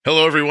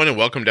Hello, everyone, and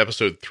welcome to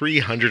episode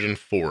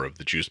 304 of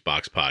the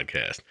Juicebox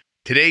Podcast.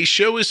 Today's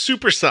show is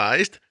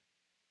supersized,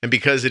 and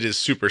because it is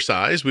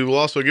supersized, we will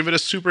also give it a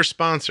super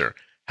sponsor.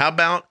 How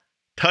about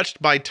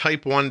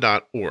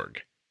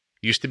touchedbytype1.org?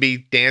 Used to be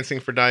Dancing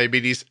for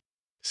Diabetes.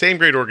 Same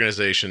great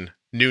organization,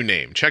 new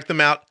name. Check them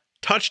out,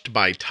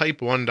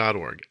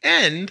 touchedbytype1.org.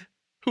 And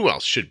who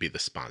else should be the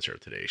sponsor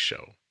of today's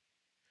show?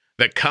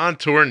 The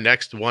Contour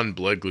Next One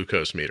blood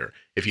glucose meter.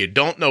 If you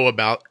don't know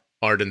about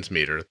Arden's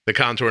meter, the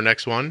Contour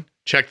Next One,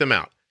 check them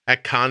out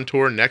at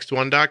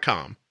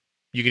contournextone.com.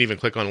 You can even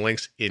click on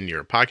links in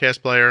your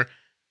podcast player.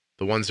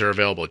 The ones that are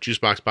available at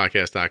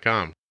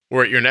juiceboxpodcast.com.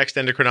 Or at your next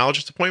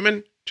endocrinologist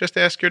appointment, just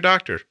ask your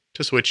doctor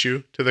to switch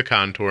you to the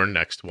Contour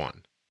Next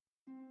One.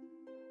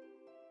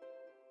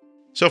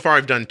 So far,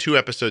 I've done 2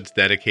 episodes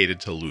dedicated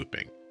to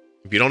looping.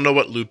 If you don't know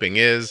what looping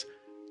is,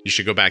 you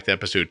should go back to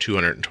episode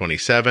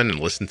 227 and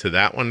listen to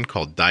that one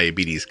called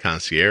Diabetes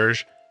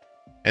Concierge,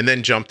 and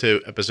then jump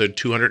to episode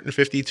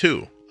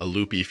 252, A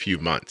Loopy Few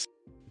Months.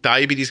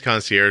 Diabetes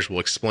Concierge will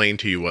explain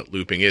to you what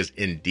looping is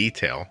in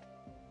detail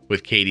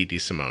with Katie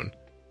DeSimone.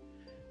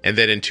 And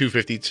then in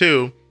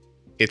 252,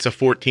 it's a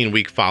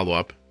 14-week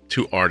follow-up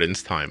to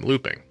Arden's time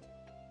looping.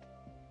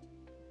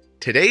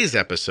 Today's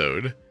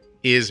episode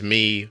is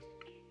me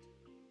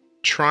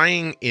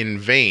trying in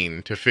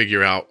vain to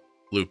figure out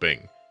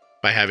looping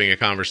by having a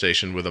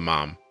conversation with a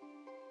mom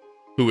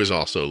who is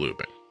also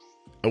looping.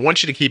 I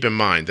want you to keep in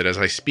mind that as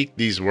I speak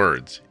these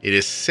words, it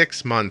is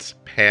 6 months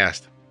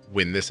past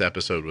when this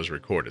episode was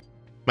recorded.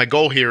 My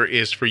goal here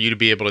is for you to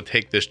be able to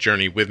take this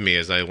journey with me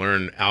as I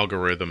learn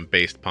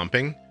algorithm-based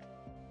pumping,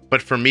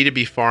 but for me to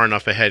be far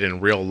enough ahead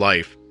in real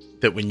life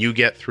that when you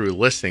get through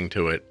listening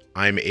to it,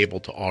 I'm able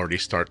to already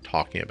start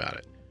talking about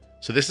it.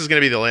 So this is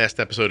going to be the last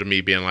episode of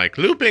me being like,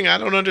 looping, I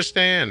don't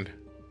understand.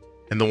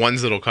 And the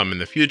ones that'll come in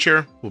the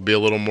future will be a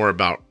little more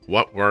about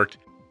what worked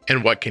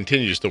and what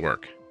continues to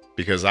work,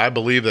 because I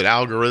believe that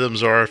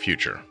algorithms are our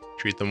future.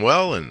 Treat them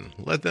well and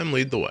let them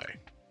lead the way.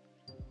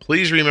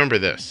 Please remember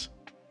this.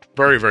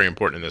 Very, very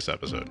important in this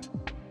episode.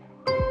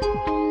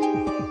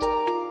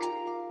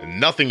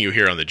 Nothing you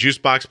hear on the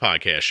Juicebox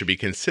Podcast should be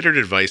considered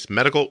advice,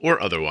 medical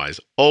or otherwise.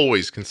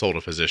 Always consult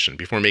a physician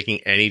before making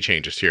any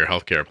changes to your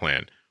healthcare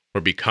plan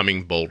or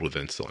becoming bold with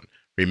insulin.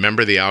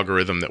 Remember, the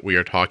algorithm that we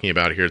are talking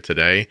about here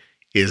today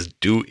is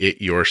do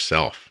it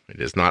yourself.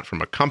 It is not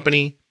from a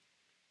company.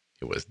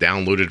 It was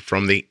downloaded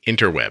from the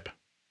interweb.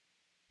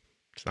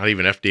 It's not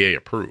even FDA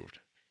approved.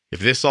 If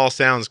this all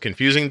sounds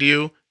confusing to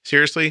you,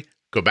 seriously,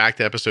 go back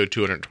to episode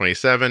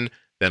 227,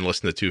 then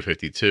listen to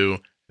 252,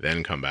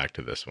 then come back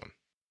to this one.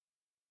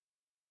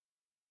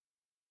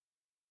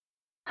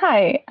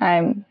 Hi,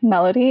 I'm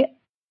Melody.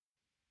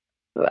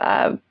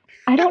 I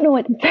don't know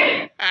what to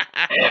say.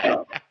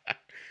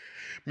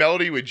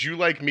 Melody, would you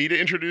like me to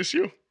introduce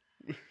you?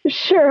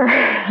 Sure.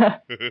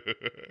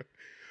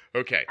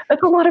 Okay.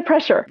 That's a lot of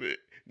pressure.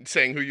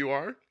 Saying who you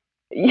are?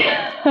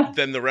 Yeah.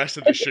 Then the rest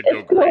of this should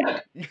go great.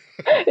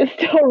 It's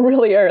still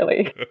really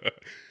early.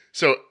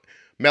 So,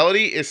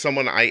 Melody is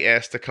someone I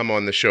asked to come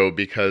on the show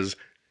because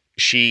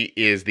she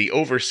is the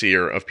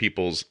overseer of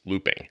people's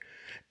looping.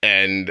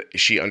 And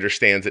she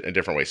understands it in a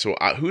different way. So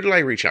who did I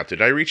reach out to?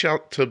 Did I reach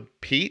out to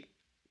Pete?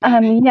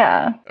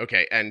 Yeah.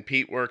 Okay, and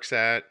Pete works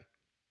at?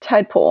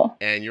 Tidepool.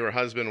 And your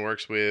husband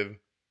works with?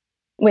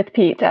 With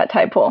Pete at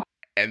Tidepool.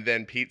 And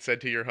then Pete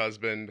said to your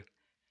husband?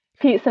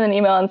 Pete sent an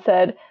email and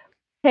said,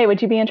 hey,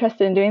 would you be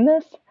interested in doing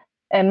this?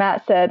 And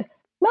Matt said,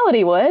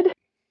 Melody would.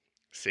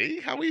 See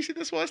how easy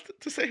this was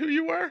to say who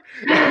you were?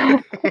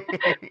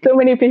 So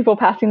many people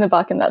passing the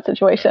buck in that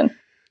situation.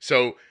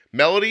 So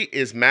Melody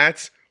is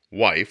Matt's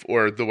wife,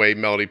 or the way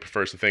Melody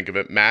prefers to think of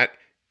it, Matt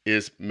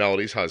is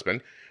Melody's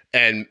husband,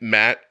 and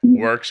Matt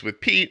works with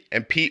Pete,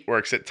 and Pete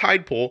works at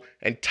Tidepool,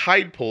 and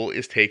Tidepool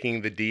is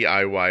taking the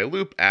DIY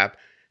Loop app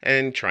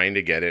and trying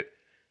to get it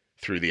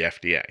through the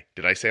FDA.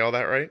 Did I say all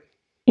that right?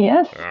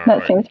 Yes,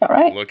 that seems about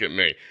right. Look at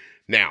me.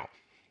 Now,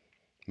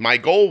 my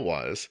goal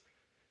was,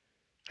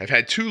 I've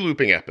had 2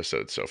 looping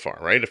episodes so far,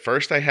 right? At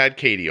first I had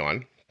Katie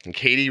on, and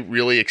Katie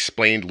really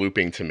explained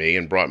looping to me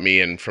and brought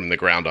me in from the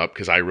ground up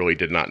because I really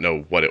did not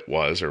know what it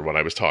was or what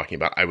I was talking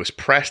about. I was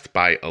pressed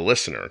by a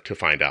listener to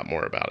find out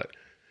more about it.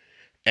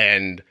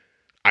 And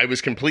I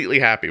was completely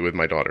happy with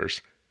my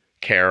daughter's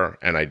care,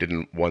 and I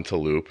didn't want to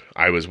loop.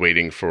 I was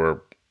waiting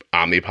for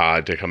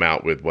Omnipod to come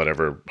out with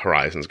whatever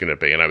Horizon's going to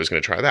be, and I was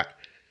going to try that.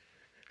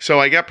 So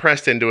I got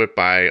pressed into it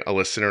by a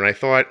listener, and I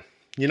thought,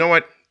 you know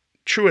what?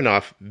 True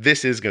enough,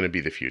 this is going to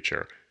be the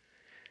future.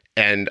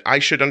 And I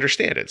should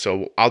understand it.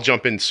 So I'll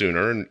jump in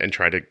sooner and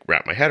try to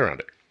wrap my head around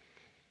it.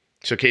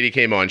 So Katie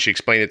came on. She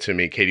explained it to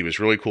me. Katie was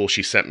really cool.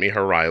 She sent me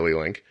her Riley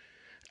link,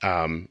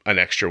 an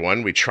extra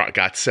one. We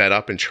got set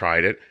up and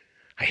tried it.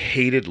 I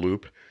hated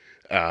Loop.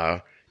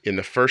 In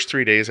the first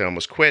 3 days, I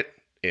almost quit.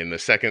 In the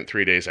second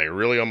 3 days, I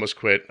really almost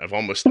quit. I've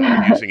almost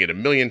stopped using it a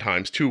million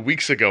times. 2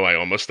 weeks ago, I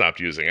almost stopped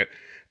using it.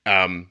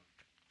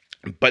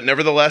 But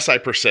nevertheless, I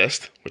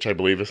persist, which I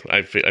believe is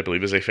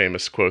a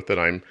famous quote that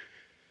I'm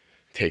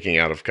taking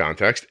out of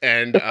context.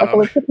 And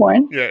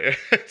yeah.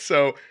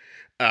 So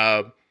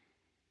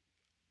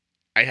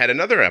I had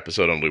another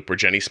episode on Loop where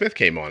Jenny Smith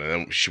came on, and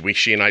then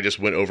she and I just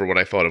went over what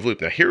I thought of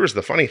Loop. Now, here was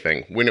the funny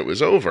thing. When it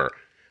was over,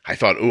 I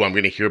thought, oh, I'm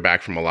going to hear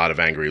back from a lot of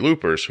angry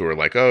Loopers who are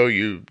like, oh,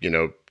 you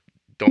know,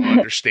 don't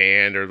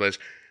understand, or let's.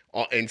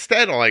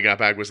 Instead, all I got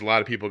back was a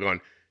lot of people going,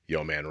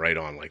 yo, man, right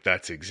on. Like,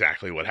 that's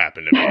exactly what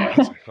happened to me. I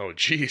was like, oh,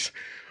 geez.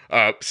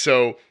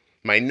 So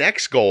my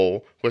next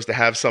goal was to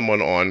have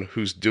someone on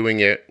who's doing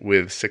it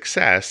with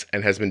success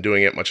and has been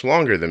doing it much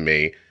longer than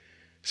me,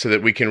 so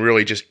that we can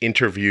really just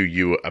interview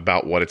you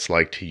about what it's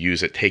like to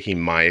use it, taking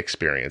my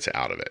experience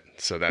out of it.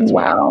 So that's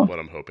Wow. what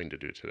I'm hoping to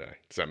do today.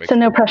 Does that make So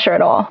sense? no pressure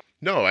at all.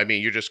 No, I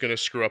mean, you're just going to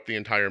screw up the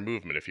entire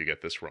movement if you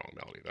get this wrong,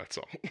 Melody. That's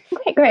all.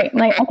 Okay, great.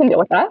 Like, I can deal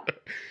with that.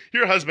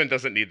 Your husband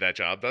doesn't need that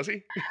job, does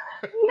he?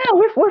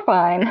 No, we're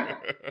fine.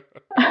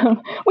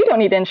 We don't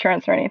need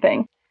insurance or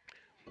anything.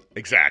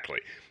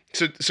 Exactly.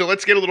 So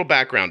let's get a little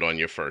background on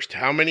you first.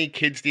 How many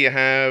kids do you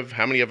have?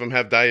 How many of them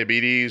have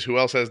diabetes? Who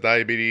else has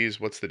diabetes?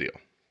 What's the deal?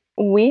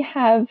 We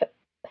have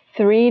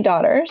 3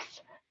 daughters,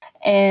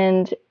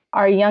 and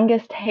our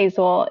youngest,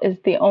 Hazel, is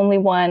the only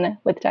one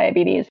with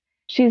diabetes.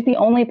 She's the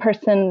only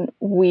person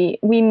we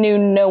knew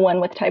no one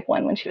with type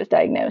 1 when she was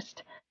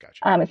diagnosed.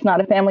 Gotcha. It's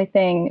not a family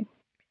thing,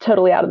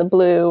 totally out of the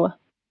blue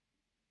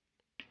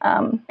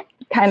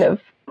kind of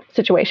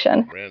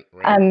situation.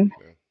 Yeah.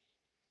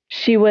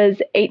 She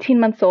was 18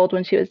 months old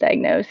when she was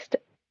diagnosed.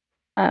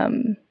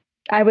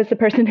 I was the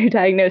person who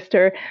diagnosed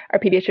her. Our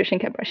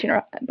pediatrician kept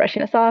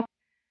brushing us off.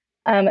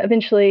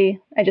 Eventually,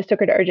 I just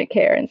took her to urgent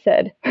care and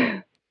said,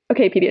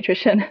 okay,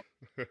 pediatrician,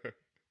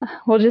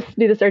 we'll just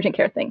do this urgent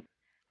care thing.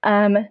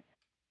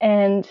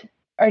 And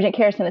urgent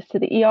care sent us to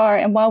the ER.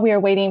 And while we were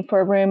waiting for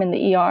a room in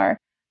the ER,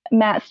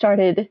 Matt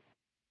started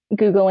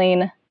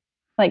Googling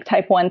like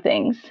type 1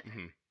 things.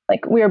 Mm-hmm.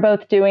 Like we were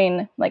both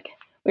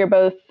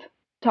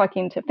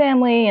talking to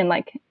family and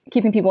like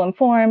keeping people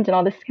informed and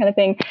all this kind of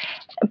thing.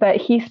 But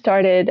he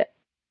started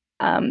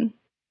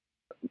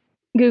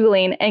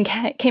Googling and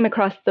came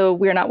across the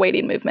We're Not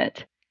Waiting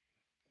movement,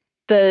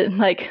 the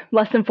like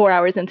less than 4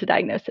 hours into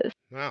diagnosis.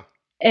 Wow.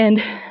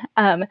 And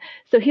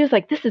so he was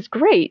like, this is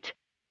great.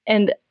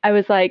 And I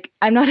was like,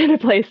 I'm not in a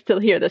place to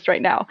hear this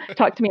right now.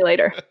 Talk to me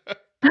later.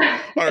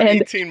 Our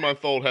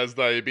 18-month-old has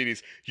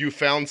diabetes. You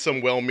found some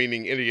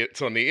well-meaning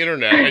idiots on the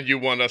internet, and you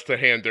want us to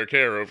hand their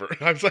care over.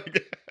 I was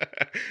like,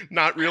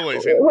 not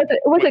realizing.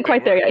 It wasn't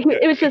quite there yet.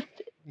 It was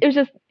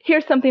just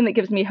here's something that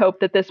gives me hope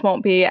that this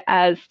won't be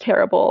as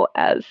terrible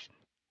as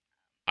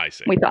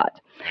we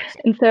thought.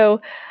 Excellent. And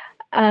so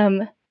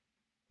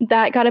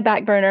that got a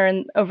back burner,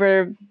 and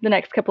over the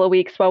next couple of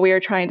weeks while we were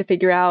trying to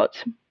figure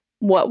out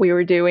what we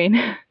were doing.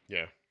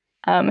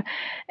 Yeah.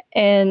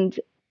 And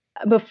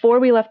before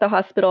we left the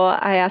hospital,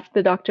 I asked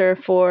the doctor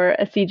for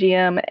a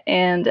CGM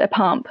and a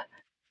pump.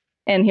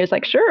 And he was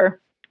like, sure.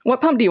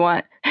 What pump do you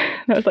want?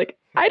 And I was like,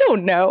 I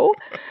don't know.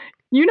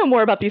 You know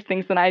more about these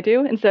things than I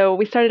do. And so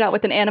we started out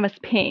with an Animas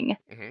Ping.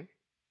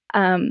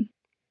 Mm-hmm.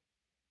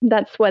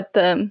 That's what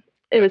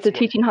it was a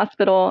teaching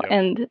hospital.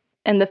 Yep.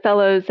 And the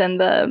fellows and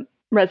the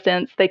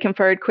residents, they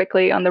conferred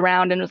quickly on the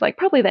round and was like,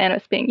 probably the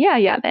Animas Ping.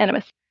 Yeah, the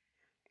Animas.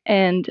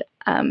 And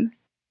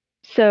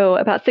so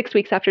about 6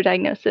 weeks after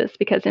diagnosis,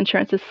 because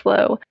insurance is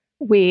slow,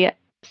 we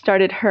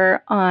started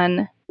her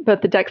on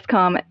both the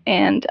Dexcom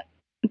and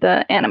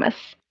the Animas.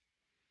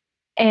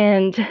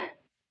 And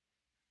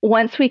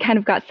once we kind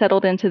of got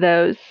settled into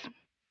those,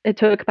 it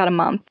took about a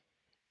month.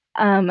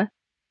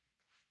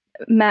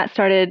 Matt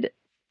started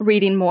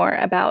reading more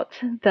about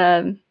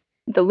the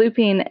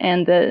looping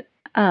and the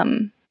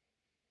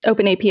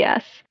open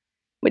APS,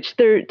 which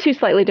they're 2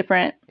 slightly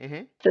different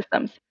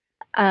systems.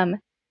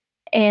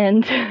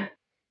 And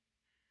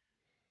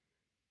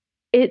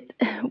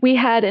we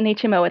had an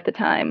HMO at the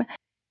time,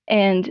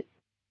 and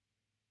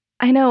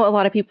I know a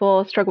lot of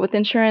people struggle with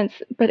insurance,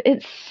 but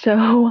it's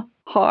so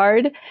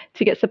hard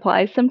to get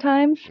supplies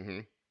sometimes. Mm-hmm.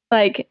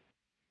 Like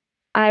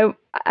I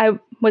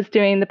was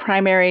doing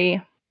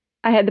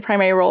I had the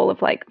primary role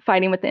of like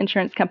fighting with the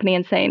insurance company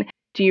and saying,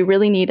 do you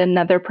really need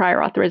another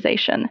prior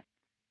authorization?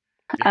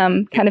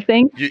 Kind of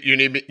thing. You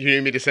need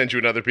me to send you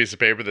another piece of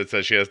paper that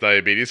says she has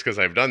diabetes, because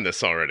I've done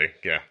this already.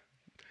 Yeah.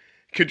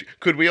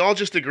 Could we all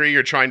just agree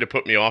you're trying to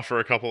put me off for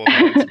a couple of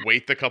months,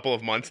 wait the couple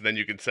of months, and then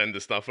you can send the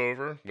stuff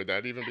over? Would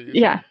that even be easy?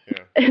 Yeah.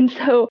 And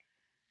so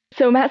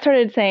Matt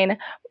started saying,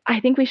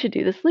 I think we should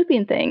do this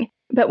looping thing,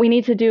 but we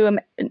need to do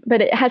but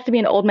it has to be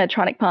an old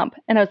Medtronic pump.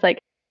 And I was like,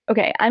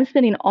 okay, I'm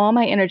spending all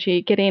my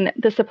energy getting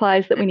the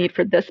supplies that we need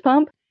for this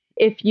pump.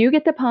 If you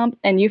get the pump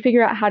and you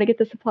figure out how to get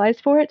the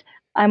supplies for it,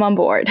 I'm on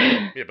board.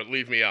 Yeah, but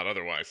leave me out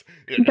otherwise.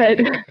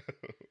 Yeah.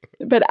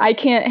 But I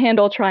can't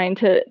handle trying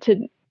to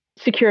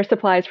secure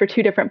supplies for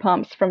 2 different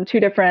pumps from 2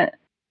 different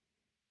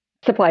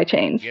supply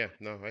chains. Yeah,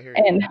 no, I hear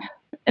you.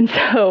 And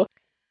so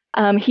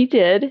he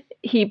did.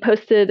 He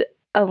posted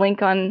a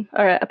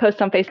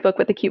post on Facebook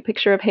with a cute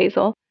picture of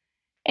Hazel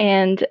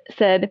and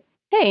said,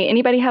 hey,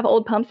 anybody have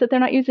old pumps that they're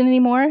not using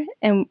anymore?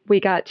 And we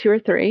got 2 or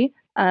 3.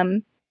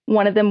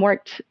 One of them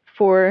worked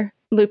for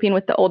looping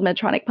with the old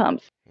Medtronic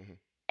pumps. Mm-hmm.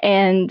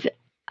 And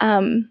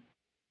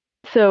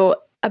so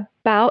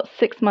about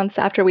 6 months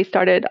after we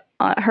started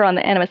her on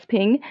the Animas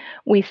Ping,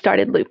 we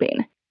started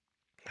looping.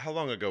 How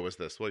long ago was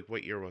this?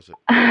 What year was it?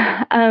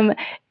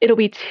 It'll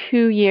be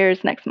 2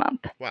 years next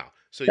month. Wow.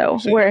 So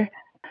that's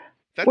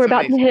we're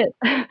about amazing.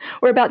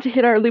 we're about to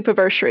hit our loop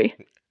anniversary.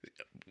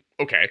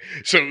 Okay.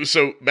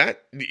 So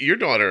Matt, your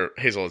daughter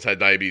Hazel has had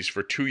diabetes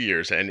for 2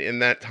 years, and in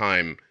that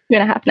time,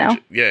 2.5 now.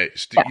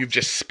 you've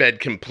just sped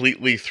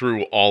completely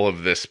through all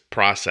of this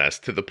process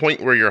to the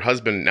point where your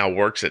husband now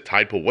works at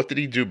Tide Pool. What did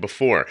he do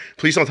before?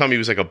 Please don't tell me he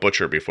was like a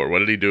butcher before. What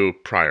did he do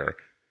prior?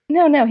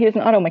 No, he was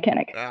an auto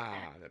mechanic.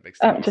 That makes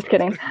sense. Just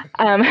kidding.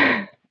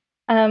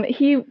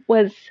 He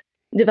was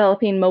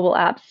developing mobile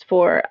apps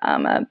for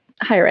a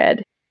higher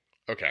ed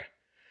Okay.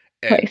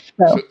 place.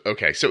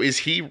 So is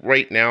he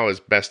right now, as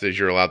best as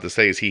you're allowed to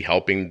say, is he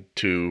helping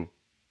to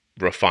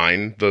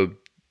refine the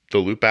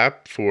Loop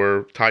app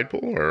for Tide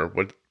Pool, or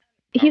what?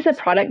 He's a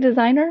product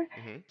designer,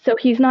 so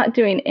he's not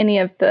doing any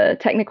of the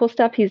technical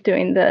stuff. He's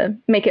doing the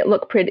make it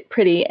look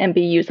pretty and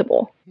be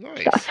usable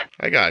stuff.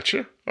 I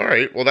gotcha. All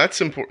right. Well, that's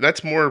important.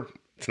 That's more.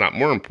 It's not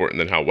more important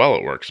than how well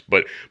it works,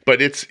 but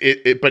it's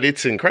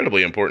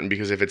incredibly important,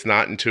 because if it's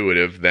not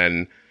intuitive,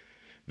 then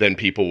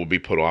people will be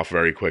put off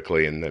very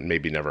quickly and then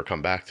maybe never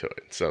come back to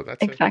it. So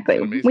that's exactly.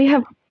 We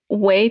have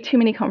way too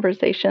many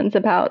conversations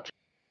about.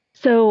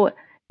 So,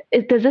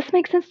 does this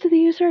make sense to the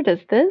user? Does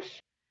this?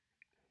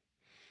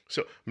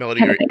 So,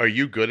 Melody, are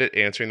you good at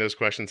answering those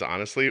questions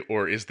honestly,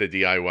 or is the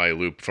DIY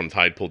loop from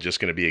Tide Pool just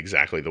going to be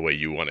exactly the way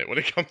you want it when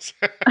it comes?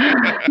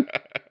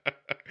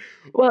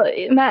 Well,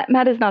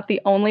 Matt is not the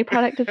only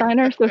product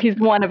designer, so he's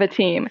one of a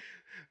team.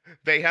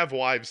 They have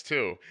wives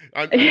too.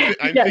 I'm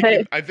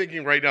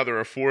thinking right now there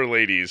are 4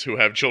 ladies who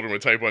have children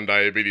with type 1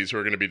 diabetes who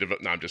are going to be.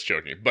 No, I'm just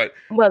joking. But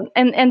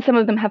and some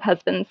of them have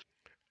husbands.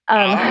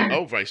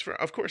 Vice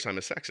versa. Of course, I'm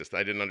a sexist.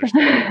 I didn't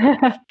understand.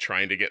 I'm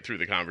trying to get through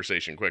the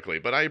conversation quickly,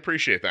 but I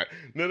appreciate that.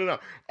 No.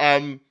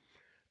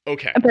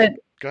 Okay. But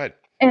go ahead.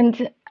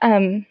 And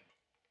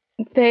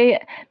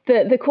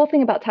the cool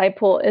thing about Tide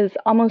Pool is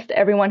almost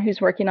everyone who's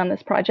working on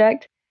this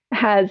project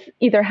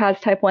either has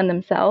type 1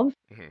 themselves,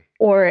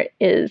 or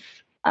is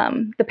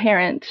the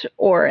parent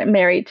or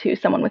married to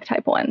someone with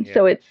type 1. Yeah.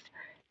 So it's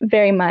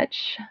very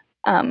much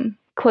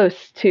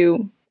close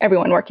to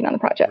everyone working on the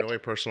project. Really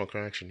personal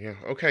connection, yeah.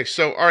 Okay,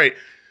 so all right,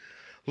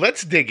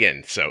 let's dig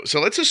in. So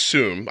let's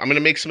assume, I'm going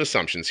to make some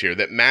assumptions here,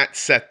 that Matt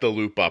set the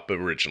loop up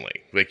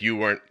originally. Like, you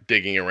weren't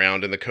digging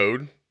around in the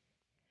code?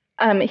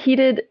 He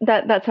did.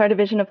 That's our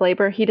division of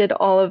labor. He did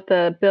all of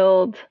the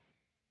build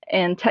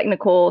and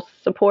technical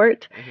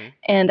support,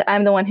 and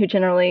I'm the one who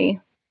generally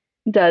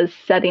does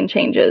setting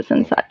changes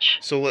and such.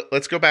 So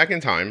let's go back in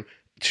time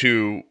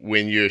to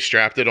when you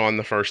strapped it on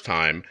the first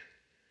time.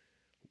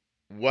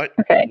 What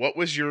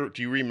was do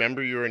you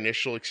remember your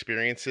initial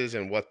experiences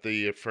and what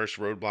the first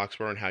roadblocks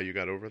were and how you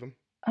got over them?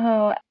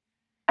 Oh,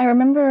 I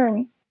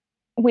remember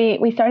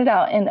we started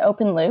out in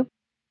open loop,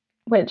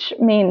 which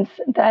means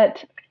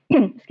that,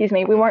 excuse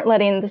me, we weren't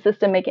letting the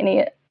system make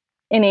any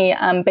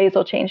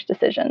basal change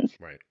decisions.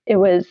 Right. It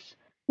was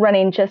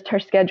running just her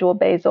scheduled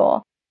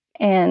basal,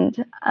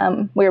 and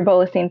we were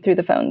bolusing through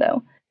the phone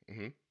though.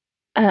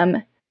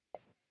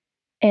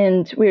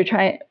 And we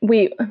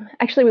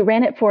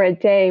ran it for a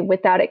day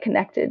without it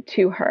connected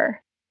to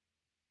her.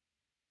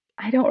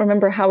 I don't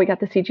remember how we got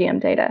the CGM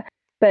data,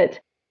 but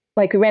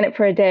we ran it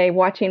for a day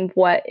watching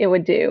what it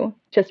would do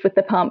just with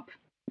the pump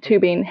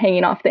tubing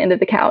hanging off the end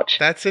of the couch.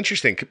 That's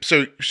interesting.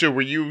 So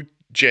were you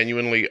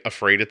genuinely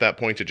afraid at that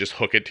point to just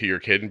hook it to your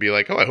kid and be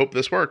like, oh, I hope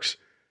this works?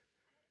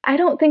 I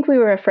don't think we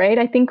were afraid.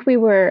 I think we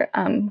were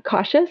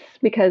cautious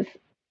because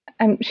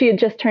she had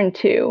just turned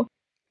 2,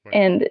 right,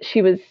 and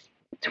she was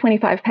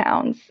 25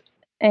 pounds,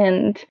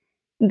 and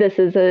this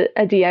is a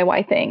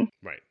DIY thing.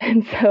 Right.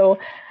 And so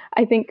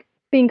I think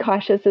being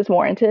cautious is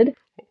warranted.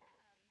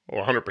 Oh,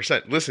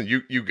 100%. Listen,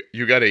 you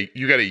got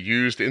a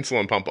used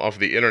insulin pump off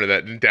the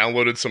internet and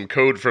downloaded some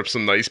code from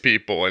some nice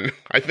people, and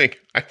I think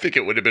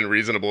it would have been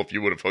reasonable if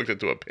you would have hooked it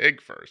to a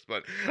pig first,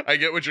 but I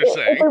get what you're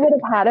saying. If we would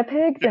have had a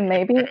pig, then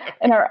maybe.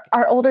 And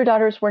our older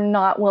daughters were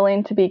not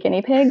willing to be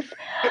guinea pigs.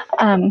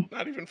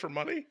 Not even for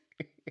money?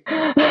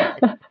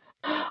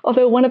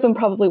 Although one of them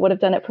probably would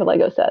have done it for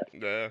Lego sets.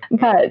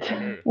 But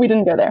we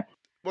didn't go there.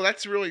 Well,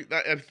 that's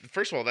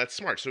first of all, that's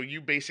smart. So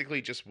you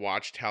basically just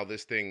watched how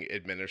this thing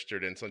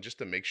administered insulin just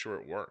to make sure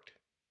it worked.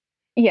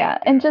 Yeah,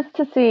 and just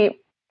to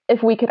see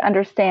if we could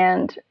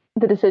understand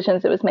the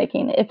decisions it was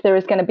making, if there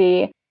was going to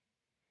be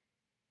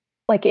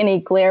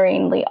any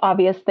glaringly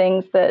obvious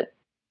things that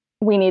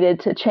we needed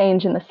to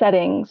change in the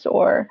settings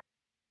or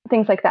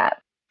things like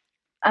that.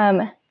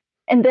 And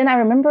then I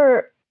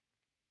remember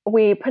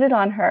we put it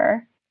on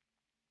her,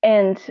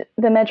 and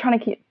the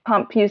Medtronic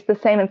pump used the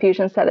same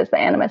infusion set as the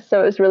Animas,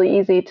 so it was really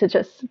easy to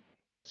just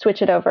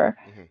switch it over.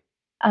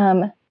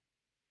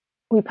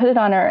 We put it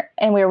on her,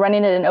 and we were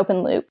running it in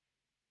open loop.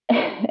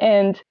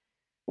 And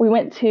we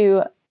went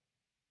to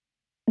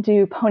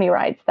do pony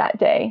rides that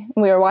day.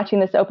 We were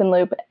watching this open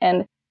loop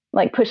and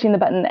pushing the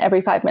button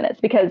every 5 minutes,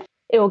 because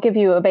it will give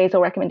you a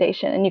basal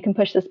recommendation, and you can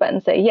push this button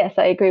and say, yes,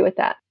 I agree with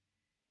that.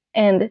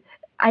 And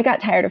I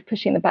got tired of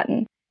pushing the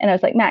button. And I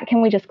was like, Matt,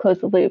 can we just close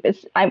the loop?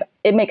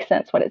 It makes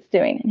sense what it's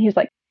doing. And he was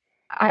like,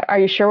 are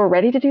you sure we're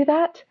ready to do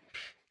that?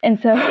 And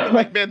so,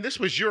 like, man, this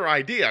was your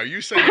idea. Are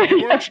you saying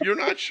you're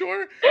not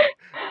sure?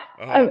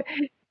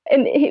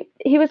 And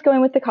he was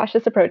going with the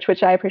cautious approach,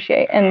 which I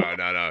appreciate. And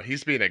no.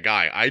 He's being a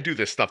guy. I do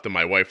this stuff to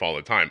my wife all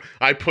the time.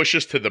 I push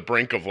us to the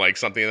brink of like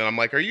something, and then I'm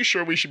like, are you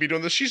sure we should be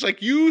doing this? She's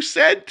like, you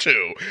said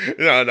to.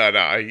 No.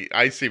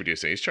 I see what you're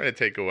saying. He's trying to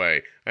take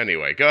away.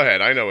 Anyway, go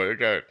ahead. I know it.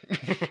 Go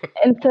ahead.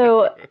 And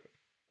so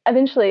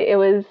eventually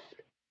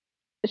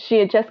she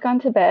had just gone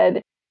to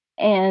bed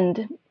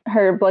and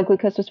her blood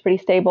glucose was pretty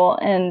stable.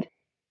 And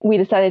we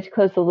decided to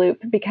close the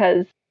loop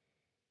because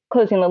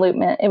closing the loop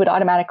meant it would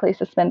automatically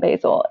suspend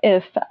basal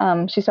if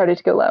she started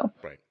to go low.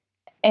 Right.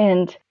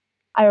 And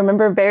I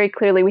remember very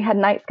clearly we had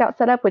Night Scout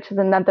set up, which is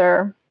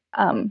another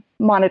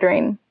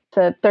monitoring, it's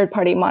a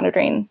third-party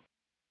monitoring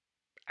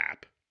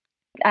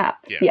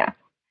app. Yeah.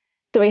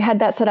 So we had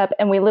that set up,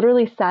 and we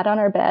literally sat on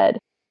our bed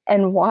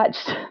and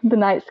watched the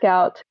Night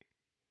Scout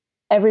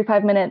every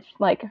 5 minutes,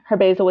 like her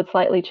basal would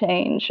slightly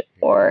change,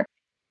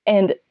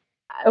 and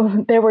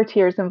there were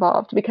tears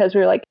involved because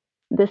we were like,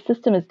 this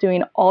system is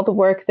doing all the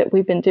work that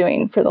we've been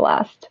doing for the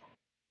last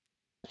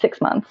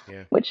 6 months,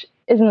 which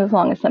isn't as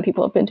long as some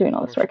people have been doing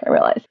all this work, I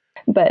realize.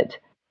 But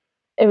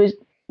it was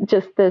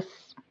just this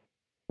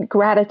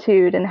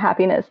gratitude and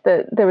happiness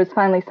that there was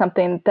finally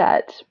something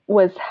that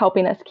was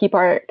helping us keep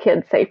our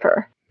kids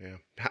safer. Yeah.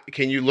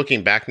 Can you,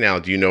 looking back now,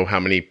 do you know how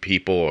many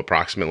people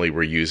approximately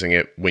were using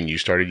it when you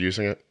started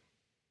using it?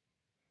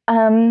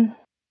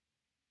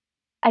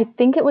 I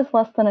think it was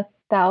less than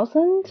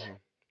 1,000.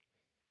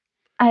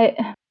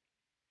 I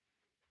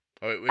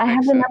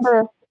have the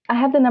number. I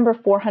have the number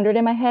 400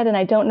 in my head, and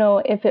I don't know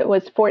if it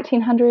was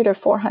 1,400 or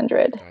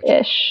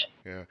 400-ish.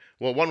 Yeah.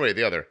 Well, one way or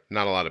the other,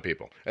 not a lot of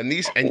people. And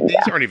these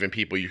aren't even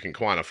people you can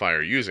quantify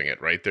or using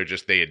it, right? They're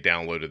just, they had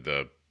downloaded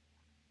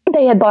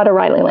They had bought a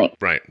Riley link.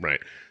 Right.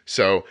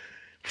 So,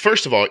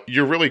 first of all,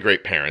 you're really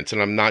great parents,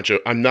 and I'm not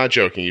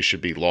joking. You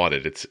should be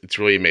lauded. It's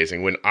really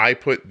amazing. When I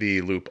put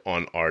the loop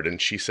on Arden,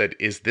 she said,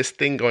 "Is this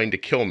thing going to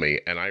kill me?"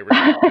 And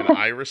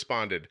I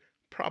responded,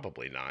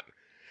 "Probably not."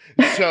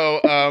 So,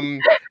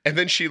 and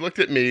then she looked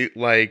at me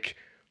like,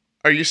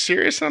 "Are you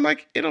serious?" And I'm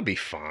like, "It'll be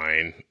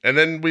fine." And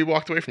then we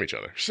walked away from each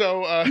other.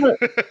 So,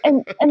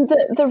 and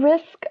the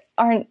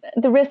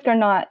risks are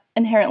not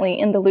inherently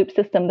in the loop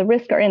system. The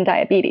risks are in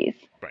diabetes.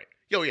 Right.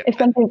 Oh, yeah. If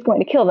something's going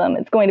to kill them,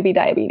 it's going to be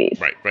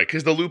diabetes. Right.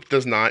 Because the loop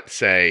doesn't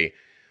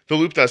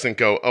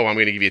go, "Oh, I'm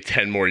going to give you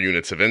 10 more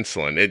units of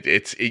insulin."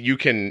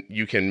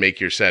 You can make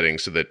your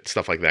settings so that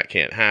stuff like that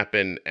can't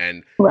happen.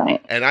 And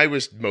right. And I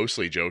was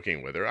mostly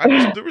joking with her.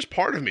 There was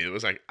part of me that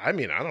was like, I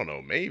mean, I don't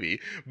know, maybe,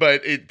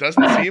 but it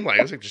doesn't seem like.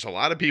 I was like, there's a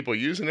lot of people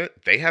using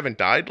it. They haven't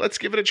died. Let's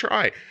give it a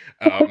try.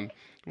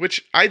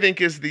 Which I think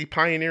is the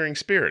pioneering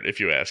spirit, if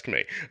you ask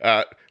me.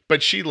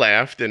 But she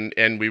laughed,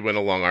 and we went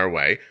along our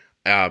way.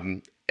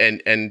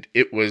 And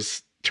it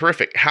was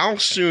terrific. How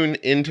soon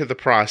into the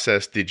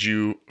process did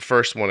you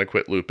first want to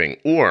quit looping?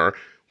 Or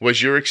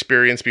was your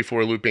experience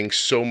before looping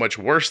so much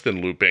worse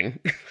than looping?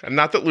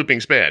 Not that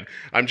looping's bad.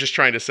 I'm just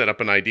trying to set up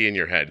an idea in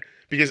your head.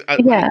 Because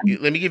let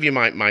me give you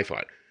my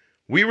thought.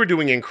 We were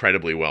doing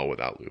incredibly well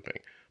without looping.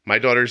 My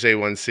daughter's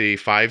A1C,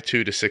 5.2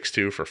 to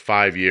 6.2 for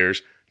 5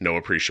 years, no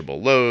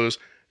appreciable lows,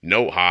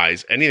 no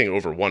highs. Anything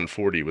over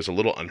 140 was a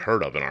little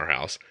unheard of in our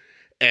house.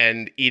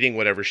 And eating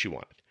whatever she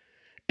wanted.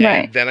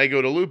 And then I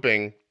go to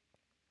looping,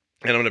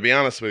 and I'm going to be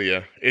honest with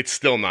you, it's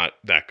still not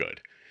that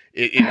good.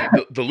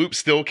 The loop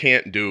still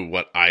can't do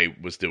what I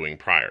was doing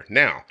prior.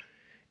 Now,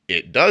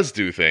 it does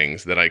do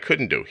things that I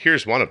couldn't do.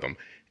 Here's one of them.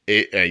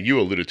 You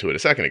alluded to it a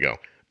second ago.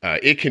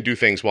 It can do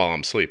things while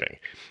I'm sleeping,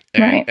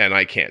 and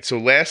I can't. So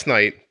last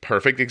night,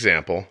 perfect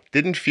example,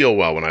 didn't feel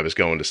well when I was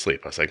going to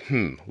sleep. I was like,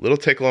 little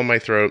tickle in my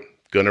throat,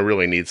 gonna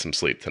really need some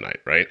sleep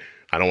tonight, right?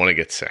 I don't want to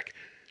get sick.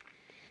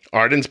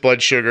 Arden's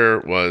blood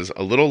sugar was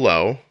a little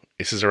low.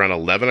 This is around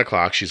 11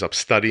 o'clock. She's up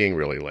studying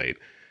really late.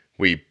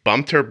 We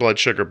bumped her blood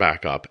sugar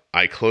back up.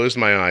 I closed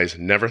my eyes,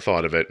 never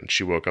thought of it, and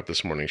she woke up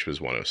this morning. She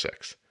was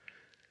 106.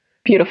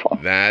 Beautiful.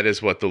 That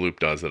is what the loop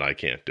does that I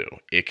can't do.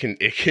 It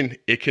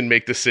can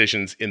make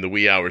decisions in the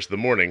wee hours of the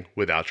morning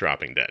without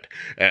dropping dead.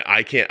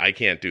 I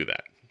can't do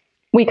that.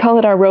 We call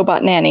it our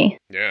robot nanny.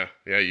 Yeah.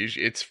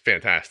 It's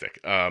fantastic.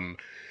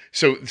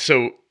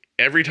 So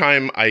every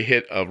time I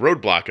hit a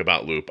roadblock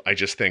about loop, I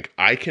just think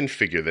I can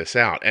figure this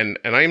out. And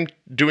I'm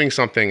doing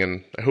something,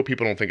 and I hope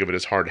people don't think of it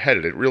as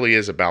hard-headed. It really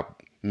is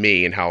about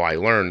me and how I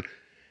learn,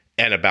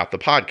 and about the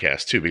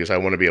podcast too, because I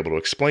want to be able to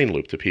explain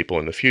loop to people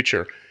in the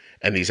future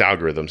and these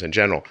algorithms in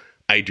general.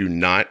 I do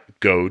not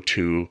go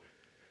to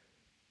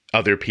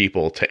other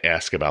people to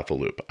ask about the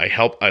loop.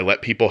 I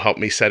let people help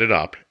me set it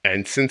up.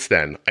 And since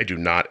then, I do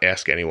not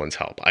ask anyone's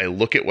help. I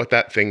look at what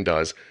that thing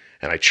does,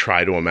 and I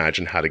try to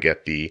imagine how to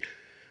get the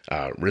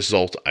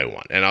result I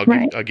want. And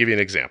I'll give you an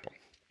example.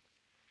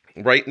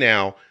 Right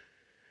now,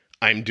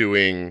 I'm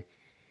doing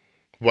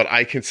what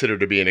I consider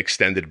to be an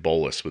extended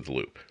bolus with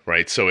loop,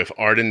 right? So if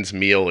Arden's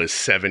meal is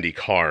 70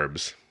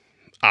 carbs,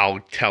 I'll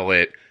tell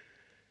it,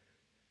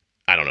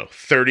 I don't know,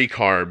 30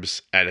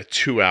 carbs at a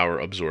 2-hour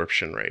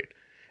absorption rate,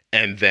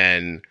 and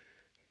then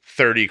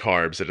 30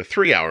 carbs at a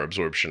 3-hour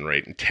absorption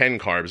rate, and 10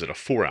 carbs at a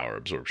 4-hour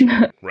absorption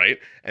rate, right?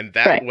 And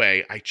that Right.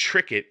 way I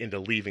trick it into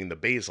leaving the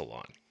basil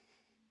on.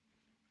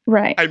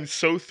 Right. I'm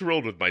so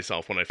thrilled with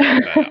myself when I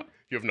figured that out.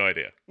 You have no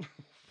idea.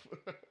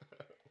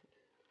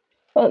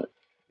 Well,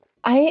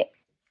 I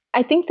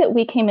think that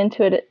we came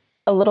into it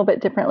a little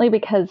bit differently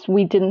because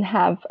we didn't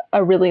have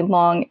a really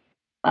long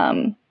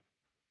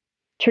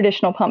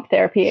traditional pump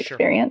therapy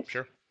experience.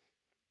 Sure.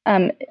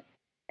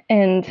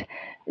 And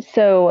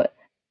so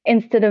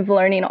instead of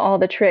learning all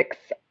the tricks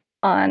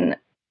on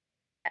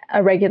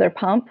a regular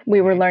pump,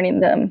 we were learning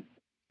them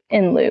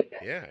in loop.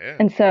 Yeah.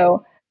 And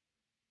so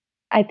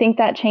I think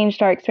that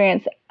changed our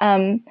experience.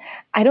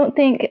 I don't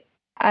think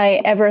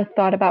I ever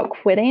thought about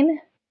quitting.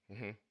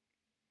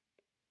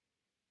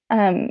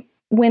 When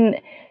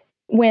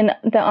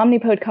the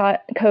Omnipod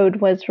code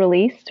was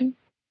released,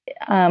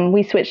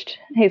 we switched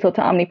Hazel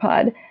to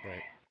Omnipod.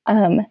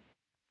 Right.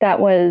 That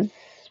was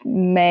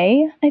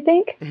May, I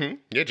think.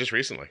 Yeah, just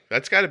recently.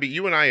 That's got to be,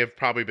 you and I have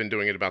probably been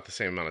doing it about the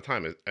same amount of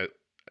time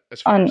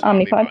as far On as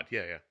Omnipod.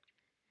 Yeah.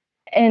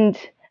 And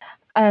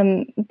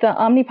the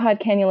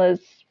Omnipod cannulas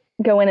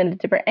go in at a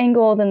different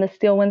angle than the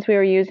steel ones we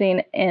were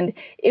using, and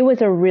it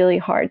was a really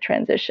hard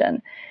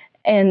transition.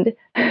 And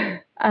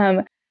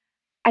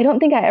I don't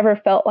think I ever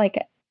felt like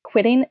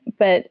quitting,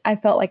 but I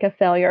felt like a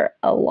failure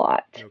a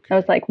lot. Okay. I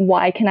was like,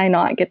 why can I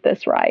not get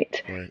this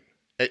right? Right.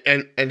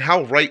 And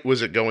how right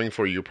was it going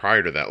for you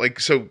prior to that? Like,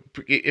 so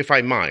if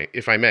I may,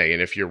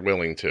 and if you're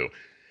willing to,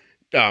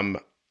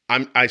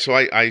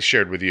 I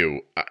shared with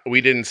you, we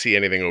didn't see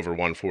anything over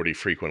 140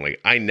 frequently.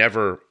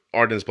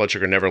 Arden's blood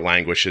sugar never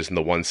languishes in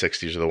the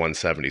 160s or the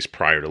 170s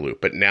prior to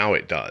loop, but now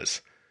it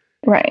does.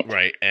 Right.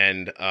 Right.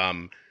 And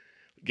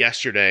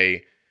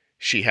yesterday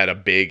she had a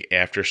big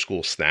after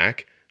school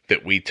snack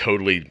that we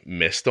totally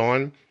missed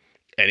on.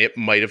 And it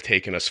might have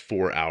taken us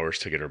 4 hours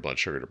to get her blood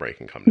sugar to break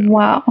and come down.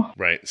 Wow.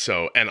 Right.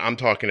 So, and I'm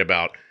talking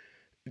about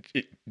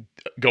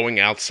going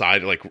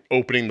outside, like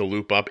opening the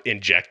loop up,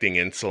 injecting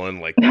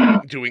insulin, like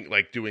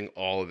doing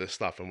all of this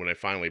stuff. And when it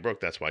finally broke,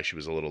 that's why she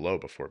was a little low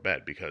before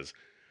bed, because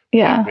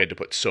we had to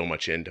put so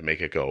much in to make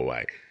it go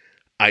away.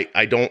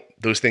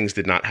 Those things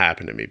did not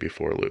happen to me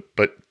before loop.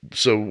 But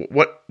so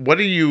what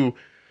do you,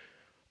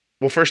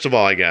 well, first of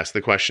all, I guess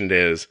the question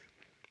is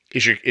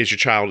your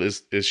child,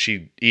 is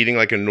she eating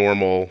like a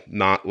normal,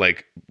 not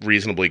like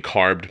reasonably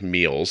carbed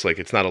meals? Like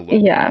it's not a low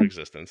carb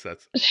existence.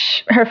 That's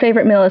her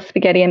favorite meal is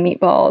spaghetti and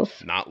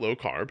meatballs. Not low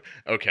carb.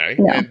 Okay.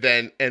 No. And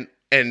then,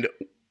 and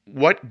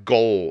what's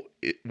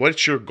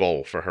your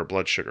goal for her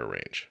blood sugar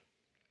range?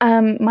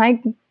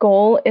 My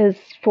goal is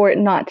for it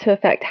not to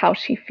affect how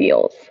she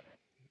feels.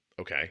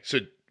 Okay. So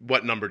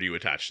what number do you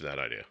attach to that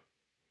idea?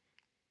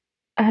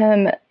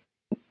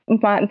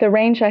 The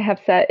range I have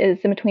set is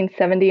in between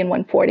 70 and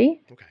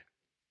 140. Okay.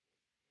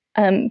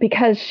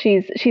 Because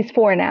she's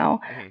 4 now,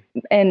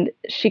 and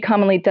she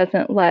commonly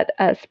doesn't let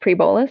us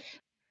pre-bolus.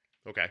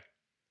 Okay.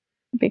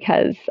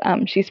 Because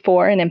she's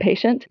 4 and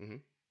impatient.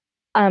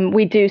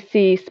 We do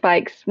see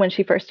spikes when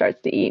she first starts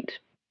to eat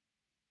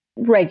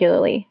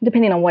regularly,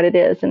 depending on what it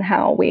is and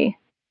how we,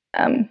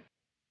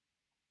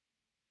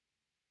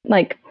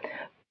 like,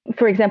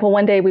 for example,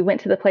 one day we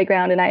went to the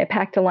playground and I had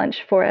packed a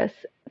lunch for us,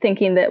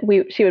 thinking that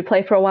she would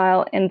play for a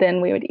while and then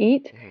we would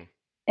eat,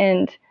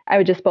 and I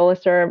would just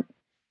bolus her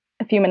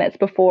a few minutes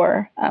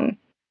before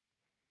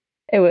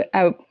we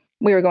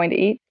were going to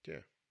eat.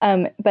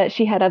 Yeah. But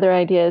she had other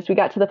ideas. We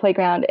got to the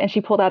playground and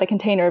she pulled out a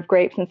container of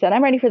grapes and said,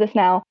 "I'm ready for this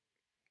now."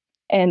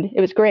 And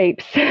it was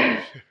grapes.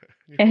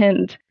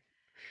 And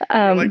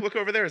you're like, look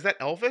over there. Is that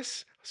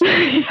Elvis?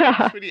 Sweetie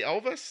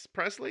Elvis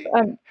Presley?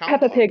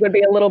 Peppa Pig would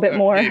be a little bit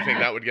more. Do you think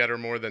that would get her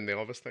more than the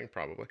Elvis thing?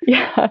 Probably.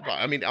 Yeah. Well,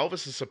 I mean,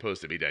 Elvis is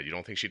supposed to be dead. You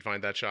don't think she'd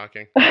find that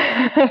shocking?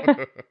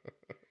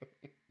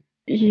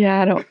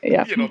 Yeah, I don't.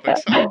 Yeah. You don't think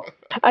so?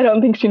 I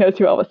don't think she knows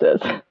who Elvis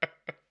is.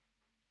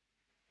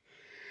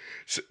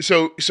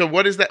 So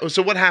what is that?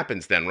 So what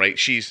happens then, right?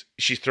 She's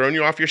thrown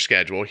you off your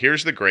schedule.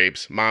 Here's the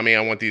grapes. Mommy,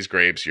 I want these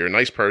grapes. You're a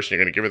nice person.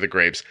 You're going to give her the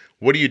grapes.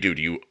 What do you do?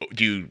 Do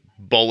you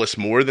bolus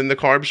more than the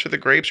carbs for the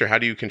grapes, or how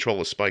do you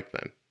control a spike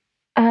then?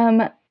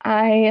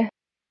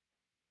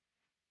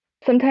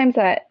 Sometimes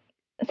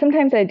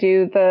I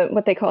do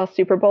what they call a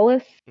super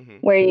bolus,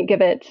 where you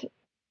give it,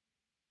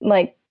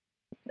 like,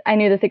 I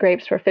knew that the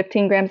grapes were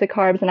 15 grams of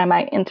carbs and I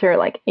might enter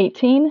like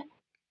 18.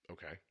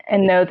 Okay.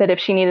 And know that if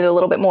she needed a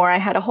little bit more, I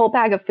had a whole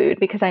bag of food,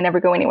 because I never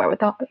go anywhere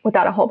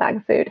without a whole bag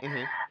of food.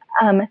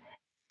 And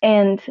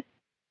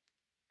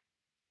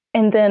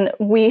then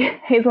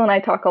Hazel and I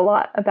talk a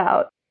lot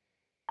about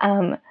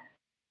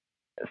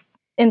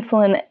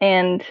insulin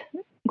and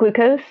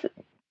glucose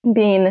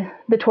being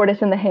the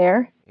tortoise and the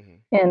hare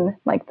in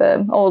like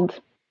the old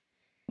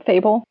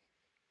fable.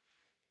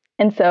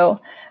 And so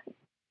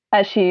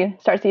as she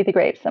starts to eat the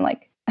grapes, I'm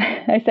like,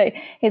 I say,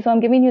 "Hazel,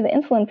 I'm giving you the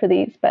insulin for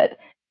these, but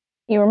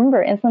you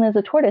remember, insulin is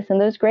a tortoise and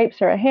those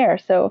grapes are a hare,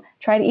 so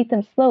try to eat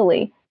them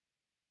slowly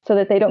so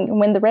that they don't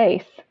win the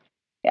race."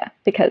 Yeah,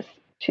 because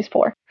She's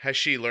 4. Has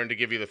she learned to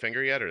give you the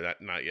finger yet, or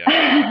that not yet?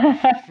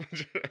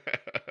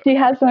 She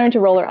has learned to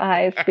roll her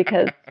eyes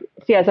because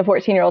she has a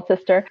 14-year-old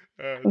sister,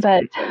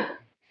 but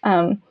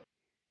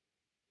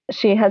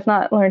she has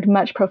not learned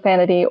much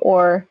profanity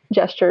or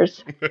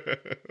gestures.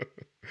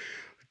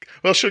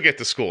 Well, she'll get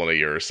to school in a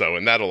year or so,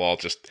 and that'll all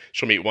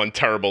she'll meet one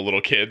terrible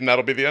little kid, and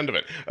that'll be the end of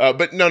it.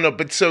 But no.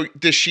 But so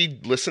does she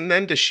listen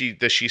then? Does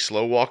she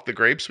slow walk the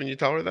grapes when you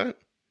tell her that?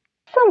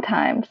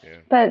 Sometimes,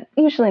 but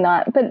usually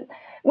not. But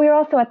we were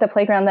also at the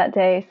playground that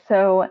day,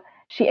 so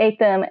she ate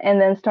them and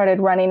then started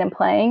running and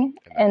playing.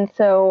 And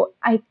so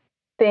I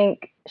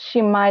think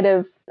she might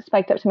have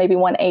spiked up to maybe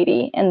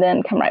 180 and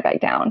then come right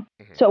back down.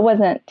 Mm-hmm. So it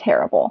wasn't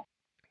terrible.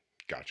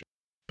 Gotcha.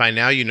 By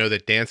now, you know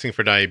that Dancing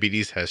for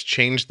Diabetes has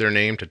changed their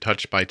name to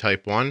Touched by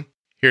Type 1.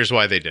 Here's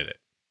why they did it.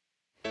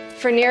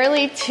 For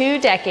nearly 2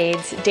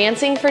 decades,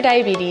 Dancing for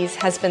Diabetes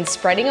has been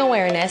spreading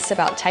awareness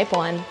about Type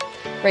 1,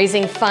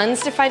 raising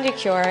funds to find a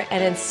cure,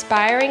 and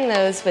inspiring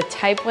those with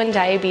Type 1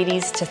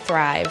 diabetes to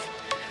thrive.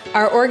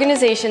 Our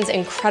organization's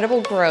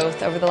incredible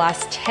growth over the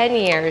last 10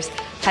 years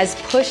has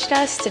pushed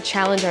us to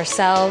challenge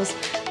ourselves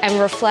and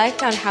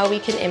reflect on how we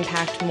can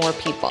impact more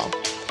people.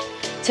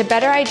 To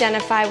better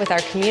identify with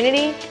our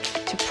community,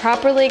 to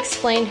properly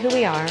explain who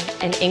we are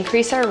and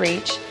increase our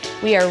reach,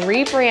 we are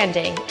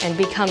rebranding and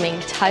becoming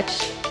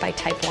Touched by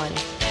Type 1.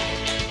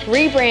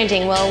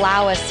 Rebranding will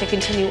allow us to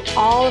continue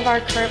all of our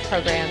current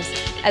programs,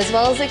 as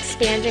well as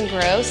expand and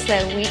grow so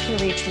that we can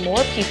reach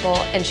more people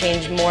and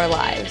change more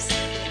lives.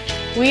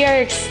 We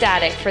are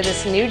ecstatic for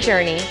this new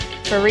journey,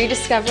 for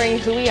rediscovering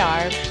who we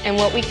are and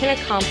what we can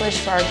accomplish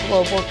for our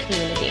global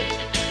community.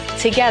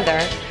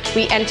 Together,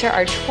 we enter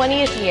our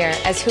 20th year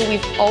as who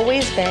we've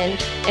always been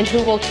and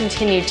who we'll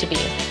continue to be.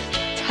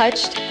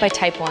 Touched by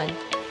Type 1.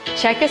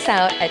 Check us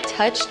out at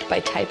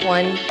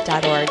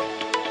touchedbytype1.org.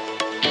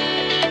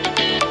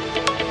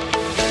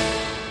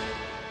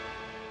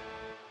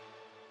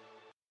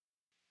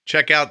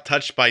 Check out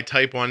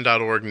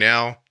touchedbytype1.org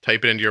now.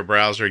 Type it into your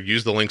browser.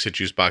 Use the links at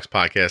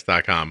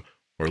juiceboxpodcast.com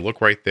or look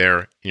right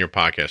there in your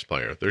podcast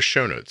player. There's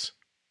show notes.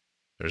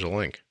 There's a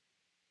link.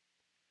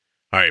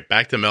 All right,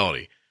 back to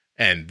Melody.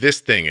 And this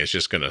thing is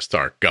just going to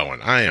start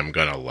going. I am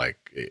going to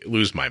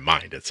lose my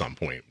mind at some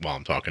point while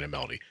I'm talking to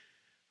Melody.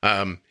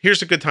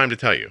 Here's a good time to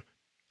tell you.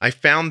 I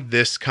found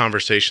this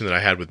conversation that I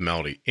had with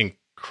Melody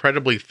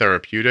incredibly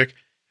therapeutic,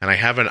 and I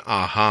have an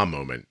aha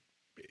moment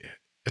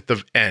at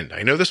the end.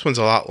 I know this one's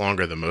a lot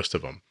longer than most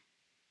of them,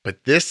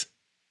 but this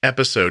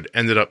episode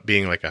ended up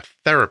being like a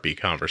therapy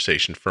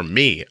conversation for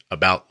me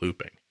about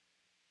looping.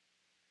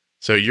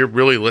 So you're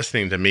really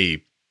listening to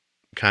me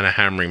kind of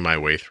hammering my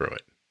way through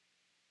it.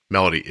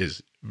 Melody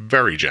is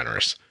very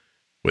generous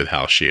with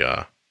how she,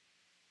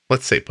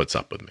 let's say, puts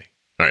up with me.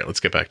 All right, let's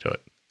get back to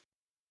it.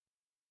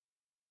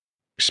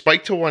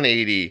 Spiked to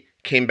 180,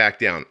 came back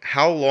down.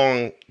 How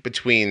long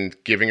between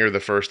giving her the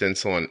first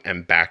insulin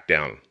and back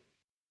down?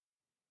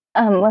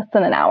 Less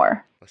than an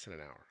hour. Less than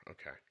an hour.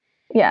 Okay.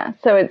 Yeah.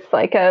 So it's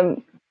like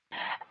if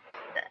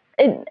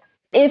the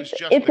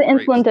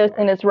insulin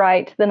dosing is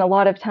right, then a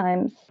lot of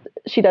times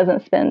she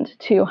doesn't spend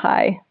too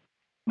high.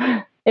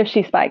 If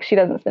she spikes, she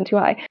doesn't spend too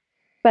high.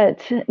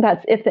 But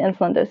that's if the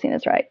insulin dosing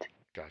is right.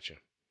 Gotcha.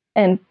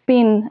 And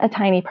being a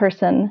tiny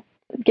person,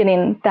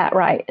 getting that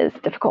right is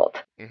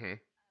difficult. Mm-hmm.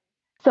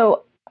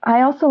 So I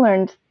also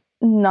learned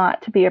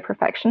not to be a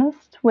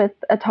perfectionist with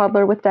a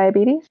toddler with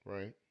diabetes.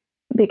 Right.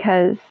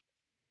 Because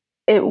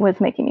it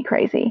was making me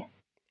crazy.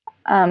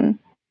 And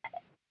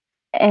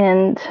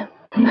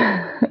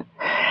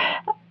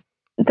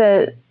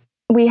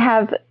we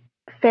have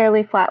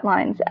fairly flat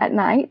lines at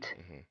night.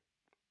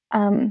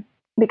 Mm-hmm.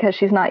 Because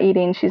she's not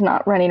eating, she's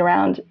not running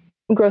around.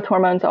 Growth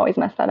hormones always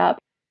mess that up.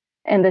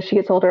 And as she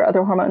gets older,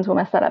 other hormones will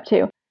mess that up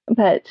too.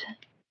 But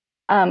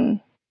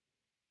for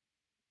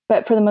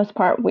the most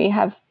part, we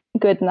have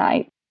good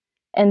night.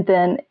 And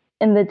then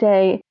in the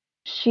day,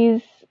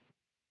 she's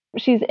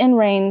in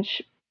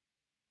range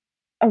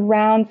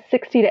around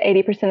 60 to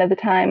 80% of the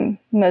time,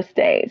 most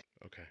days.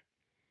 Okay.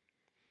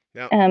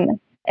 Now,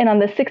 and on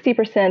the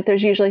 60%,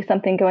 there's usually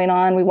something going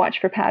on. We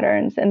watch for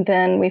patterns, and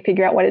then we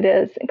figure out what it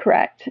is,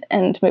 correct,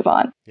 and move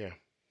on. Yeah.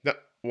 No,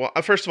 well,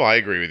 first of all, I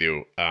agree with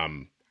you.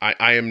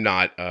 I am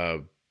not,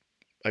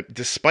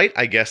 despite,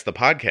 I guess, the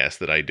podcast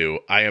that I do,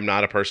 I am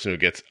not a person who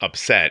gets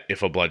upset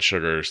if a blood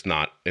sugar is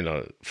not in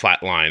a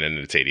flat line and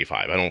it's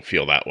 85. I don't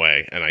feel that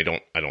way, and I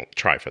don't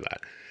try for that.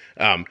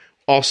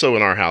 Also,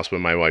 in our house, when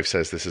my wife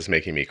says this is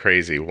making me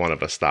crazy, one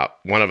of us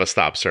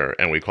stops her,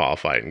 and we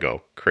qualify it and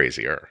go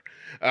crazier.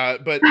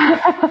 But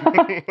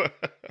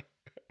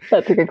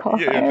that's a good qualifier.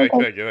 Yeah,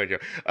 thank you.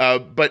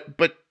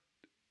 But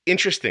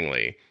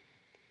interestingly,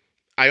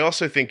 I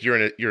also think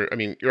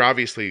you're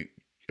obviously,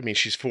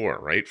 she's 4,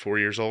 right? 4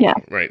 years old, yeah.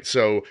 Right?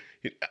 So,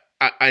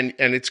 and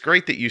it's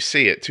great that you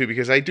see it too,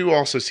 because I do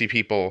also see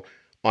people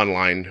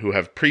online who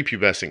have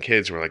prepubescent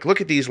kids who are like,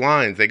 look at these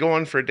lines, they go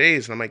on for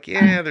days. And I'm like,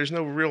 yeah, there's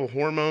no real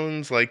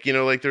hormones. Like,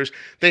 like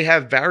they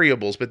have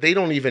variables, but they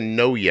don't even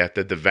know yet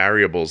that the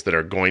variables that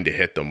are going to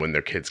hit them when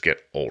their kids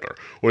get older,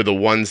 or the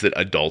ones that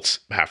adults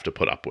have to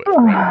put up with.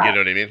 Right? You know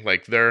what I mean?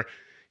 Like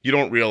you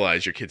don't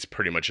realize your kid's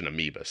pretty much an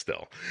amoeba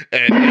still.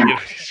 And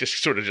he's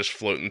just sort of just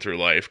floating through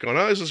life going,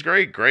 oh, this is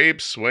great.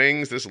 Grapes,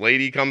 swings, this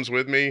lady comes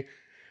with me.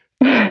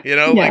 Like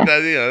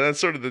that, that's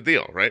sort of the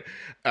deal, right?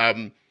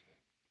 And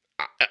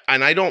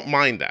I don't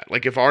mind that.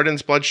 Like if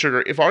Arden's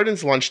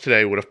lunch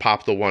today would have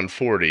popped the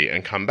 140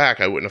 and come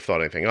back, I wouldn't have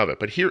thought anything of it.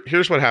 But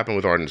here's what happened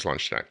with Arden's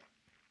lunch today.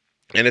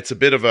 And it's a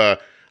bit of a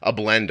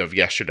blend of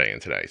yesterday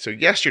and today. So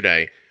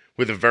yesterday,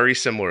 with a very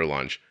similar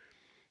lunch,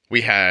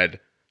 we had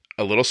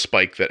a little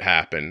spike that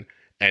happened,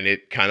 and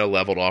it kind of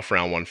leveled off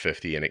around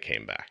 150, and it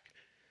came back.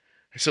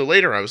 So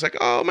later I was like,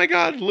 oh my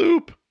God,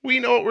 Loop, we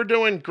know what we're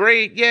doing.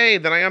 Great, yay.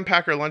 Then I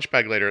unpack her lunch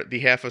bag later. The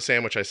half a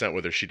sandwich I sent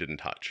with her, she didn't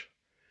touch.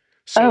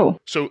 So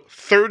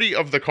 30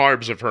 of the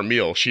carbs of her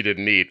meal she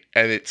didn't eat,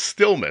 and it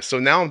still missed. So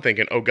now I'm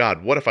thinking, oh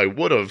God, what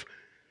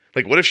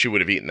if she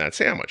would have eaten that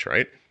sandwich,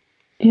 right?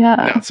 Yeah.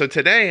 Now, so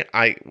today,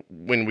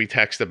 when we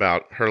text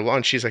about her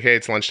lunch, she's like, hey,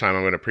 it's lunchtime.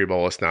 I'm going to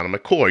pre-bolus now. And I'm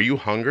like, cool, are you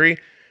hungry?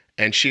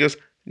 And she goes,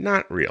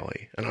 not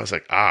really. And I was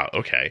like,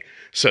 okay.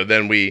 So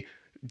then we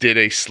did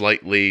a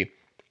slightly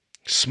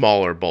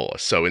smaller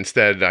bolus. So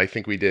instead, I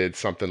think we did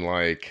something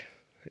like,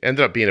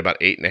 ended up being about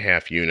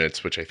 8.5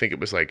 units, which I think it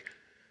was like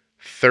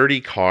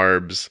 30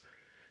 carbs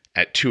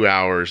at 2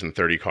 hours and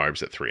 30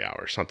 carbs at 3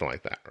 hours, something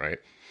like that, right?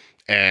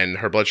 And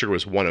her blood sugar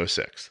was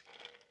 106.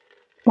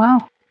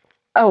 Wow.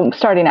 Oh,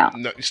 starting out.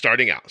 No,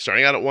 starting out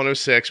at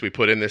 106. We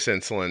put in this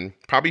insulin.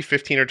 Probably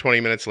 15 or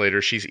 20 minutes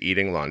later, she's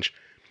eating lunch.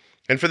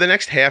 And for the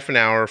next half an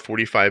hour,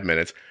 45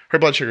 minutes, her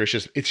blood sugar is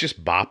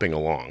just bopping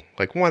along,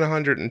 like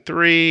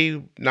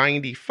 103,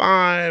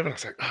 95. And I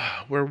was like,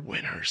 we're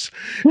winners.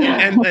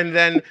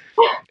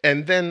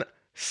 And then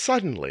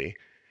suddenly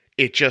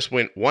it just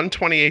went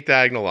 128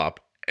 diagonal up,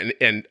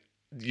 and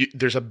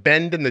there's a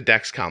bend in the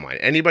Dexcom line.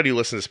 Anybody who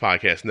listens to this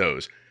podcast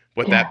knows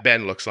what that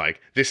bend looks like.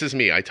 This is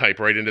me. I type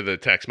right into the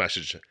text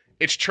message,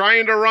 it's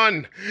trying to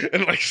run.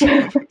 And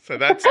so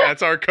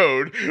that's our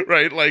code,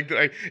 right? Like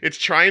it's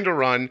trying to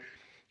run.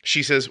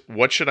 She says,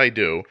 what should I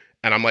do?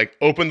 And I'm like,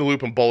 open the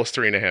Loop and bolus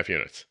 3.5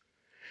 units.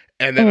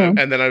 And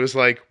then I was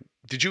like,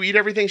 did you eat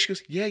everything? She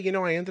goes, yeah,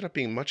 I ended up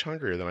being much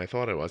hungrier than I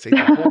thought I was. I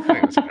ate the whole thing.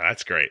 I was like,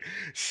 that's great.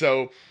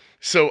 So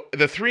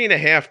the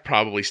 3.5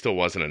 probably still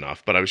wasn't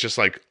enough, but I was just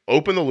like,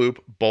 open the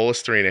Loop,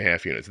 bolus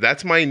 3.5 units.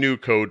 That's my new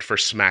code for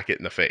smack it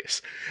in the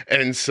face.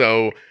 And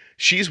so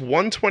she's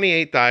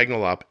 128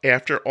 diagonal up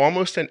after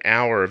almost an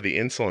hour of the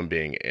insulin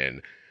being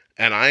in.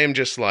 And I am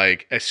just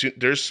like, I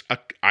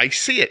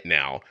see it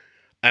now.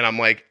 And I'm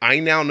like, I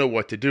now know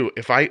what to do.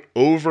 If I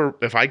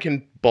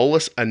can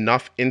bolus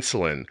enough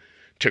insulin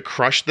to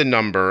crush the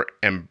number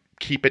and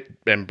keep it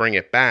and bring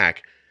it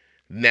back,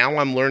 now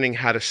I'm learning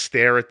how to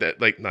stare at that,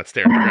 like not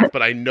stare at the graph,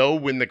 but I know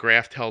when the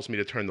graph tells me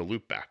to turn the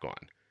Loop back on.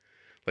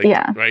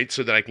 Right?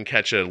 So that I can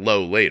catch a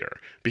low later,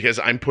 because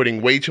I'm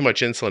putting way too much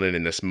insulin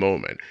in this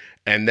moment.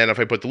 And then if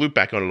I put the Loop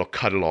back on, it'll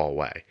cut it all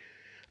away.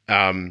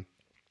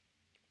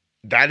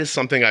 That is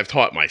something I've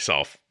taught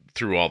myself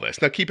through all this.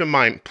 Now, keep in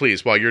mind,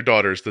 please, while your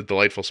daughter's the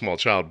delightful small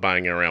child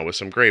buying around with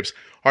some grapes,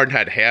 Arden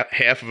had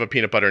half of a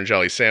peanut butter and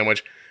jelly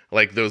sandwich,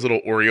 like those little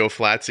Oreo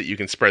flats that you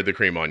can spread the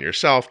cream on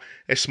yourself,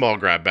 a small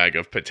grab bag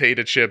of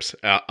potato chips,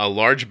 a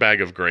large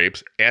bag of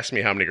grapes. Ask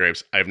me how many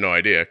grapes. I have no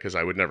idea, because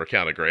I would never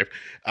count a grape,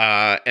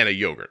 and a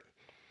yogurt.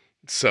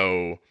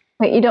 So...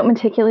 Wait, you don't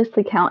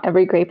meticulously count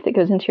every grape that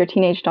goes into your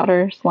teenage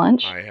daughter's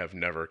lunch? I have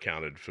never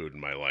counted food in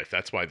my life.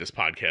 That's why this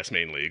podcast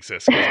mainly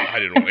exists, because I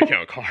didn't want to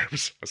count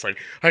carbs. I was like,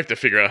 I have to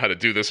figure out how to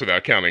do this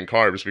without counting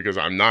carbs, because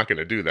I'm not going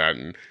to do that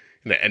and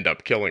end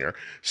up killing her.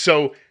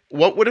 So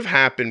what would have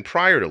happened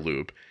prior to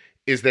Loop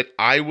is that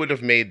I would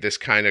have made this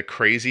kind of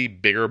crazy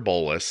bigger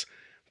bolus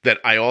that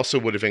I also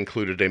would have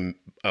included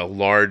a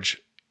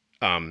large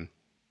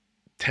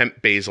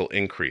temp basal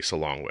increase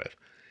along with.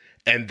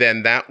 And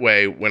then that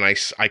way, when I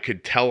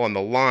could tell on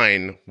the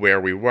line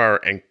where we were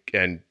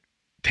and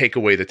take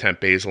away the temp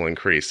basal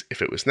increase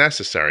if it was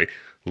necessary,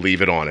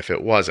 leave it on if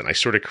it wasn't. I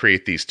sort of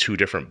create these two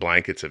different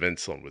blankets of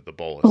insulin with the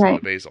bolus and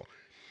the basal.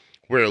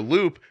 Where a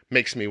Loop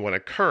makes me want to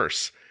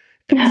curse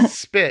and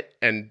spit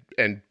and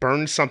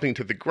burn something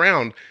to the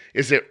ground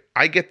is that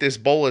I get this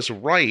bolus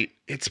right,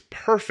 it's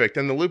perfect,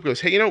 and the Loop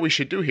goes, hey, you know what we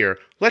should do here?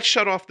 Let's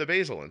shut off the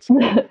basal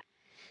insulin.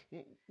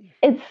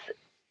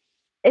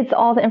 It's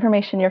all the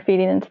information you're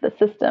feeding into the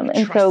system.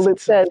 And so Loop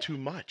says too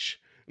much.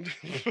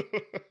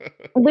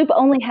 Loop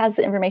only has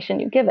the information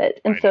you give it.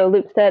 And so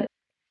Loop said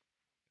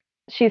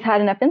she's had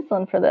enough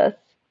insulin for this,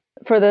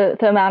 for the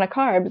amount of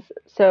carbs.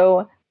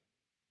 So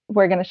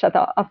we're going to shut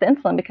off the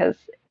insulin because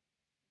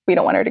we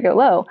don't want her to go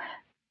low.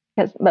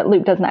 But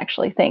Loop doesn't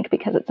actually think,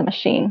 because it's a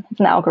machine. It's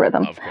an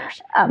algorithm. Of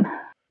course.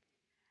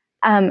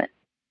 And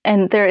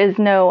there is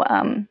no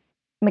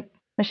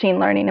machine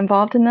learning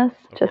involved in this.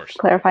 Of just course.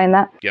 Clarifying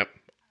that. Yep.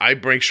 I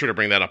make sure to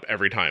bring that up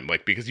every time,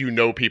 like, because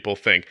people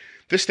think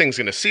this thing's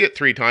going to see it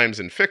 3 times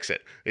and fix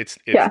it. It's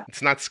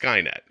not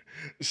Skynet.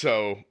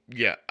 So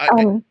yeah,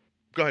 go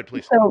ahead,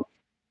 please. So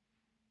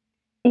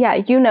yeah,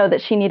 you know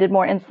that she needed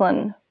more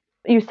insulin.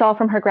 You saw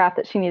from her graph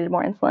that she needed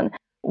more insulin.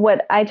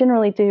 What I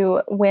generally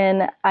do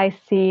when I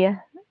see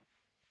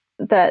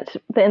that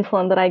the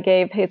insulin that I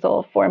gave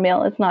Hazel for a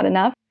meal is not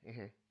enough,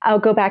 I'll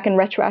go back and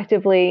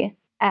retroactively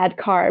add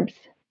carbs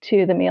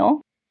to the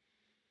meal.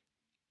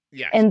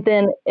 Yes. And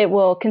then it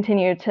will give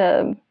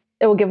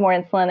more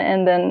insulin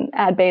and then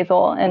add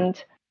basal.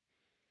 And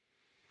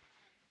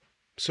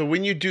so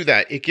when you do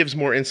that, it gives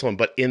more insulin,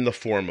 but in the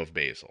form of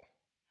basal.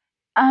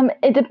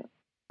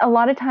 A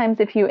lot of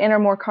times if you enter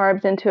more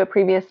carbs into a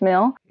previous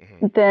meal,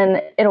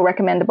 then it'll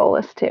recommend a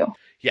bolus too.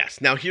 Yes.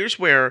 Now here's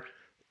where,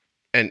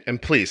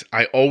 and please,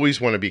 I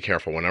always want to be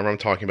careful whenever I'm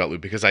talking about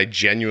loop, because I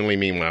genuinely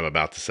mean what I'm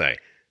about to say.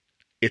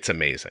 It's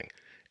amazing.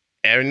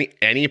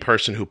 Any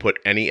person who put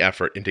any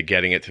effort into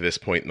getting it to this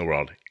point in the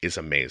world is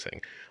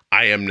amazing.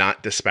 I am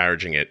not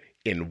disparaging it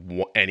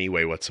in any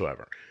way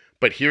whatsoever.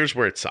 But here's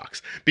where it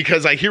sucks.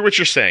 Because I hear what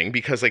you're saying,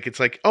 because like it's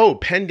like, oh,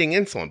 pending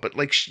insulin. But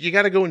like you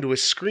got to go into a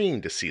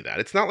screen to see that.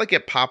 It's not like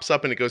it pops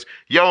up and it goes,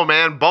 yo,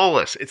 man,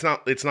 bolus. It's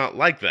not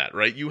like that,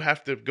 right? You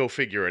have to go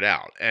figure it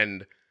out.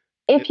 And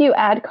if you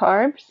add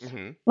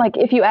carbs, like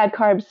if you add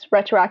carbs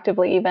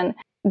retroactively even,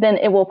 then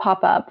it will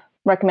pop up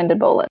recommended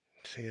bolus.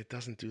 See, it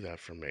doesn't do that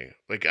for me.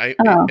 Like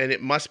and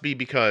it must be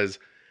because,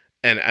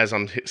 and as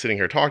I'm sitting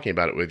here talking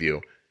about it with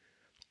you,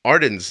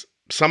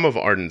 some of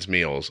Arden's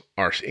meals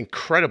are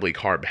incredibly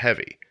carb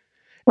heavy.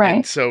 Right.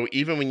 And so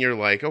even when you're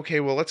like, okay,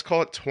 well, let's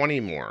call it 20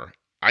 more,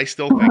 I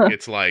still think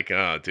it's like,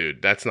 oh,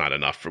 dude, that's not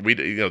enough for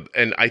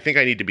and I think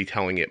I need to be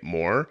telling it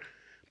more.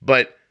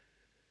 But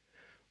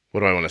what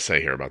do I want to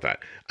say here about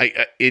that?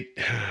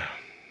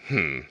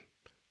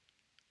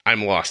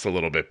 I'm lost a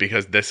little bit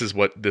because this is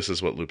what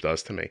loop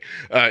does to me.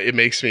 It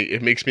makes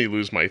me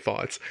lose my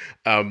thoughts.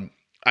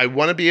 I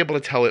want to be able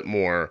to tell it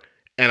more,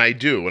 and I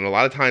do. And a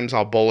lot of times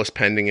I'll bolus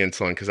pending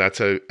insulin because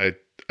that's a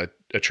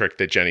trick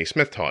that Jenny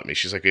Smith taught me.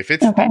 She's like, if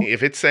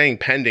it's saying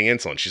pending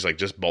insulin, she's like,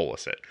 just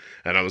bolus it.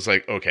 And I was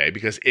like, okay,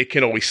 because it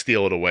can always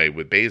steal it away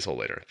with basal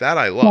later. That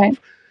I love.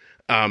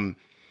 Right.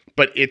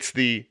 But it's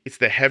the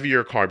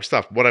heavier carb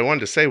stuff. What I wanted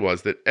to say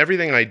was that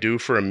everything I do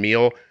for a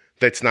meal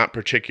that's not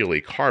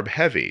particularly carb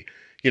heavy,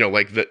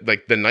 like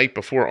the night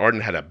before,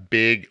 Arden had a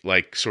big,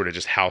 like, sort of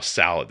just house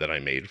salad that I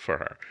made for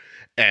her.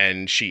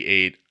 And she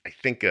ate, I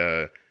think,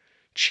 a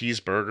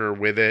cheeseburger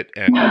with it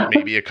and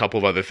maybe a couple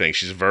of other things.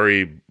 She's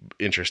very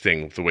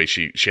interesting the way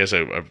she has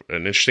an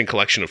interesting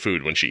collection of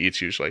food when she eats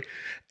usually.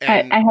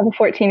 And, I have a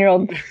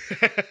 14-year-old.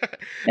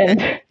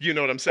 and you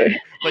know what I'm saying?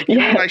 Like, you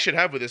know what I should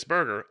have with this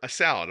burger? A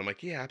salad. I'm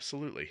like, yeah,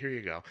 absolutely. Here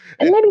you go.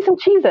 And maybe some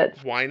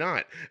Cheez-Its. Why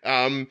not?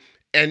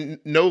 And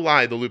no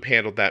lie, the loop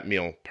handled that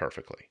meal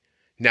perfectly.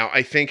 Now,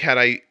 I think had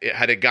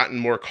it gotten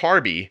more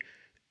carby,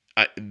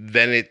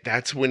 then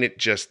that's when it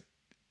just,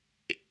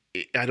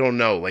 I don't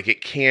know, like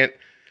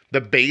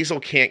the basal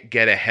can't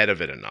get ahead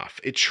of it enough.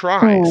 It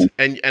tries.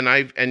 And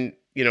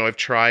I've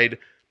tried,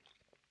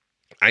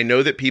 I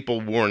know that people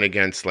warn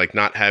against like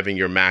not having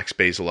your max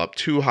basal up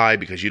too high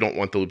because you don't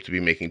want the loop to be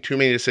making too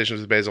many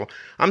decisions with basal.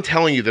 I'm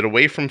telling you that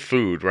away from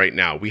food right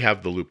now, we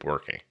have the loop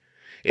working.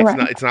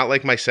 It's not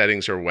like my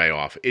settings are way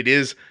off. It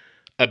is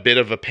a bit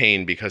of a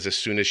pain because as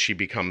soon as she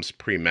becomes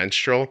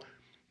premenstrual,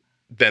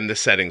 then the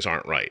settings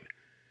aren't right.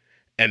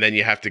 And then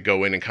you have to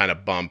go in and kind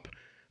of bump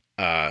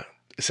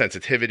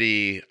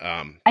sensitivity.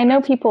 I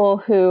know people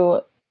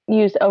who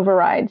use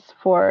overrides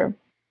for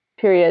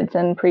periods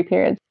and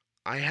pre-periods.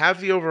 I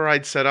have the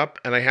override set up,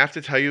 and I have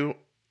to tell you,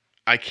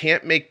 I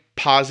can't make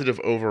positive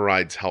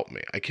overrides help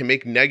me. I can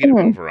make negative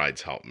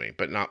overrides help me,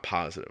 but not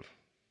positive.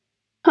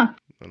 Huh.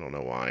 I don't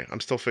know why. I'm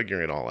still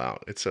figuring it all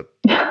out. It's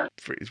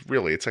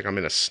like I'm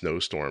in a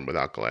snowstorm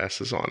without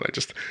glasses on.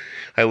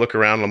 I look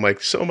around and I'm like,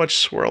 so much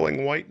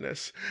swirling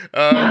whiteness.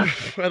 I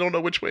don't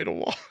know which way to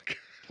walk.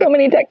 So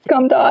many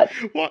Dexcom dots.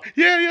 Well,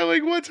 yeah,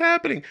 like what's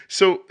happening?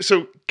 So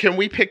can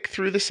we pick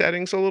through the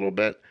settings a little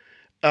bit?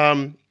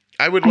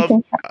 I would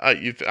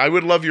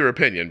love your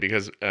opinion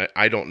because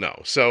I don't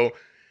know. So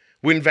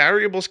when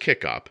variables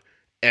kick up,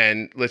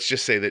 and let's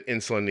just say that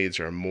insulin needs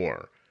are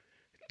more,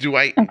 do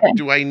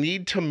I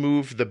need to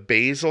move the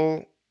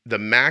basal, the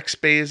max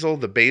basal,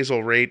 the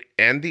basal rate,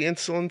 and the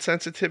insulin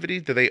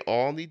sensitivity? Do they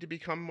all need to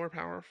become more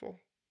powerful?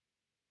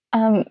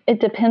 It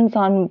depends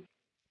on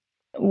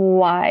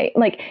why.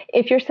 Like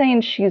if you're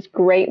saying she's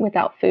great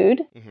without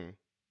food,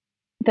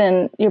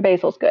 then your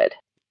basal's good.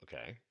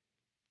 Okay.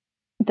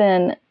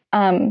 Then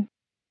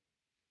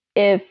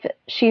if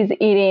she's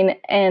eating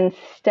and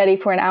steady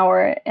for an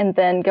hour and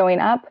then going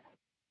up,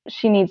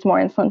 she needs more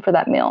insulin for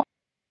that meal.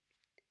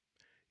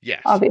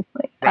 Yes.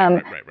 Obviously.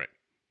 Right.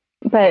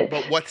 But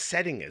what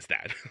setting is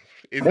that?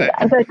 Is that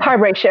the carb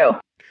ratio?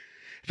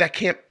 That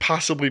can't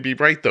possibly be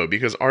right though,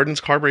 because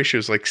Arden's carb ratio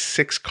is like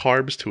 6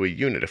 carbs to a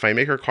unit. If I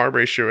make her carb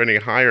ratio any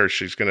higher,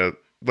 she's gonna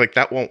like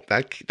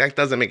that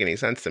doesn't make any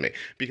sense to me.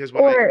 Because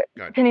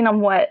depending on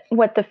what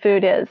the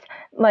food is,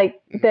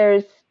 like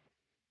there's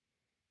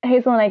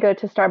Hazel and I go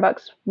to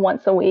Starbucks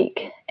once a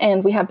week,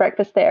 and we have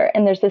breakfast there.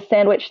 And there's this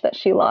sandwich that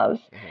she loves.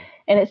 Mm-hmm.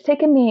 And it's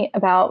taken me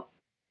about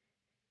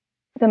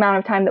the amount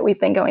of time that we've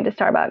been going to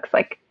Starbucks,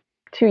 like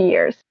 2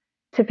 years,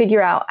 to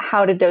figure out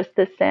how to dose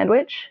this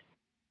sandwich.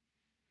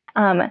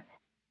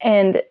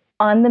 And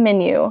on the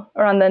menu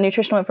or on the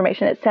nutritional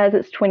information, it says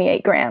it's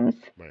 28 grams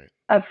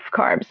of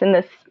carbs in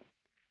this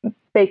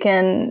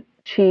bacon,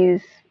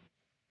 cheese,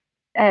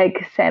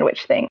 egg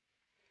sandwich thing.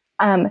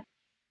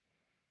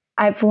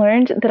 I've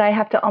learned that I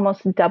have to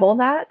almost double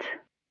that.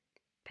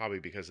 Probably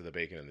because of the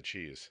bacon and the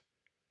cheese.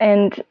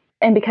 And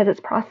because it's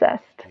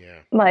processed. Yeah.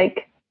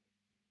 Like,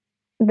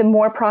 the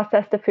more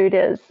processed a food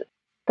is,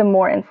 the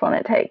more insulin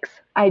it takes.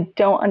 I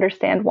don't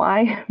understand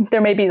why. There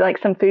may be like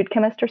some food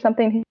chemist or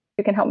something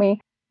who can help me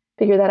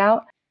figure that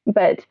out.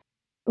 But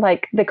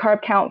like, the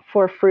carb count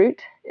for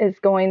fruit is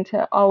going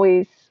to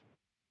always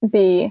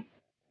be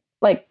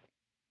like,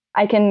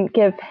 I can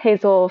give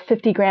Hazel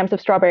 50 grams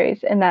of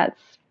strawberries, and that's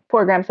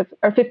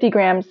 50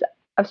 grams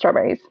of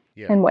strawberries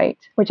in weight,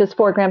 which is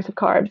 4 grams of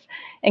carbs,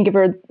 and give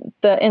her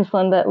the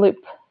insulin that Loop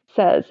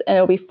says, and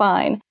it'll be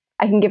fine.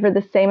 I can give her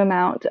the same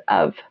amount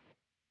of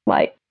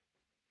like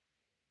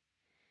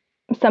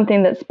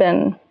something that's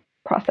been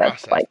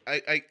processed. Like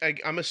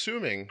I'm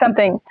assuming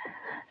something,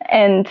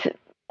 and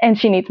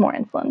she needs more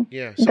insulin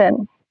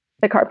than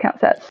the carb count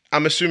says.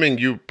 I'm assuming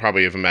you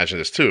probably have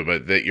imagined this too,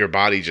 but that your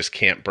body just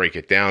can't break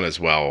it down as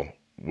well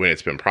when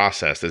it's been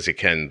processed as it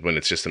can when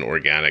it's just an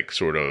organic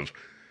sort of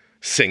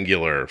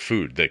singular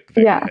food that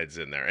heads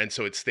in there. And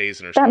so it stays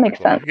in her stomach. That makes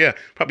sense. Yeah,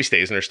 probably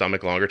stays in her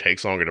stomach longer,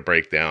 takes longer to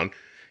break down,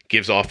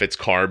 gives off its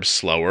carbs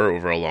slower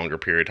over a longer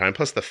period of time,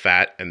 plus the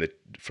fat and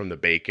from the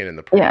bacon and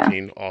the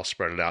protein all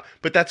spread it out.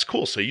 But that's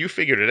cool. So you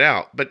figured it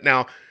out.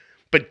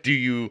 But do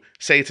you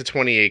say it's a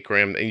 28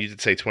 gram, and you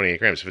did say 28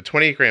 grams. If a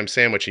 28 gram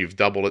sandwich and you've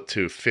doubled it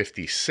to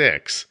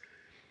 56,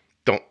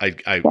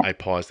 I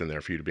paused in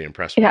there for you to be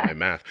impressed with my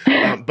math.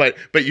 But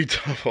you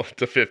double it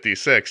to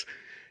 56.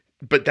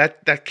 But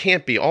that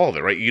can't be all of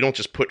it, right? You don't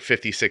just put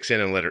 56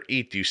 in and let her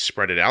eat. Do you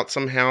spread it out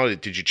somehow?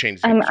 Did you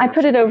change? I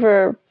put it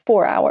over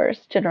 4 hours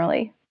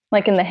generally,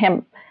 like in the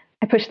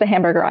I push the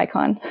hamburger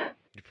icon.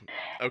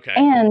 Okay.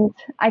 And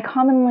I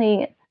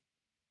commonly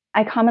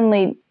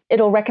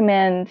it'll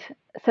recommend.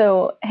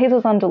 So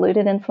Hazel's on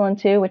diluted insulin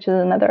too, which is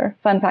another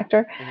fun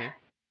factor.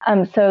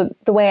 Mm-hmm. So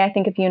the way I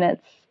think of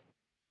units,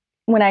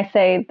 when I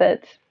say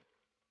that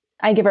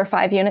I give her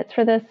 5 units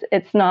for this,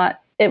 it's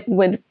not. It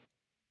would.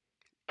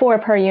 4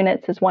 of her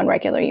units is 1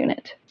 regular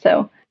unit.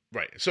 So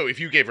right. So if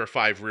you gave her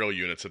 5 real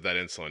units of that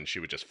insulin, she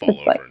would just fall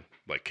over and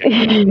like kick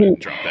and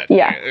drop that.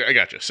 Yeah, I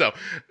got you. So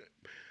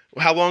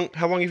how long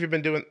have you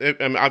been doing?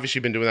 Obviously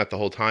you've been doing that the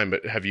whole time,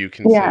 but have you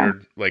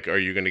considered like,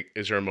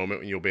 is there a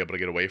moment when you'll be able to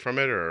get away from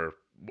it, or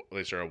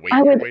is there a weight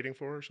you're waiting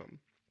for or something?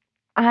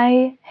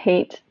 I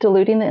hate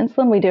diluting the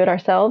insulin. We do it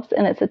ourselves,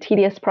 and it's a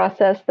tedious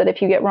process that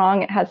if you get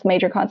wrong, it has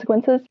major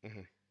consequences.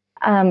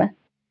 Mm-hmm.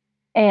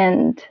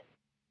 And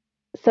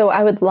so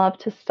I would love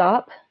to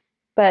stop,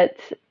 but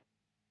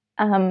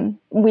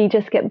we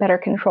just get better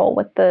control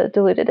with the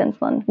diluted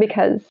insulin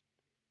because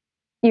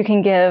you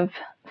can give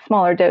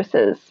smaller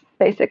doses,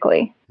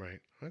 basically. Right.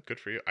 Well, good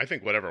for you. I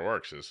think whatever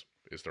works is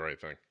the right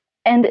thing.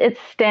 And it's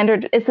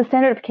the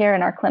standard of care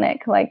in our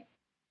clinic. Like,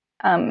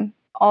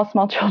 all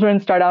small children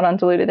start out on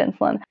diluted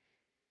insulin.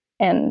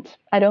 And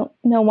I don't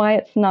know why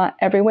it's not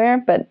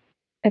everywhere, but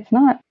it's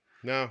not.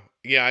 No.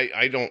 Yeah,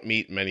 I don't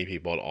meet many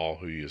people at all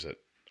who use it,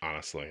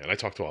 honestly. And I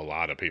talk to a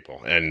lot of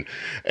people. And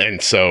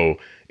so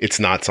it's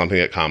not something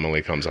that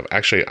commonly comes up.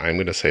 Actually, I'm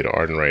going to say to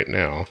Arden right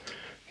now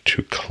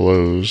to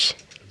close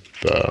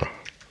the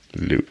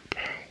loop.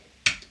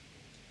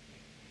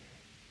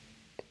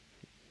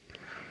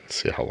 Let's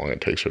see how long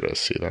it takes her to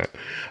see that.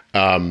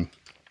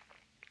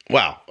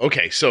 Wow.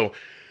 Okay. So,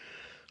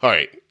 all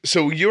right.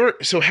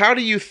 So how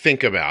do you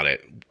think about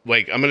it?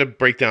 Like, I'm going to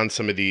break down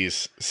some of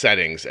these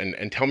settings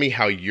and tell me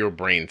how your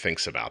brain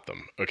thinks about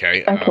them.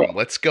 Okay.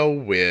 Let's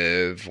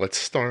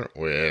start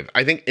with,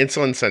 I think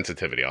insulin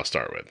sensitivity. I'll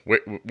start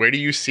with where do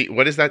you see,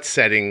 what does that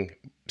setting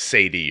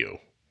say to you?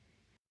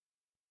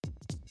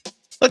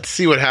 Let's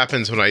see what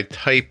happens when I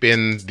type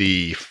in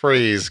the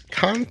phrase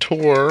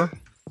contour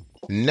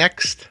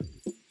next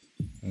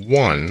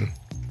one.com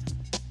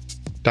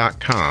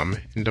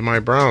into my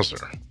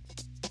browser.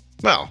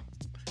 Well,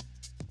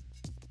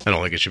 I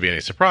don't think it should be any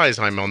surprise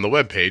I'm on the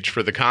webpage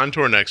for the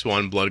Contour Next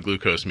One blood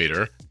glucose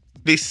meter,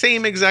 the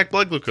same exact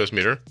blood glucose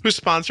meter who's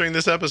sponsoring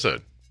this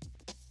episode.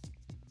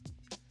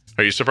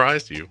 Are you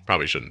surprised? You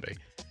probably shouldn't be.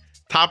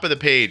 Top of the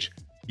page,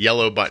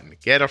 yellow button,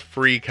 get a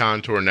free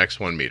Contour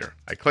Next One meter.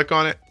 I click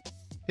on it.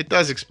 It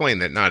does explain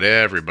that not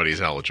everybody's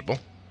eligible,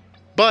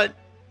 but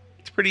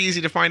it's pretty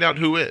easy to find out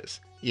who is.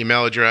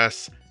 Email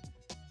address,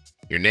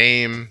 your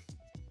name,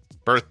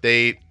 birth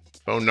date,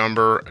 phone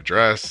number,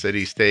 address,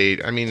 city,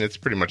 state. I mean, it's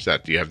pretty much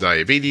that. Do you have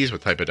diabetes?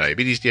 What type of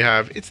diabetes do you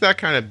have? It's that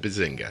kind of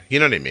bazinga. You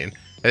know what I mean?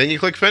 And then you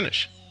click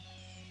finish.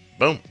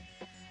 Boom.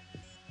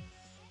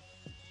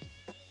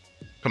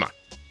 Come on.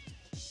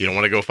 You don't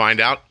want to go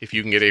find out if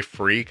you can get a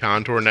free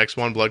Contour Next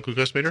One blood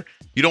glucose meter?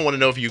 You don't want to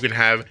know if you can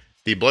have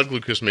the blood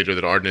glucose meter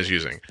that Arden is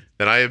using,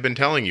 that I have been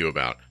telling you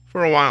about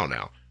for a while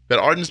now, that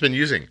Arden's been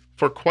using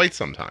for quite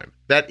some time.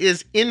 That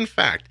is, in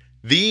fact,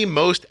 the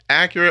most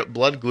accurate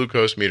blood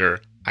glucose meter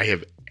I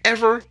have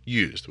ever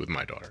used with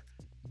my daughter.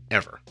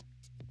 Ever.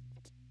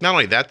 Not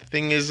only that, the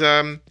thing is,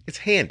 it's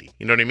handy.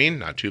 You know what I mean?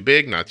 Not too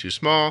big, not too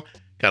small.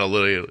 Got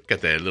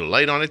that little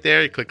light on it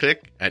there. You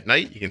click. At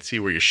night, you can see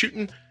where you're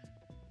shooting.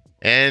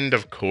 And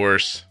of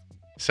course,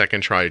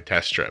 second try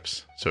test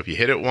strips. So if you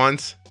hit it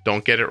once,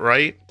 don't get it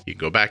right, you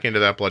go back into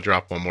that blood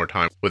drop one more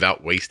time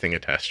without wasting a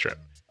test strip.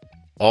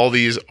 All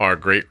these are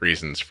great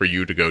reasons for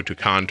you to go to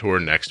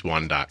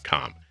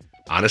contournext1.com.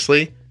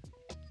 Honestly,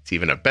 it's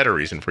even a better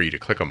reason for you to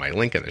click on my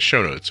link in the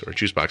show notes or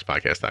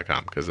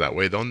juiceboxpodcast.com, because that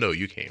way they'll know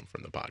you came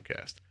from the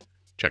podcast.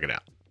 Check it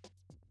out.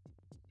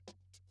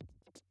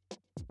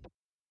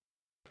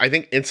 I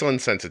think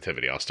insulin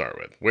sensitivity, I'll start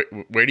with.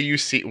 Where do you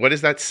see, what does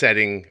that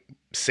setting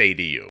say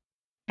to you?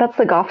 That's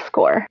the Goff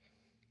score.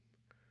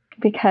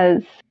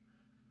 Because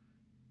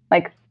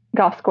like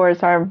Goff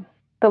scores are,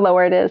 the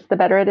lower it is, the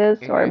better it is,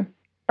 or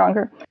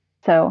stronger.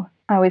 So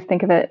I always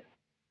think of it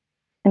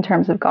in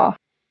terms of Goff,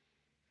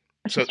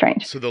 which is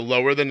strange. So the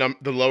lower the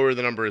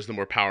number is, the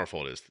more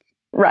powerful it is.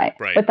 Right.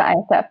 With the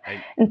ISF.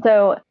 And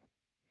so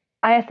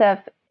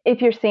ISF,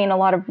 if you're seeing a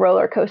lot of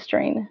roller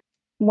coastering,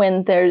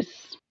 when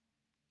there's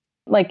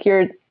like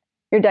your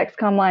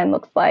Dexcom line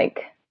looks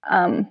like,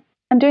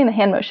 I'm doing the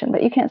hand motion,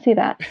 but you can't see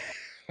that.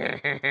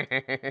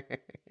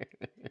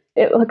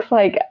 It looks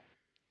like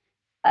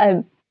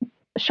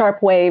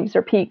sharp waves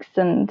or peaks,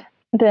 and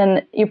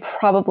then you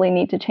probably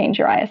need to change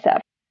your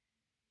ISF.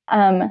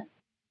 The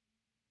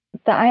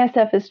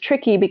ISF is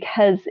tricky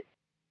because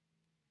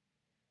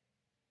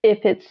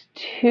if it's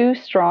too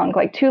strong,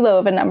 like too low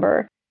of a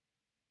number,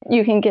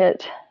 you can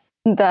get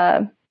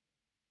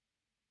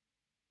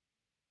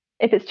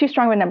if it's too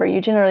strong of a number,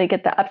 you generally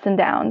get the ups and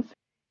downs.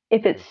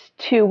 If it's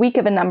too weak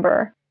of a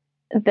number,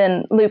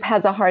 then Loop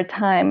has a hard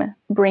time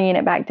bringing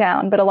it back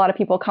down. But a lot of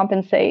people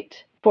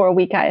compensate for a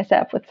weak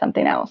ISF with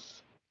something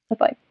else,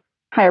 with like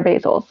higher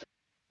basals.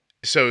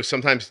 So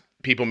sometimes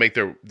people make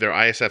their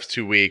ISFs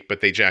too weak,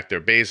 but they jack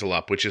their basal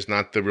up, which is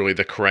not really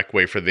the correct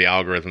way for the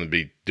algorithm to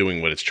be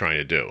doing what it's trying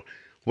to do.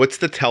 What's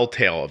the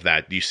telltale of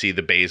that? Do you see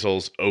the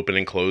basals open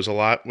and close a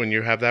lot when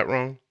you have that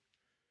wrong?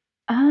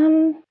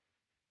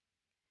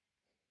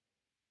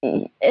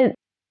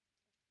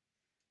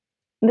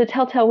 The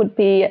telltale would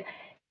be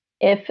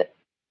if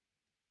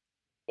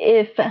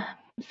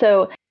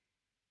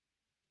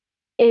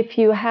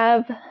you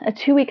have a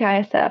 2-week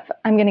ISF,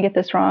 I'm going to get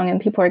this wrong and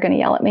people are going to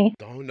yell at me.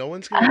 No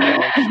one's going to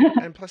yell at you.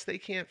 And plus they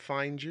can't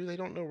find you. They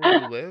don't know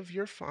where you live.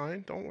 You're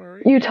fine. Don't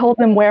worry. You told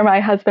them where my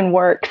husband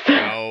works.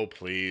 Oh,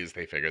 please.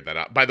 They figured that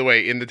out. By the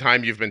way, in the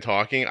time you've been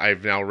talking,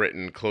 I've now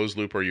written close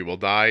loop or you will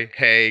die.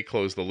 Hey,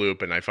 close the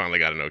loop. And I finally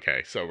got an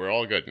okay. So we're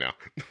all good now.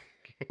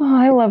 Oh,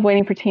 I love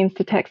waiting for teens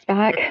to text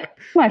back.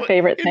 It's my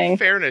favorite thing. In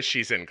fairness,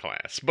 she's in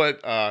class,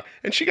 but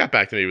and she got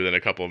back to me within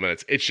a couple of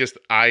minutes. It's just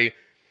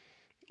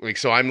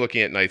so I'm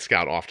looking at Night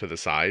Scout off to the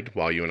side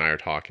while you and I are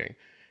talking,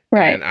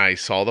 right? And I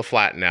saw the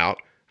flatten out,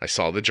 I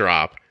saw the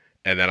drop,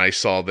 and then I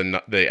saw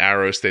the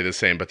arrow stay the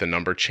same, but the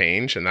number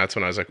change, and that's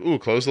when I was like, "Ooh,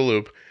 close the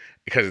loop,"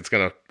 because it's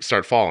gonna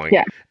start falling.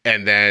 Yeah.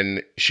 And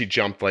then she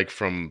jumped like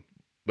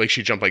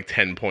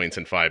 10 points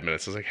in 5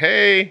 minutes. I was like,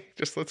 hey,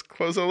 just let's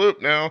close the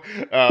loop now.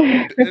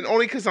 And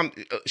only because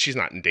she's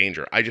not in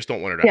danger. I just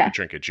don't want her to have to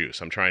drink a juice.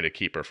 I'm trying to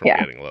keep her from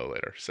getting low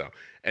later. So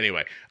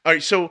anyway, all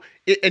right. So,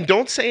 and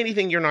don't say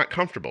anything you're not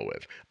comfortable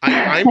with.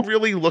 I'm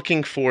really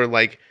looking for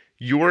like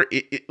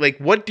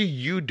what do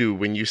you do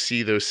when you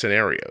see those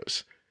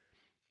scenarios?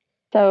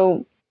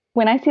 So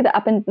when I see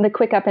the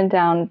quick up and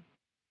down,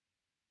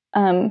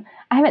 I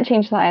haven't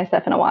changed the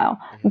ISF in a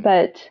while,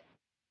 but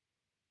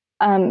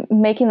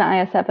making the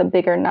ISF a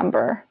bigger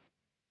number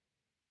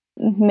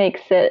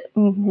makes it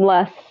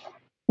less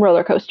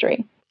roller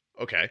coastery.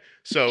 Okay.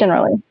 So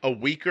generally a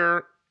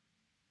weaker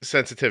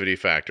sensitivity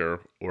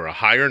factor or a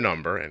higher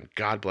number, and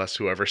God bless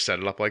whoever set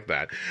it up like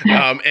that.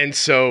 And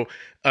so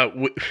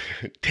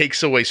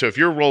takes away. So if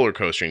you're roller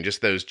coastering,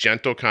 just those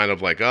gentle kind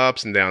of like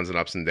ups and downs and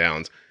ups and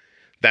downs,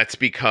 that's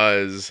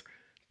because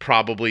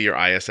probably your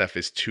ISF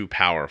is too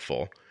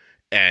powerful.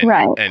 And,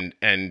 right.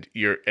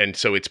 and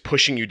so it's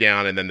pushing you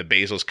down, and then the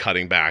basal's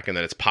cutting back, and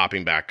then it's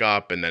popping back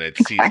up, and then it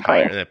sees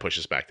higher, and then it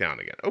pushes back down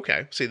again.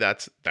 Okay. See,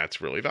 that's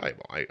really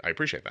valuable. I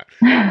appreciate that.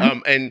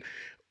 And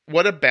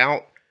what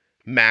about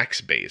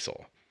max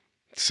basal?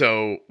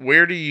 So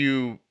where do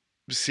you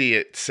see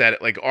it set?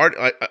 Like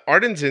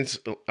Arden's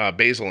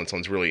basal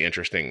insulin is really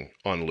interesting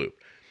on Loop.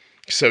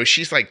 So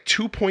she's like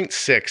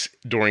 2.6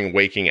 during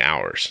waking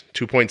hours,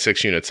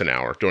 2.6 units an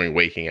hour during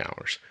waking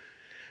hours.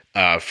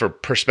 For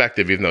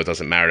perspective, even though it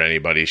doesn't matter to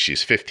anybody,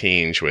 she's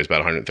 15. She weighs about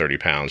 130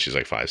 pounds. She's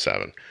like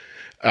 5'7".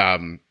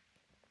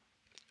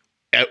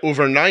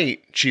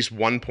 Overnight, she's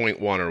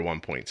 1.1 or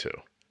 1.2.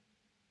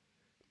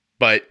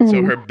 But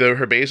so her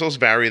basals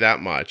vary that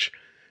much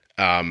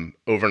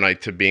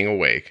overnight to being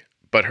awake.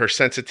 but her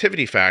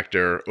sensitivity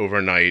factor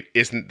overnight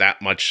isn't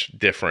that much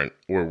different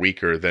or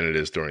weaker than it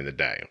is during the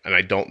day. And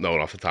I don't know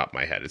it off the top of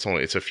my head.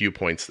 It's a few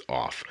points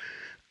off.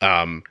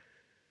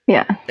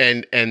 Yeah.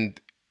 And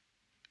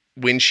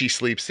when she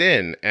sleeps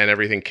in and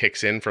everything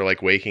kicks in for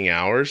like waking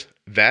hours,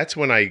 that's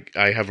when I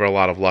have a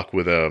lot of luck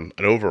with an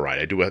override.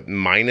 I do a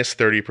minus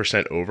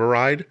 30%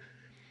 override,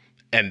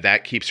 and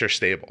that keeps her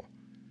stable.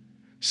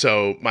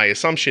 So my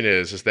assumption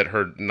is that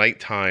her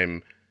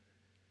nighttime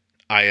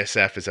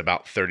ISF is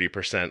about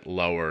 30%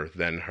 lower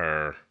than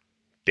her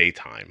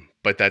daytime.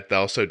 But that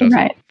also doesn't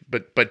Right.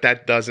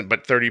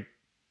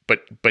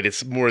 but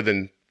it's more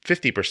than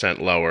 50%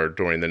 lower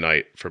during the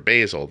night for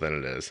basal than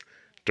it is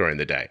during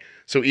the day.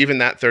 So even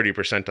that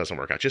 30% doesn't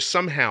work out. Just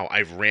somehow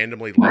I've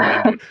randomly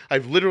lucked into it.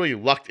 I've literally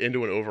lucked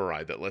into an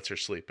override that lets her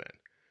sleep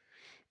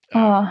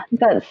in.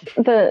 That's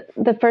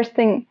the first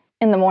thing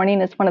in the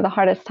morning is one of the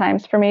hardest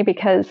times for me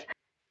because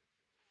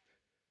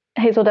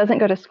Hazel doesn't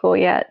go to school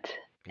yet,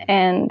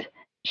 and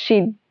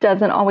she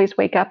doesn't always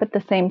wake up at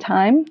the same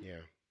time. Yeah.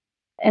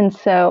 And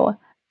so,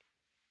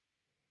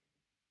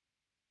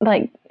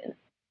 like,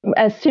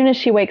 as soon as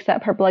she wakes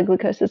up, her blood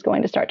glucose is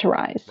going to start to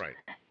rise. Right.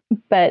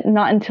 But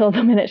not until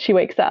the minute she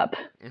wakes up.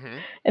 Mm-hmm.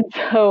 And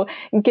so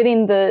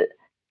getting the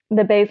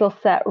basal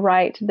set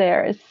right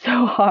there is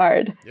so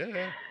hard.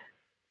 Yeah.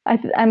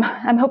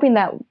 I'm hoping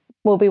that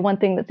will be one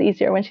thing that's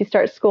easier when she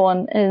starts school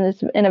and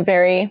is in a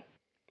very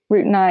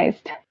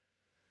routinized.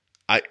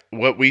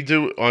 What we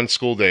do on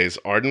school days,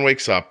 Arden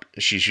wakes up.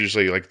 She's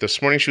usually like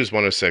this morning she was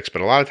 106,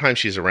 but a lot of times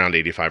she's around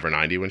 85 or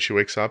 90 when she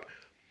wakes up.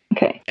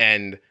 Okay.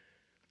 And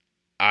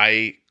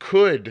I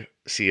could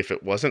see if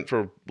it wasn't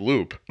for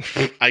Loop,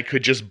 I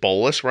could just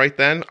bolus right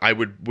then. I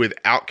would,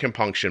 without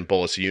compunction,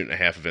 bolus a unit and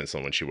a half of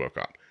insulin when she woke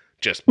up.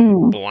 Just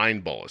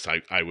blind bolus.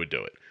 I would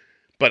do it.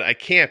 But I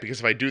can't because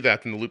if I do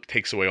that, then the Loop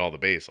takes away all the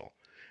basal.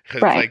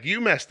 Because it's like,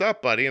 you messed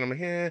up, buddy. And I'm like,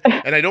 yeah.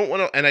 And I don't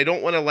want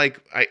to, like,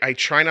 I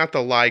try not to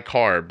lie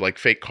carb, like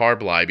fake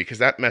carb lie, because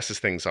that messes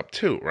things up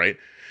too, right?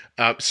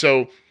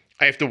 So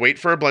I have to wait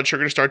for her blood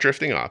sugar to start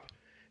drifting up.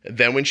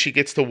 Then when she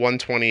gets to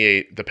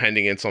 128, the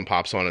pending insulin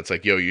pops on. It's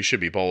like, yo, you should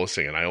be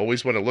bolusing. And I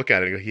always want to look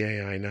at it and go,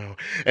 yeah, I know.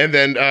 And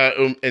then,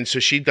 and so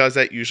she does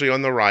that usually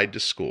on the ride to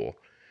school.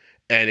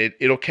 And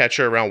it'll catch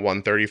her around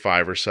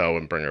 135 or so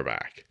and bring her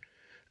back.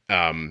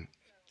 So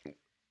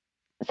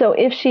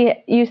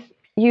if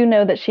you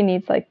know that she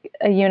needs like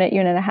a unit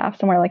and a half,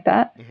 somewhere like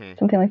that,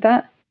 something like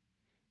that.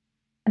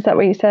 Is that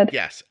what you said?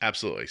 Yes,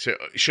 absolutely. So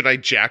should I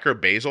jack her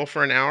basal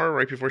for an hour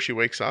right before she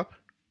wakes up?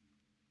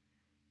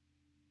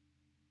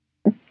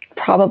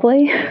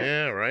 Probably.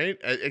 Yeah, right.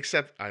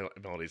 Except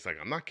Melody's like,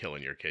 I'm not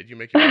killing your kid. You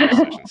make your own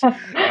decisions.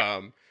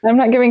 I'm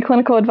not giving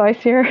clinical advice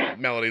here.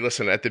 Melody,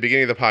 listen, at the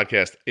beginning of the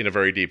podcast, in a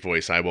very deep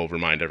voice, I will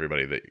remind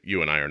everybody that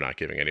you and I are not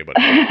giving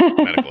anybody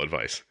medical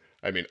advice.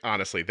 I mean,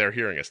 honestly, they're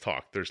hearing us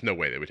talk. There's no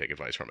way they would take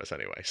advice from us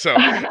anyway. So,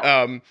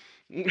 I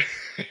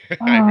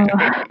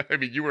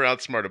mean, you were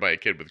outsmarted by a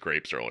kid with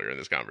grapes earlier in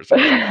this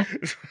conversation.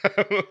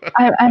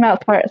 I'm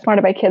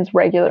outsmarted by kids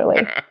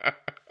regularly.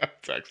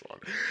 That's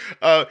excellent.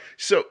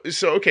 So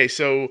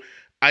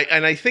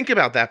I think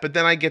about that, but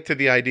then I get to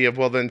the idea of,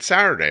 well, then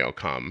Saturday will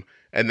come,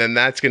 and then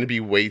that's going to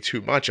be way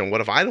too much. And what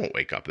if I don't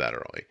wake up that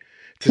early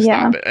to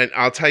stop it? And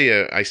I'll tell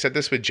you, I said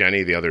this with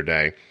Jenny the other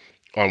day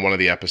on one of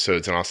the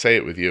episodes, and I'll say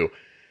it with you.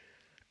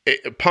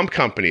 Pump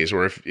companies,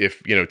 or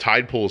if you know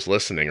Tide Pool's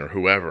listening or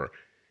whoever,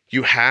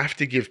 you have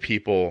to give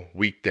people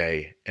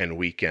weekday and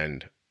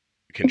weekend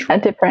control.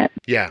 Different.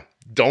 Yeah.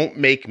 Don't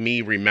make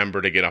me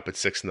remember to get up at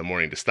 6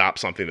 a.m. to stop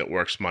something that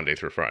works Monday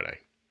through Friday.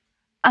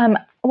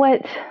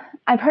 What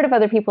I've heard of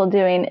other people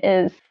doing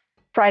is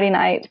Friday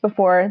night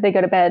before they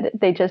go to bed,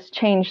 they just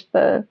change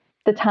the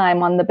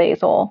time on the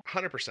basal.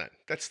 100%.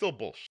 That's still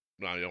bullshit.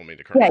 No, I don't mean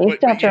to curse. Yeah, you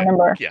still have to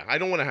remember. Yeah, I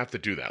don't want to have to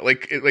do that.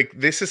 Like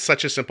this is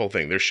such a simple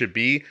thing. I should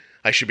be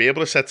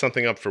able to set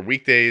something up for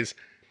weekdays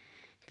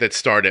that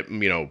start at,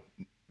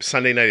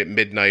 Sunday night at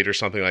midnight or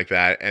something like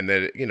that. And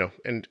then,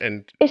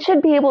 and it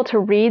should be able to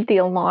read the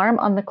alarm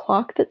on the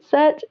clock that's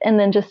set and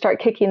then just start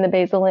kicking the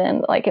basal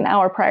in like an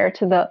hour prior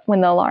to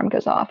when the alarm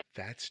goes off.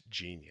 That's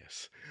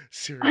genius.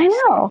 Seriously. I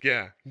know.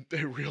 Yeah,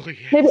 it really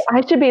is. Maybe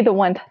I should be the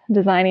one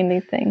designing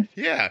these things.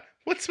 Yeah.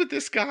 What's with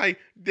this guy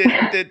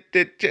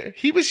that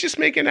he was just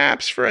making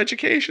apps for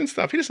education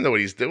stuff? He doesn't know what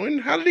he's doing.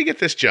 How did he get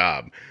this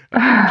job?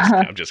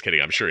 I'm just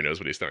kidding. I'm sure he knows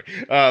what he's doing.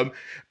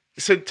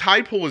 So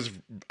Tide Pool is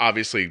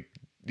obviously,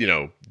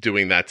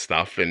 doing that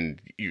stuff.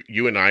 And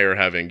you and I are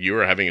having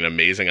an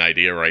amazing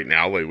idea right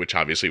now, which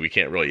obviously we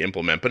can't really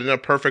implement. But in a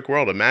perfect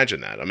world,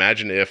 imagine that.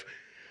 Imagine if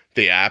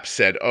the app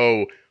said,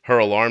 oh, her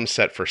alarm's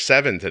set for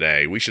 7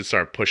 today. We should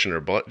start pushing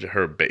her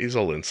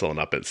basal insulin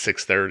up at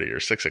 6:30 or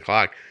 6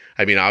 o'clock.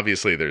 I mean,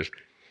 obviously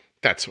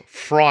that's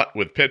fraught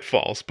with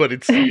pitfalls, but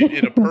it's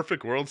in a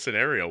perfect world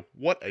scenario.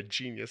 What a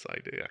genius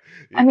idea.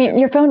 I mean,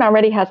 your phone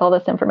already has all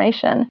this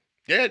information.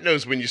 Yeah, it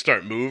knows when you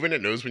start moving.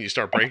 It knows when you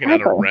start breaking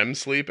out of REM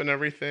sleep and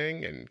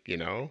everything. And,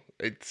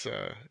 it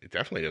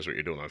definitely knows what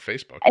you're doing on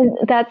Facebook. And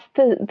that's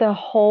the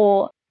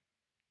whole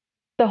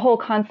the whole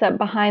concept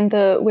behind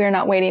the We're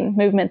Not Waiting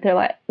movement. They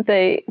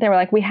were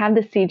like, we have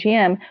this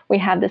CGM, we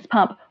have this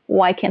pump.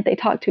 Why can't they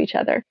talk to each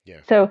other?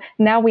 Yeah. So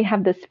now we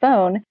have this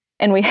phone,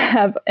 and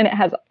it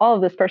has all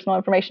of this personal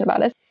information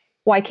about us.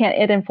 Why can't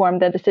it inform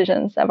the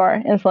decisions of our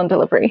insulin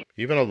delivery?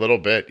 Even a little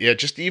bit. Yeah,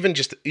 even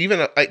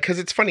because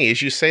it's funny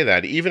as you say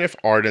that, even if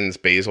Arden's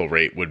basal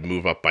rate would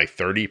move up by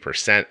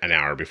 30% an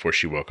hour before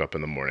she woke up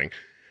in the morning,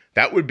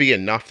 that would be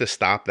enough to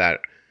stop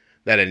that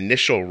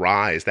initial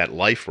rise, that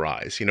life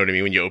rise. You know what I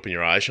mean? When you open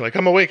your eyes, you're like,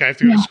 I'm awake, I have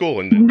to go to school.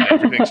 And then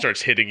everything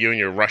starts hitting you and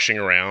you're rushing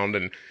around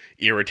and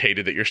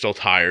irritated that you're still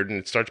tired, and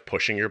it starts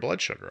pushing your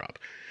blood sugar up.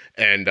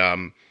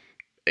 And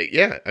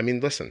yeah, I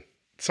mean, listen,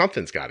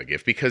 something's got to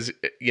give, because,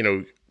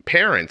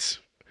 parents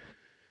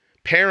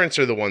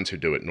are the ones who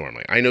do it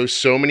normally. I know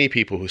so many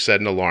people who set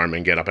an alarm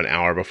and get up an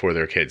hour before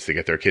their kids to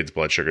get their kids'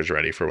 blood sugars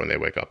ready for when they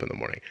wake up in the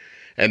morning.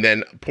 And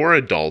then poor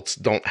adults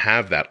don't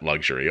have that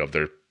luxury of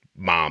their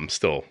mom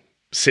still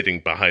sitting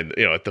behind,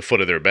 at the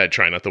foot of their bed,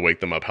 trying not to wake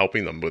them up,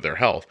 helping them with their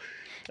health.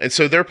 And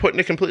so they're put in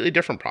a completely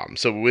different problem.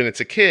 So when it's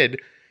a kid,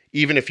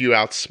 even if you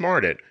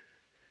outsmart it,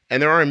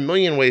 and there are a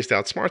million ways to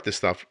outsmart this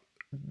stuff,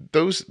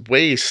 those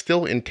ways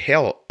still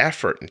entail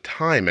effort and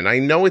time. And I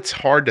know it's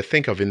hard to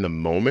think of in the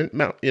moment,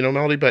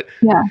 Melody, but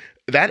yeah,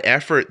 that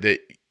effort that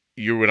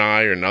you and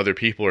I and other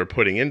people are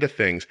putting into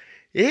things,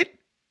 it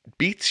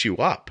beats you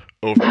up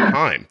over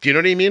time. Do you know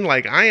what I mean?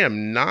 Like, I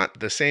am not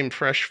the same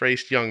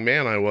fresh-faced young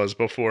man I was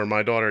before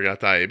my daughter got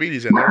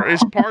diabetes. And there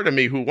is part of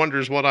me who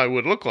wonders what I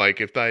would look like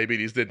if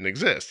diabetes didn't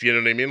exist. You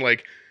know what I mean?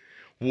 Like,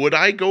 would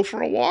I go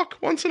for a walk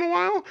once in a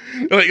while?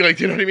 Like,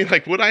 do you know what I mean?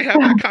 Like, would I have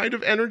that kind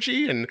of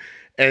energy? And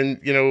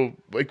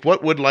like,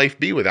 what would life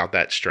be without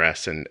that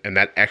stress and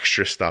that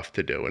extra stuff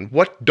to do? And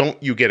what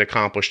don't you get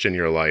accomplished in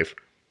your life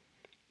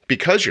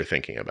because you're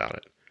thinking about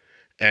it?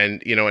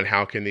 And, and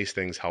how can these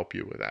things help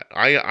you with that?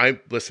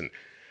 Listen,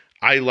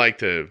 I like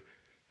to,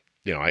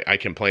 I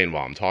complain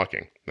while I'm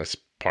talking. That's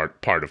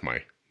part of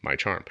my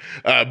charm.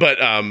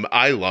 But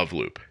I love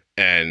Loop.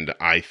 And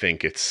I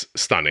think it's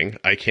stunning.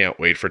 I can't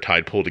wait for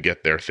Tidepool to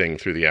get their thing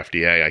through the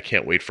FDA. I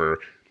can't wait for,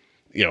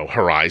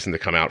 Horizon to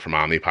come out from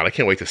Omnipod. I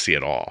can't wait to see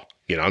it all.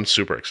 I'm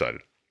super excited.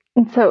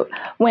 And so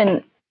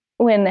when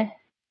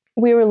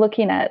we were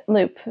looking at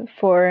Loop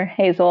for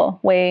Hazel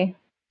 2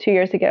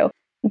 years ago,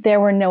 there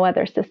were no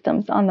other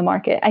systems on the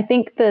market. I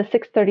think the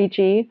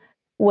 630G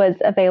was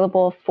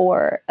available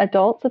for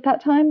adults at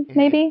that time,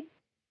 maybe.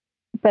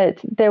 But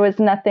there was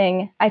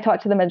nothing. I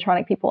talked to the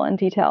Medtronic people in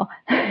detail,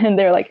 and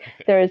they're like,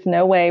 there is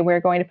no way we're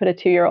going to put a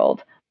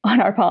 2-year-old on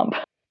our pump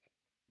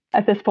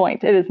at this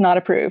point. It is not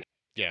approved.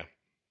 Yeah.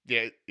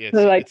 It's,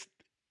 so like, it's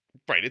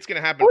right. It's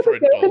going to happen for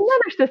adults. There's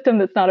another system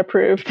that's not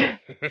approved.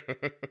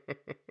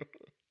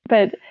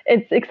 But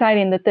it's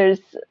exciting that there's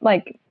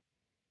like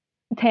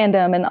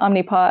Tandem and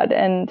Omnipod,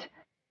 and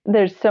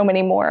there's so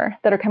many more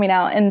that are coming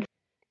out.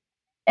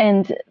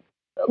 And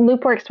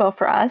Loop works well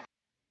for us.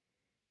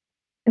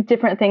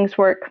 Different things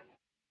work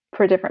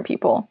for different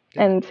people,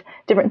 and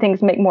different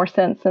things make more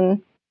sense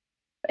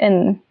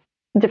in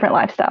different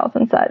lifestyles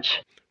and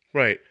such.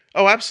 Right.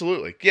 Oh,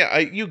 absolutely. Yeah.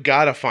 You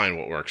got to find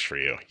what works for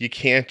you. You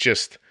can't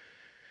just,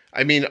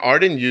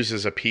 Arden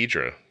uses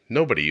Apidra.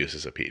 Nobody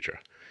uses Apidra.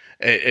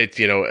 It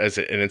as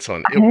an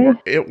insulin,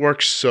 it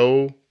works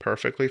so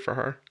perfectly for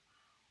her,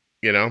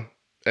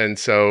 and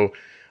so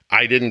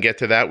I didn't get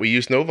to that. We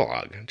used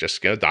Novolog.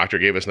 Just, doctor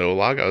gave us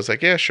Novolog. I was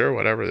like, yeah, sure,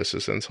 whatever. This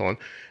is insulin.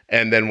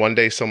 And then one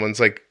day someone's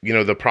like,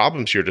 the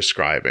problems you're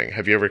describing,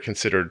 have you ever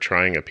considered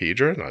trying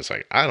Apidra? And I was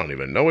like, I don't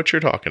even know what you're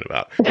talking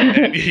about.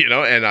 And,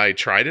 and I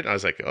tried it. And I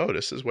was like, oh,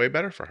 this is way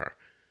better for her.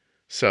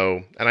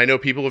 So, and I know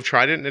people have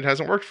tried it and it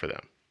hasn't worked for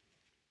them.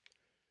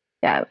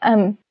 Yeah.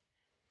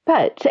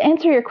 But to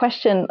answer your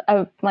question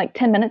of like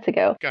 10 minutes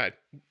ago, go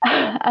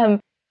ahead.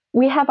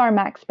 We have our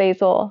max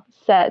basal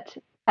set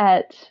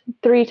at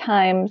 3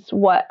 times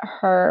what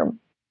her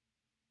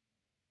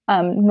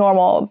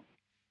normal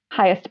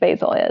highest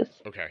basal is.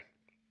 Okay.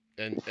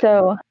 And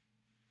so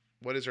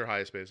what is her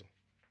highest basal?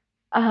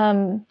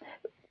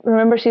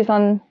 Remember, she's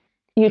on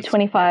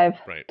U25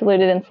 right.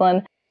 diluted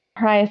insulin.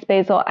 Her highest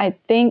basal, I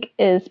think,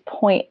 is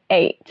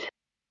 0.8,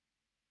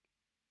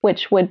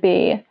 which would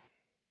be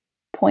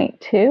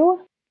 0.2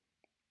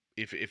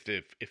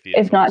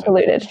 if not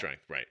diluted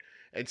strength, right?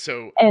 And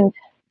so, and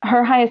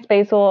her highest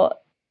basal,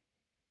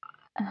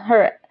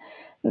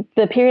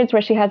 the periods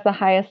where she has the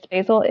highest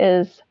basal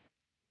is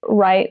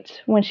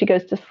right when she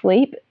goes to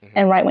sleep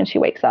and right when she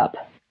wakes up.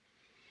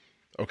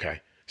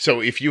 Okay. So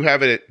if you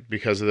have it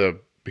because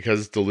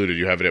it's diluted,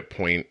 you have it at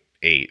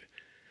 0.8.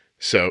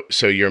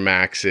 So your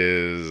max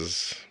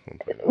is,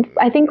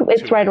 I think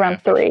it's right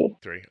around 3.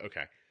 3.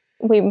 Okay.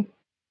 When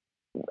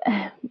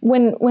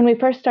we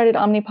first started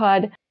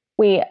Omnipod,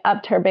 we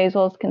upped her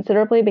basals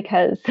considerably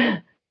because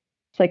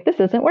it's like, this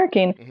isn't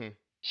working. Mm-hmm.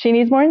 She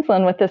needs more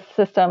insulin with this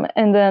system.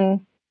 And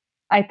then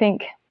I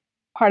think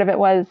part of it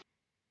was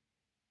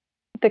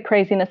the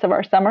craziness of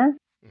our summer.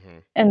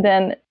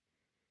 Mm-hmm.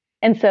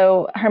 And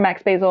so her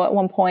max basal at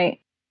one point,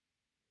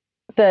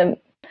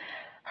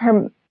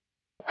 her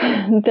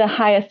the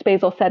highest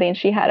basal setting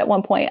she had at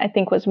one point, I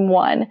think, was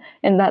 1,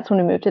 and that's when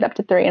we moved it up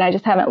to 3, and I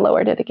just haven't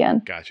lowered it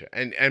again. Gotcha.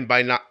 And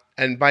by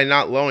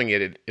not lowering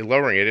it,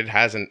 it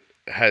hasn't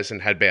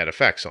had bad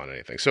effects on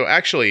anything. So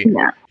actually,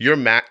 your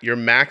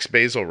max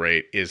basal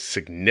rate is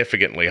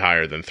significantly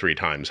higher than 3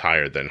 times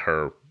higher than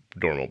her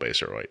normal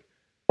basal rate.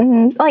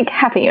 Like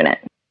half a unit.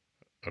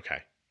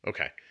 Okay.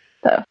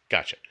 So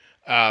Gotcha.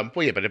 Well,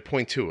 yeah, but at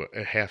 0.2,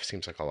 a half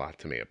seems like a lot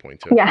to me at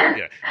 0.2.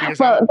 yeah.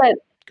 Well,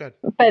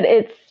 but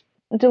it's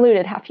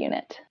diluted half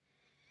unit.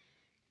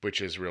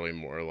 Which is really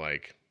more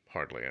like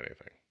hardly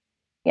anything.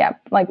 Yeah,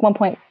 like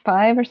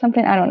 1.5 or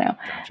something. I don't know.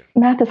 Gotcha.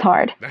 Math is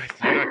hard.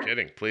 You're not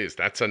kidding. Please,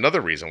 that's another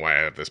reason why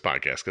I have this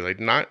podcast, because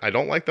I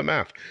don't like the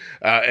math,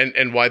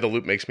 and why the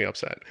loop makes me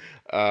upset,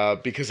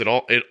 because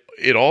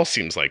it all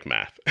seems like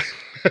math.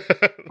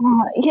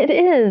 It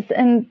is,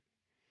 and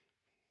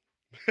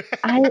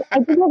I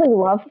do really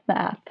love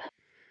math.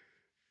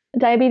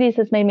 Diabetes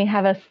has made me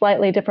have a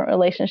slightly different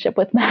relationship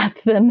with math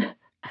than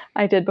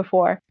I did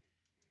before.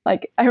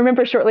 Like, I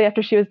remember shortly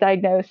after she was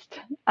diagnosed,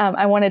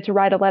 I wanted to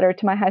write a letter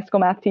to my high school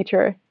math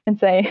teacher and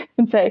say,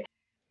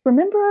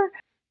 remember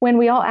when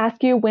we all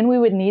asked you when we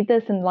would need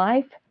this in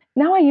life?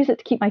 Now I use it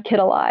to keep my kid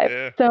alive.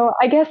 Yeah. So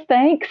I guess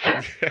thanks.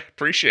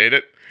 Appreciate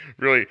it.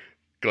 Really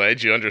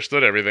glad you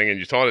understood everything and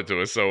you taught it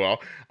to us so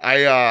well.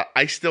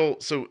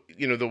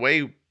 The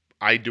way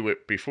I do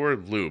it before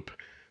Loop,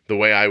 the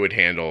way I would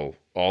handle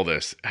all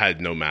this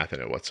had no math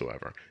in it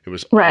whatsoever. It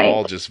was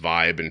all just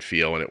vibe and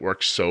feel, and it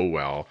works so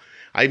well.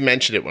 I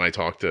mentioned it when I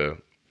talked to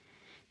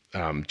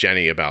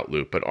Jenny about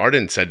Loop, but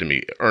Arden said to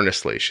me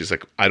earnestly, she's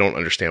like, I don't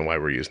understand why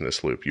we're using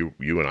this Loop. You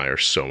and I are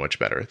so much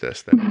better at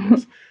this than it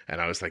is.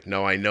 And I was like,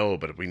 no, I know,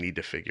 but we need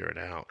to figure it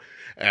out.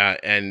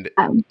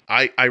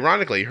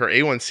 Ironically, her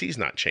A1C is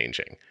not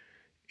changing.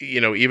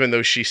 Even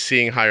though she's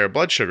seeing higher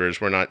blood sugars,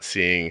 we're not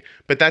seeing,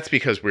 but that's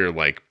because we're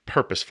like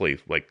purposefully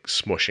like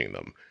smushing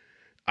them.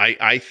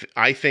 I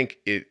think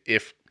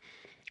if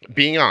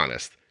being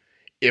honest,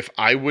 if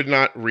I would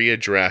not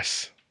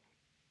readdress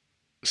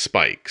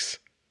spikes,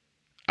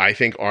 I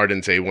think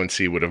Arden's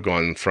A1C would have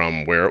gone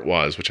from where it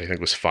was, which I think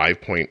was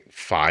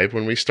 5.5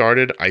 when we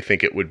started. I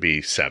think it would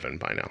be 7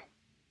 by now.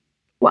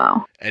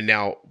 Wow. And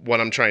now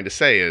what I'm trying to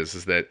say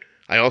is that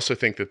I also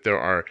think that there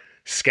are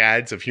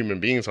scads of human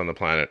beings on the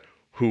planet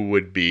who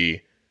would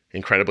be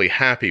incredibly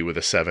happy with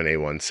a 7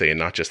 A1C, and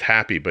not just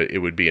happy, but it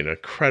would be an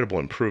incredible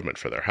improvement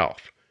for their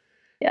health.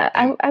 Yeah,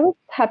 I was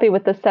happy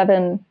with the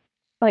 7,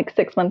 like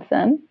 6 months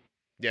in.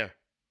 Yeah.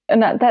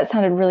 And that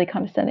sounded really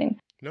condescending.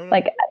 No.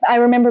 Like, I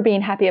remember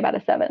being happy about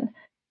a 7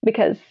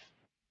 because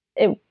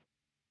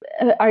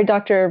our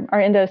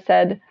endo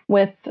said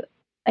with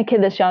a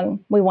kid this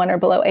young, we want her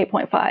below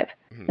 8.5.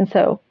 Mm-hmm. And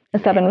so a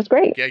 7 was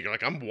great. Yeah, you're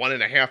like, I'm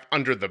 1.5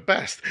 under the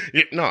best.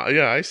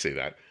 I see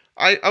that.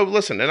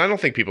 Listen, and I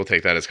don't think people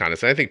take that as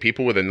condescending. I think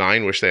people with a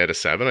 9 wish they had a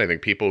 7. I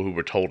think people who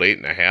were told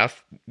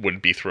 8.5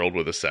 would be thrilled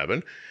with a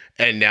 7.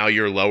 And now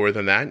you're lower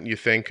than that, and you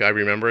think, I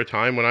remember a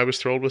time when I was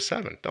thrilled with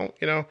 7.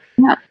 Yeah,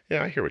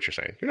 I hear what you're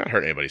saying. You're not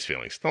hurting anybody's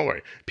feelings. Don't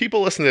worry.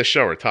 People listening to this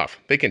show are tough.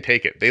 They can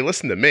take it. They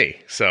listen to me,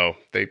 so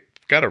they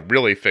got a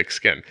really thick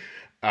skin.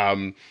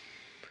 I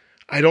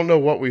don't know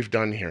what we've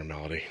done here,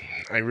 Melody.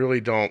 I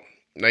really don't.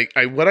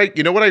 What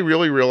I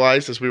really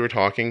realized as we were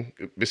talking,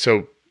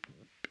 so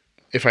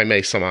if I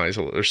may summarize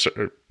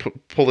or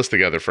pull this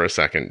together for a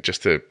second,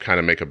 just to kind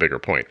of make a bigger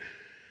point.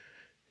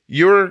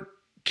 Your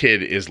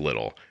kid is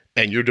little,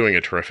 and you're doing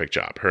a terrific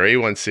job. Her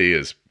A1C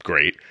is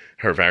great.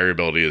 Her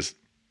variability is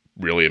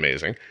really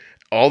amazing.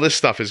 All this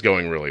stuff is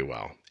going really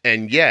well.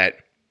 And yet,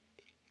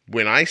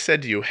 when I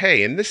said to you,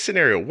 hey, in this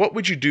scenario, what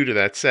would you do to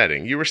that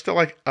setting? You were still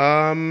like,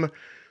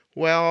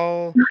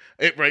 well,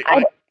 right.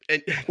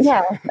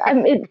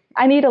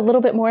 I need a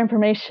little bit more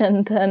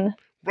information than...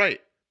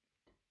 Right.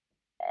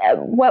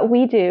 What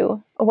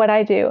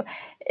I do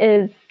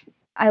is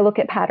I look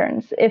at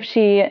patterns. If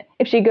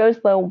she goes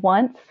low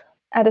once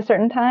at a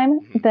certain time,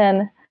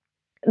 then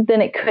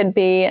it could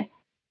be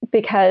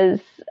because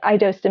I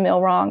dosed a meal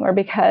wrong, or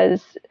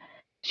because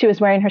she was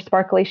wearing her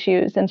sparkly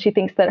shoes and she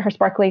thinks that her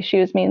sparkly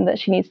shoes mean that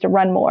she needs to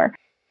run more,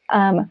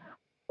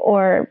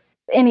 or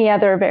any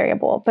other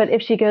variable. But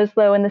if she goes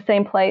low in the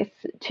same place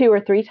 2 or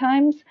 3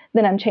 times,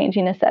 then I'm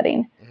changing a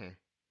setting. Mm-hmm.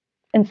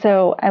 And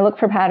so I look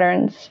for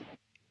patterns.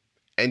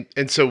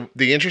 And so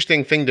the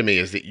interesting thing to me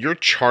is that you're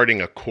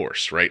charting a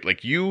course, right?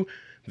 Like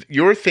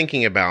you're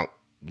thinking about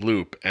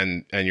Loop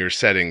and your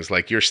settings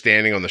like you're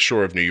standing on the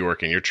shore of New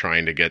York and you're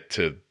trying to get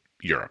to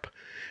Europe.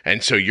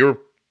 And so you're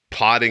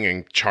plotting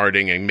and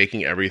charting and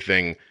making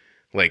everything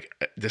like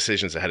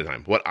decisions ahead of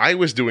time. What I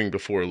was doing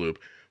before Loop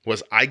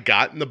was I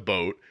got in the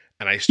boat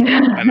and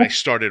I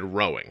started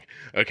rowing.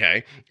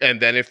 Okay. And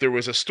then if there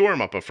was a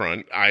storm up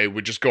front, I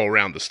would just go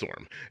around the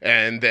storm.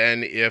 And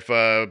then if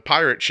a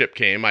pirate ship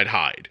came, I'd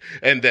hide.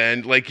 And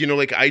then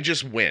I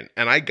just went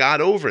and I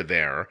got over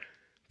there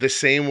the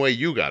same way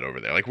you got over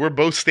there. Like, we're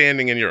both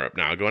standing in Europe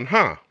now going,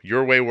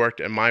 your way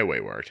worked and my way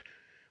worked.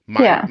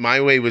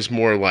 My way was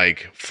more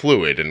like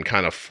fluid and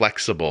kind of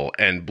flexible,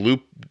 and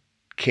Loop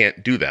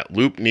can't do that.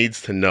 Loop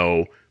needs to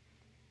know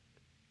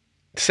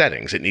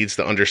settings. It needs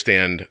to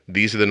understand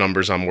these are the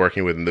numbers I'm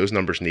working with, and those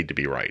numbers need to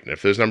be right. And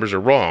if those numbers are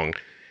wrong,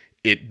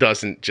 it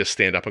doesn't just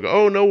stand up and go,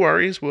 oh, no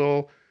worries,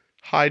 we'll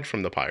hide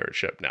from the pirate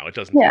ship now. It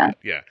doesn't do that.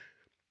 Yeah.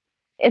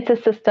 It's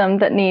a system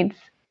that needs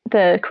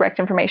the correct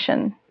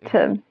information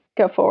to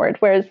go forward,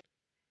 whereas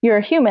you're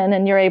a human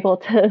and you're able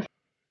to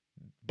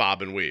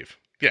bob and weave.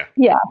 Yeah.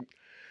 Yeah.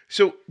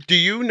 So do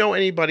you know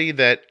anybody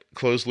that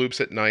close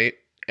loops at night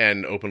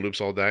and open loops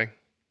all day?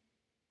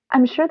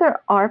 I'm sure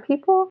there are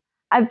people.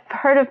 I've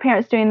heard of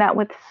parents doing that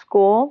with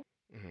school.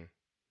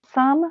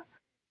 Some.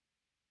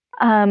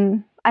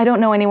 I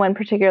don't know anyone in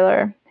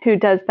particular who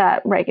does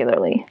that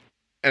regularly.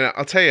 And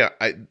I'll tell you,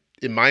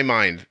 in my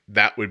mind,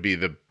 that would be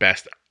the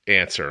best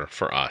answer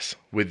for us,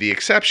 with the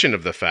exception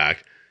of the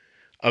fact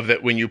of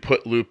that when you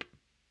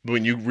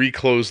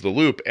reclose the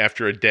loop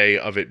after a day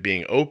of it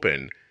being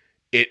open,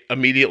 it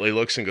immediately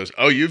looks and goes,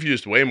 oh, you've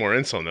used way more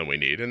insulin than we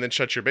need, and then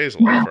shuts your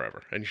basal off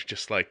forever. And you're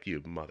just like,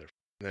 you mother.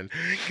 And then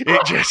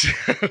it just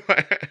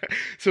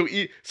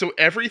so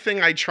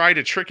everything I try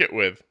to trick it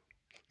with.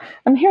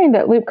 I'm hearing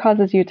that loop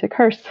causes you to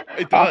curse.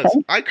 It does.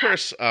 Often. I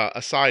curse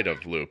aside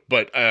of loop,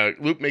 but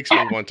loop makes me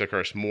want to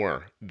curse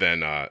more than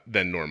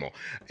normal.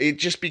 It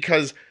just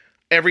because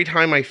every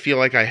time I feel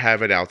like I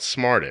have it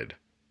outsmarted,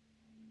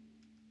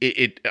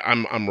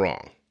 I'm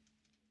wrong.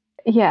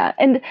 Yeah,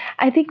 and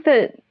I think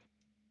that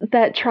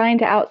trying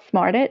to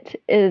outsmart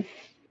it is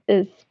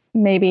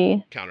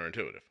maybe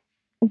counterintuitive.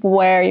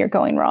 Where you're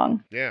going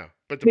wrong. Yeah,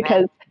 but you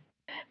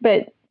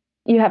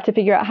have to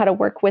figure out how to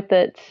work with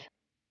it.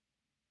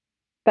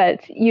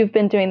 But you've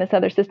been doing this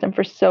other system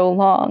for so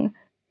long,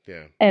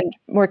 and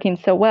working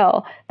so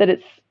well that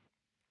it's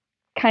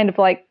kind of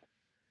like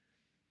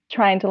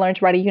trying to learn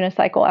to ride a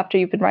unicycle after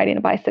you've been riding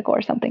a bicycle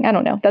or something. I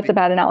don't know. That's a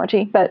bad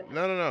analogy, but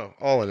no.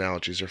 All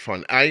analogies are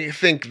fun. I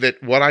think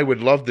that what I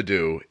would love to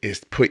do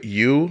is put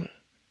you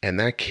and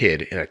that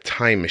kid in a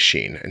time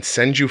machine and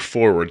send you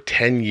forward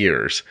 10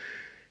 years.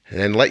 And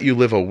then let you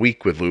live a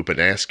week with Loop and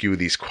ask you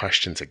these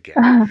questions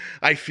again.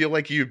 I feel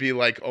like you'd be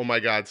like, "Oh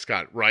my God,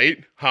 Scott,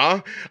 right?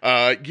 Huh?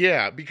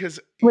 Yeah, because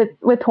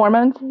with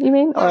hormones, you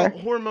mean, or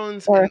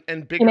hormones or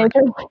and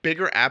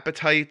bigger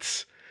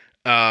appetites,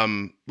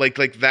 like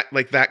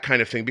that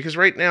kind of thing. Because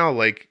right now,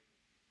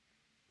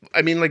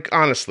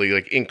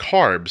 honestly, in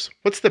carbs,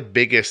 what's the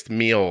biggest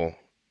meal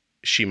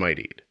she might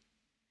eat?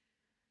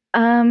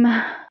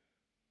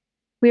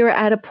 We were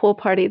at a pool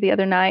party the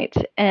other night,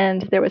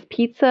 and there was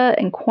pizza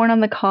and corn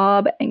on the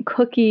cob and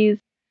cookies,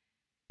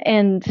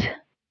 and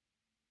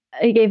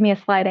it gave me a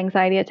slight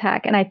anxiety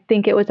attack, and I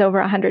think it was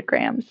over 100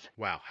 grams.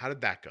 Wow. How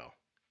did that go?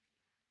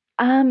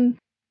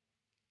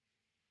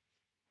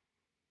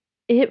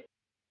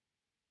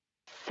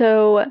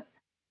 So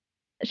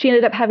she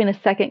ended up having a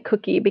second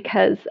cookie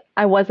because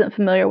I wasn't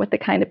familiar with the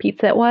kind of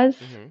pizza it was.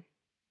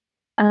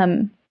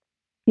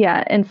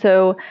 Yeah, and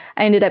so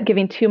I ended up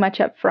giving too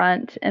much up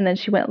front, and then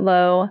she went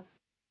low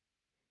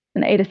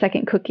and ate a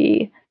second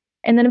cookie,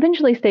 and then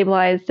eventually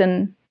stabilized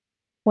and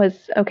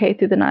was okay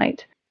through the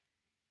night.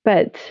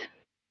 But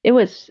it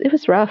was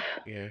rough.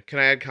 Yeah. Can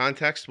I add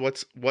context?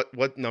 What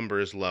number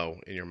is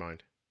low in your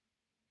mind?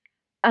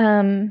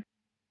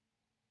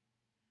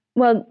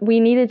 Well, we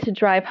needed to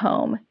drive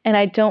home, and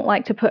I don't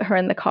like to put her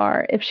in the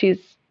car if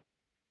she's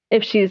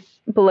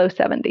below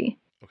 70.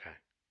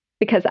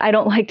 Because I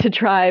don't like to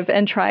drive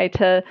and try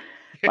to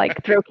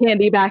throw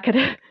candy back at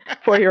a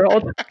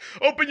 4-year-old.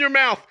 Open your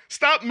mouth.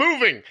 Stop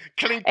moving.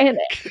 And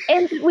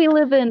we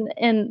live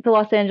in the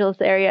Los Angeles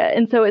area.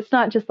 And so it's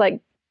not just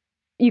like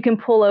you can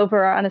pull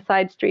over on a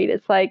side street.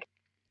 It's like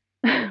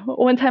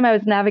one time I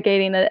was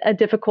navigating a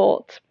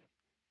difficult,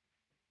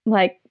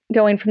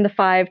 going from the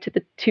 5 to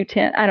the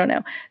 210, I don't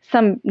know,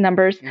 some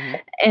numbers.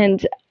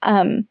 And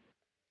I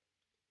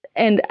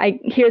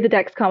hear the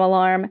Dexcom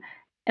alarm,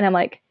 and I'm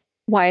like,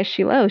 why is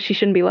she low? She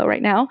shouldn't be low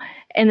right now.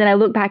 And then I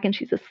look back and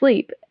she's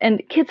asleep.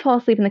 And kids fall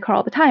asleep in the car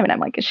all the time. And I'm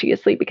like, is she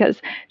asleep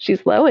because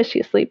she's low? Is she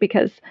asleep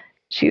because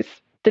she's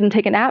didn't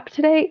take a nap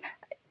today?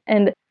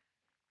 And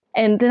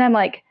then I'm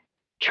like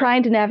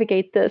trying to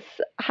navigate this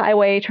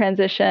highway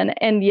transition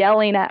and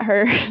yelling at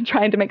her,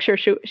 trying to make sure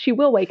she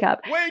will wake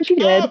up.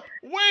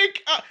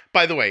 Wake up!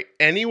 By the way,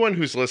 anyone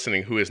who's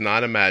listening who is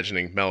not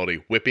imagining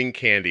Melody whipping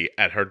candy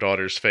at her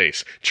daughter's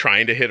face,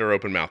 trying to hit her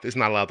open mouth, is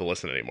not allowed to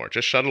listen anymore.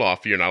 Just shut it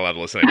off. You're not allowed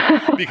to listen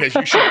anymore. Because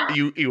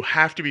you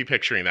have to be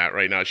picturing that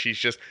right now. She's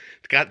just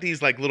got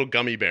these little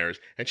gummy bears,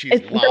 and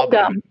she's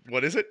lobbing.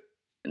 What is it?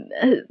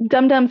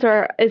 Dum Dums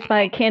is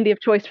my candy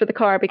of choice for the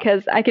car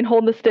because I can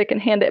hold the stick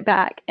and hand it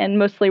back and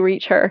mostly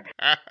reach her.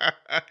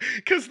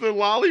 Because the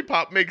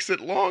lollipop makes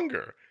it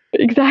longer.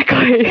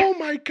 Exactly. Oh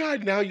my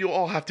God. Now you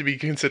all have to be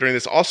considering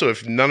this. Also,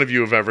 if none of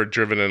you have ever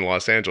driven in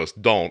Los Angeles,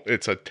 don't.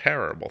 It's a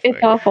terrible thing.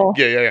 It's awful.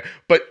 Yeah.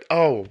 But,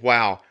 oh,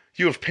 wow.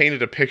 You have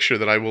painted a picture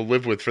that I will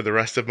live with for the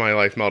rest of my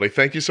life, Melody.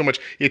 Thank you so much.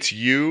 It's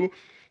you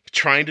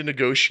trying to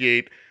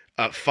negotiate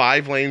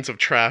 5 lanes of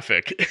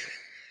traffic.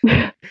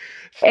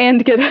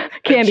 And get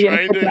candy. And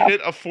trying to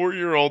hit a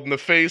 4-year-old in the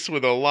face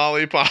with a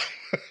lollipop.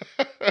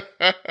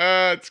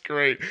 That's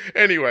great.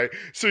 Anyway,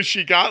 so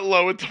she got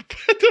low at the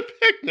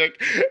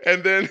picnic,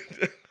 and then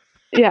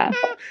Yeah.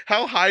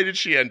 how high did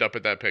she end up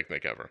at that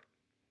picnic ever?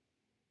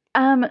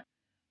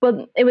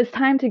 Well, it was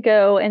time to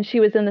go, and she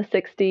was in the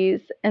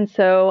 60s, and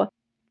so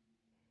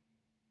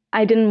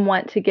I didn't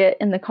want to get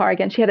in the car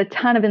again. She had a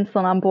ton of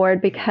insulin on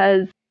board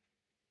because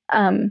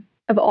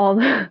of all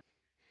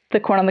the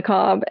corn on the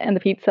cob and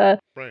the pizza.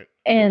 Right.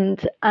 And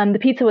the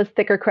pizza was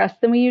thicker crust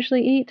than we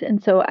usually eat,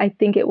 and so I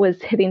think it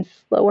was hitting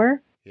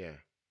slower. Yeah.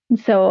 And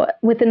so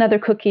with another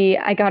cookie,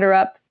 I got her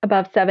up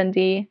above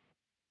 70,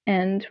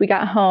 and we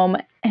got home.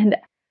 And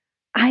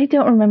I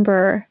don't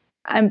remember.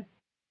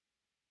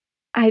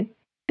 I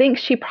think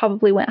she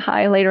probably went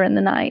high later in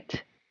the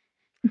night.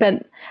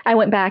 But I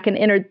went back and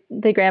entered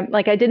the gram.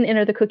 Like, I didn't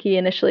enter the cookie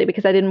initially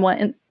because I didn't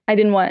want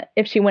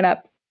if she went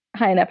up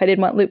high enough, I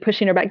didn't want Luke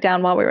pushing her back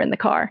down while we were in the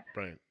car.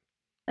 Right.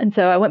 And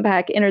so I went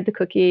back, entered the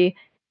cookie,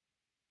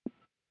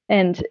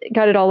 and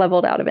got it all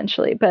leveled out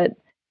eventually. But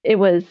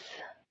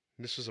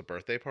this was a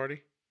birthday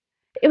party?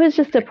 It was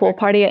just a pool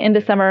party, an end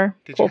of summer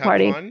pool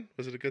party. Did you have fun?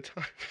 Was it a good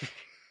time?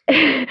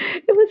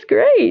 It was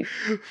great.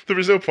 There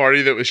was no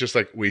party that was just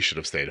like, we should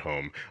have stayed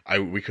home.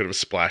 We could have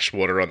splashed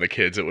water on the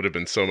kids. It would have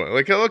been so much.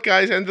 Like, oh, look,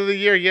 guys, end of the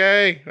year.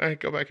 Yay. All right,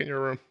 go back in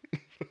your room.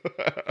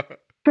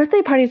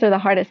 Birthday parties are the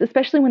hardest,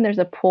 especially when there's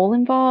a pool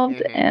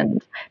involved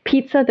and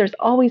pizza. There's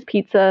always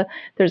pizza.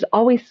 There's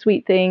always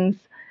sweet things.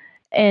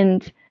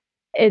 And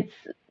it's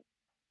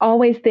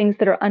always things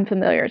that are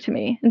unfamiliar to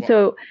me. And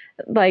so,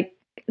 like,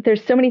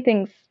 there's so many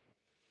things.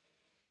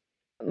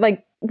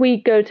 Like,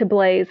 we go to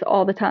Blaze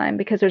all the time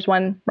because there's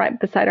one right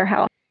beside our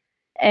house.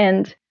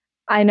 And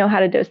I know how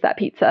to dose that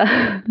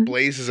pizza.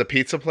 Blaze is a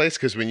pizza place?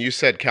 Because when you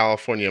said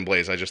California and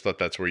Blaze, I just thought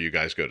that's where you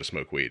guys go to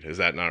smoke weed. Is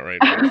that not right?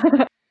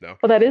 No?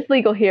 Well, that is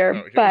legal here,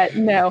 okay. But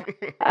no.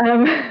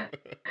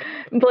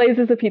 Blaze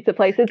is a pizza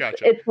place.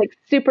 It's like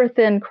super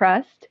thin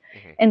crust,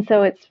 and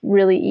so it's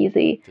really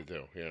easy to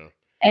do. Yeah.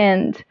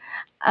 And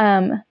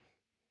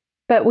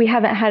but we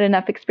haven't had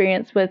enough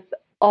experience with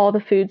all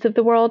the foods of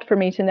the world for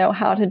me to know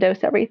how to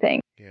dose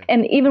everything. Yeah.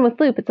 And even with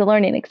Loop, it's a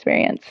learning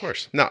experience. Of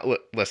course. No,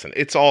 listen,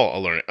 it's all a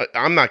learning.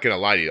 I'm not going to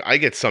lie to you. I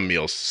get some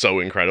meals so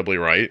incredibly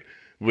right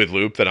with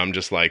Loop that I'm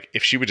just like,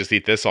 if she would just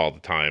eat this all the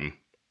time,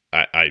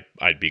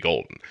 I'd be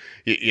golden.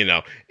 You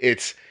know,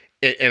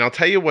 and I'll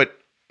tell you what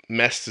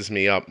messes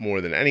me up more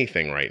than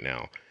anything right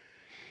now.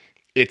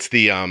 It's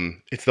the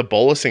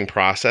bolusing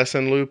process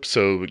in Loop.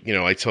 So, you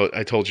know, I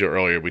told you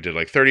earlier, we did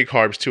like 30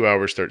 carbs, 2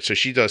 hours. So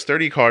she does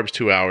 30 carbs,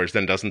 2 hours,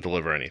 then doesn't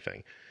deliver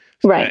anything.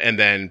 Right. And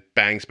then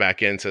bangs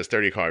back in, says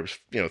 30 carbs,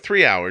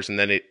 3 hours. And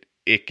then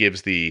it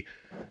gives the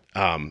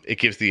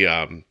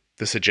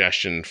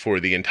suggestion for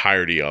the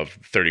entirety of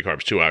 30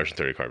 carbs, 2 hours, and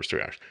 30 carbs,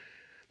 3 hours.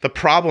 The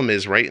problem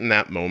is right in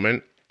that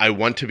moment, I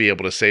want to be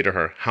able to say to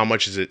her, how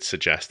much is it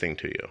suggesting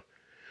to you?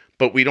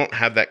 But we don't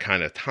have that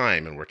kind of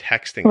time, and we're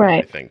texting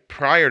everything.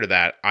 Prior to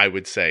that, I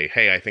would say,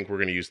 hey, I think we're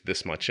going to use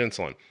this much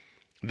insulin.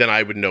 Then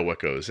I would know what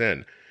goes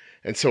in.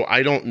 And so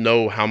I don't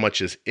know how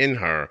much is in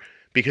her,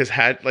 because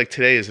like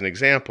today as an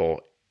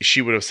example,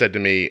 she would have said to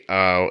me,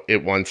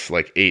 it wants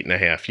like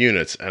 8.5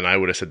 units. And I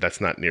would have said,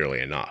 that's not nearly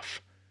enough.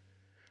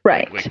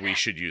 Right. Like we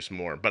should use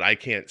more, but I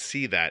can't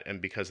see that.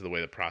 And because of the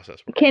way the process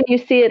works. Can you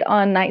see it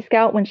on Night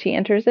Scout when she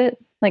enters it?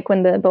 Like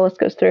when the bolus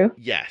goes through?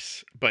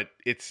 Yes, but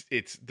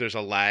there's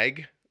a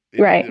lag.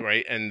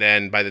 Right. And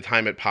then by the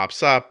time it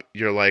pops up,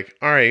 you're like,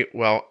 all right,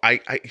 well, I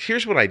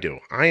here's what I do.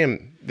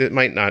 That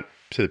might not,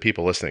 to the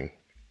people listening,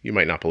 you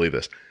might not believe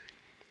this.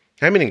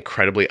 I'm an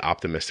incredibly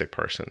optimistic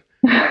person.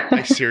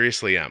 I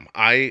seriously am.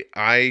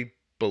 I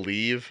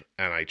believe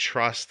and I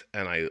trust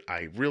and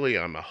I really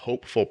am a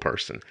hopeful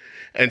person.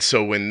 And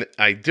so when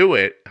I do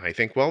it, and I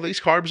think, well,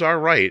 these carbs are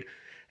right,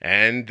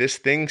 and this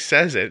thing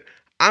says it,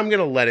 I'm going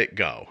to let it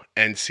go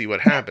and see what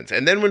happens.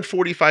 And then when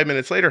 45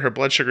 minutes later, her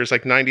blood sugar is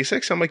like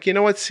 96, I'm like, you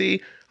know what? See,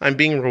 I'm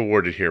being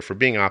rewarded here for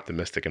being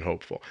optimistic and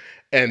hopeful.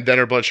 And then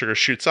her blood sugar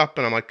shoots up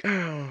and I'm like,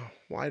 oh,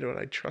 why don't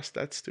I trust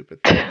that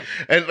stupid thing?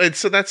 and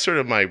so that's sort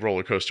of my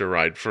roller coaster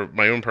ride for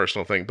my own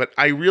personal thing. But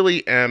I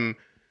really am,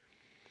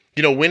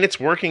 when it's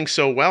working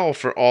so well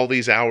for all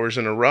these hours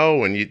in a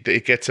row and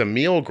it gets a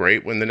meal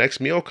great, when the next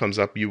meal comes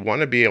up, you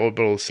want to be able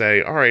to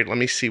say, all right, let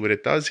me see what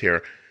it does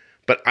here.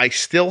 But I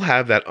still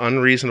have that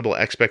unreasonable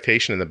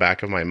expectation in the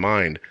back of my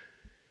mind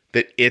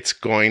that it's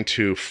going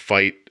to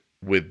fight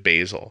with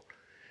basal.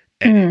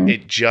 And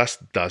it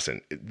just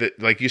doesn't.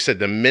 Like you said,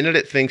 the minute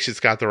it thinks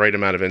it's got the right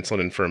amount of insulin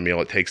in for a meal,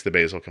 it takes the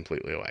basal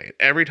completely away. And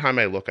every time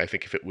I look, I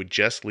think if it would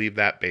just leave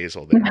that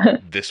basal,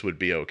 then this would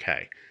be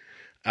okay.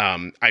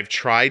 I've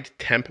tried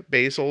temp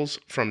basals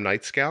from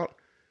Night Scout,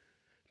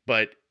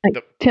 but...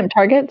 temp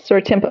targets or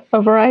temp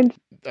overrides?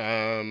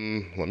 Let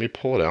me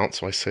pull it out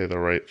so I say the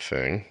right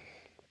thing.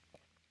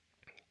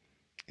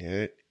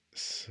 It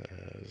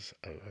says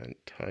event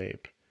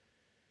type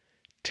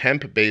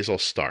temp basal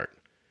start.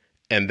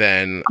 And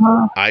then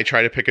I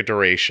try to pick a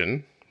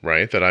duration,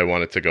 right, that I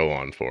want it to go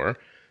on for,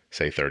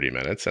 say 30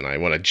 minutes, and I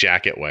want to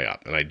jack it way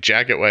up. And I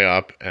jack it way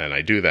up, and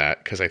I do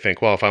that because I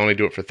think, well, if I only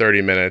do it for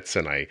 30 minutes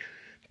and I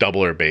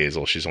double her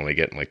basal. She's only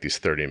getting like these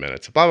 30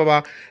 minutes, blah, blah,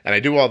 blah. And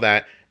I do all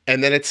that.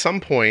 And then at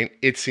some point,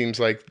 it seems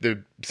like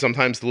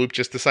sometimes the loop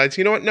just decides,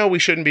 you know what? No, we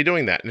shouldn't be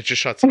doing that. And it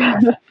just shuts it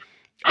off.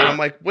 And I'm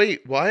like,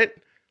 wait, what?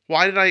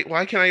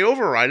 Why can I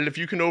override it if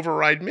you can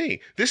override me?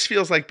 This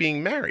feels like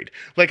being married.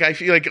 Like I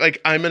feel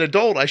like I'm an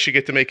adult, I should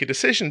get to make a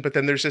decision, but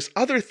then there's this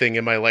other thing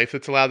in my life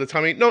that's allowed to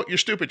tell me, no, you're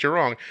stupid, you're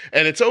wrong,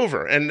 and it's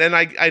over. And then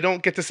I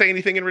don't get to say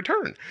anything in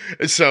return.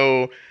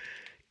 So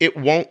it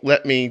won't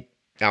let me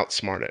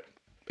outsmart it.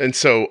 And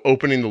so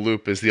opening the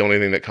loop is the only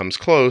thing that comes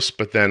close,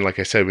 but then like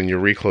I said, when you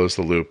reclose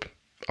the loop,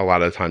 a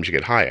lot of the times you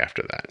get high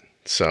after that.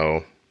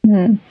 So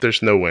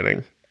there's no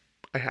winning.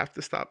 I have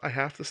to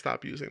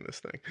stop using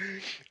this thing.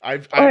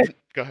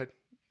 Go ahead.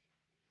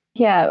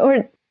 Yeah,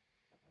 or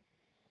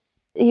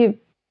it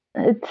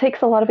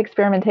takes a lot of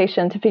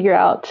experimentation to figure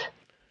out.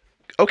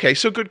 Okay,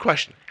 so good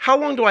question. How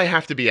long do I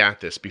have to be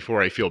at this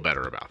before I feel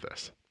better about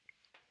this?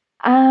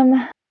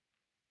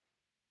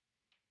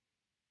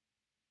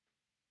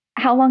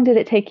 How long did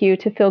it take you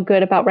to feel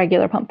good about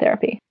regular pump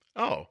therapy?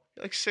 Oh,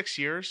 like 6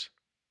 years.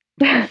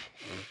 That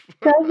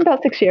was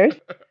about 6 years.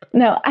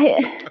 No,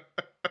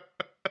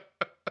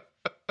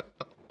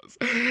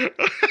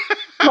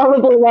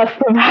 probably less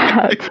than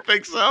that. I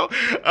think so.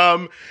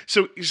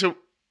 So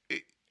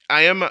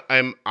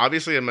I'm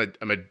obviously a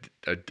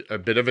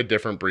bit of a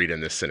different breed in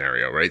this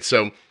scenario, right?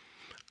 So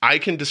I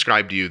can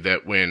describe to you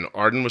that when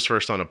Arden was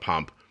first on a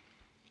pump,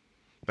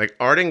 like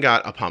Arden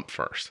got a pump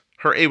first.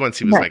 Her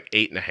A1C was like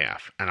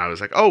 8.5, and I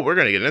was like, oh, we're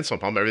gonna get an insulin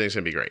pump. Everything's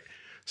gonna be great.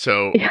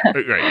 So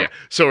right, yeah.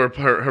 So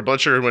her blood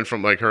sugar went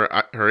from like her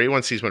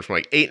A1Cs went from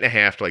like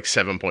 8.5 to like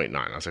 7.9.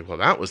 I was like, well,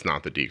 that was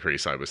not the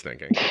decrease I was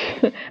thinking.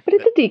 But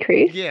it's a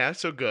decrease. Yeah,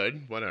 so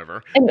good,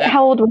 whatever. And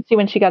how old was she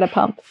when she got a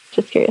pump?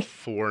 Just curious.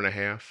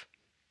 4.5.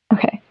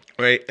 Okay.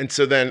 Right, and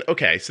so then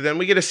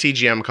we get a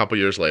CGM a couple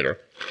years later.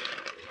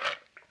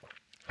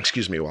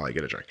 Excuse me while I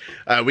get a drink.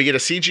 We get a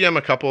CGM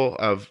a couple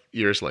of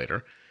years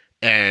later.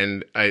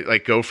 And I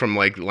like go from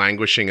like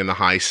languishing in the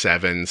high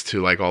 7s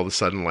to like all of a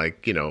sudden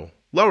like,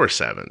 lower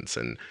 7s.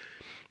 And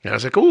I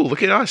was like, oh,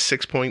 look at us,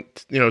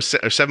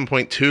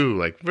 7.2,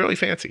 like really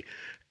fancy.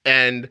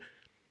 And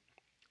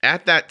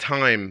at that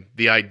time,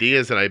 the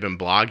ideas that I've been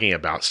blogging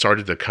about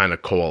started to kind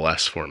of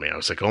coalesce for me. I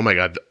was like, oh my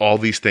God, all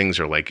these things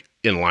are like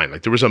in line.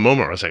 Like there was a moment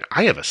where I was like,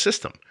 I have a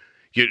system.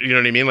 You know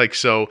what I mean? Like,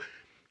 so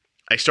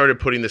I started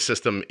putting the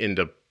system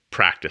into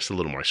practice a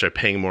little more. I started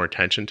paying more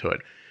attention to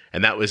it.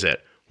 And that was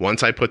it.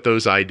 Once I put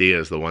those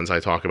ideas, the ones I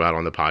talk about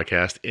on the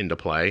podcast, into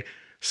play,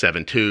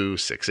 7.2,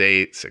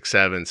 6.8,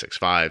 6.7,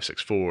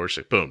 6.5,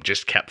 6.4, boom,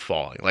 just kept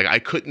falling. Like I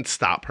couldn't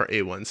stop her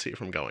A1C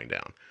from going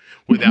down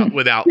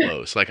without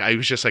lows. Like I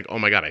was just like, oh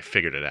my God, I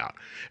figured it out.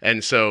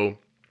 And so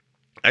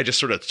I just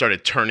sort of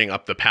started turning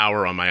up the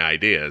power on my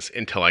ideas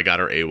until I got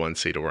her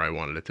A1C to where I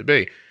wanted it to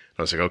be.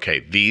 I was like,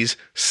 okay, these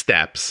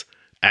steps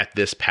at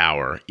this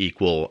power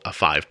equal a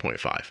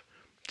 5.5.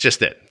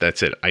 Just it.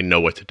 That's it. I know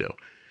what to do.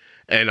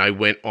 And I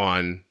went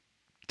on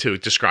to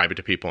describe it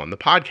to people on the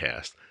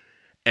podcast,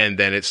 and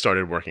then it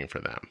started working for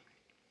them.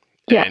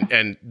 Yeah.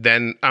 And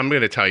then I'm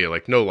going to tell you,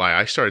 like, no lie,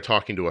 I started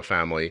talking to a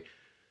family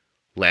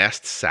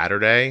last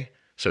Saturday,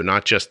 so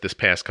not just this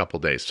past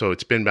couple days. So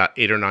it's been about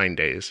 8 or 9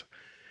 days,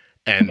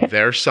 and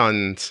their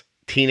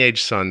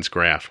teenage son's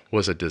graph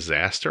was a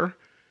disaster.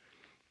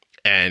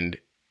 And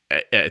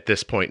at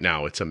this point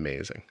now, it's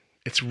amazing.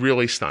 It's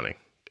really stunning.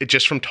 It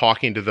just from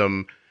talking to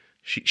them.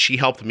 She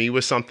helped me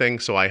with something,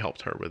 so I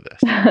helped her with this,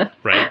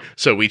 right?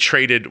 So we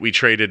traded.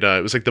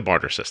 It was like the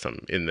barter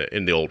system in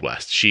the Old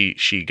West.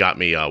 She got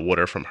me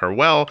water from her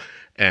well,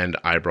 and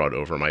I brought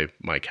over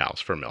my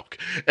cows for milk.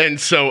 And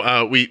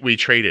so we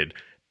traded,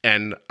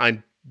 and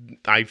I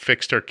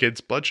fixed her kid's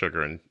blood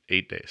sugar in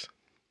 8 days.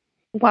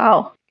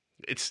 Wow,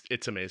 it's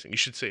amazing. You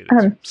should see it.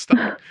 It's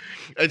stunning.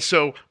 And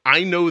so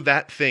I know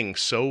that thing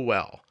so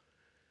well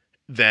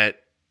that.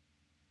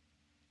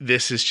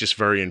 This is just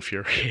very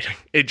infuriating.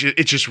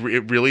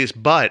 It really is.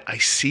 But I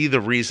see the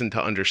reason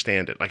to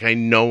understand it. Like I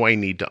know I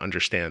need to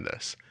understand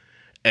this,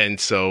 and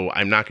so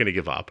I'm not going to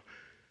give up.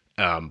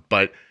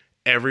 But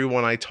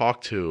everyone I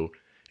talk to,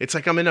 it's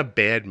like I'm in a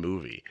bad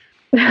movie.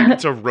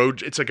 Like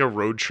it's like a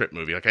road trip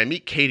movie. Like I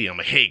meet Katie, I'm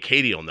like, hey,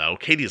 Katie will know.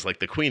 Katie's like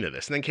the queen of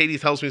this. And then Katie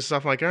tells me some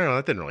stuff. I'm like, oh,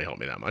 that didn't really help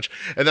me that much.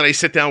 And then I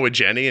sit down with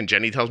Jenny, and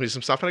Jenny tells me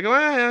some stuff, and I go,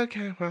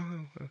 okay, well,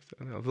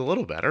 a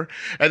little better.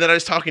 And then I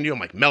was talking to you, I'm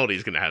like,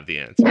 Melody's gonna have the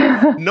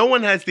answer. No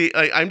one has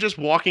I'm just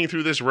walking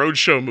through this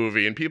roadshow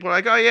movie, and people are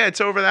like, oh yeah, it's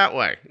over that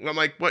way. And I'm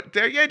like, what?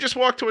 There? Yeah, just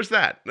walk towards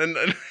that. And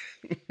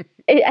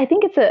I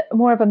think it's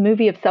more of a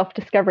movie of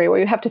self-discovery where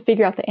you have to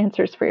figure out the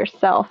answers for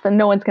yourself, and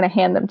no one's going to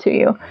hand them to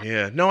you.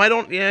 Yeah, no, I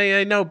don't.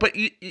 Yeah, no, but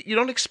you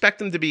don't expect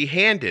them to be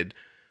handed.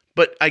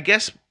 But I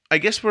guess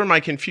where my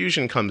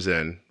confusion comes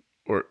in,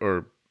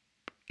 or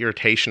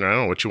irritation, or I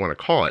don't know what you want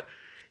to call it,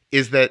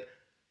 is that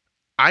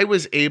I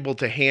was able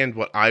to hand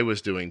what I was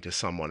doing to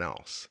someone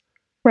else,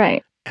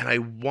 right? And I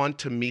want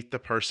to meet the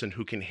person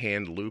who can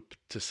hand loop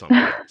to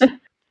someone else,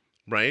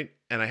 right?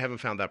 And I haven't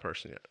found that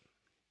person yet.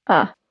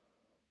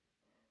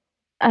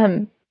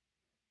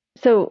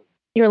 So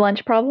your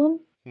lunch problem,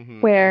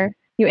 where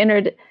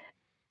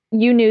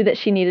you knew that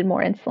she needed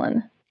more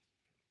insulin.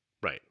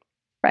 Right.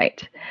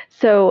 Right.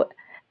 So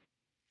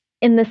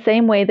in the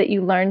same way that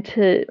you learn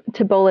to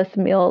bolus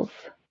meals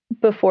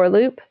before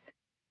loop,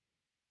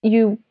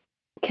 you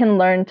can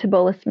learn to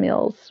bolus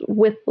meals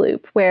with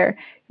loop, where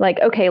like,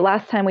 okay,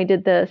 last time we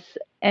did this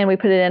and we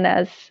put it in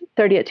as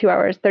 30 at 2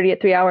 hours, 30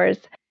 at 3 hours,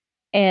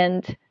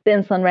 and the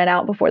insulin ran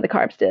out before the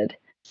carbs did.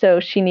 So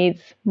she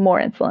needs more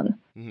insulin.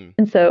 Mm-hmm.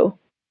 And so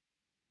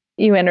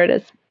you enter it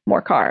as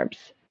more carbs.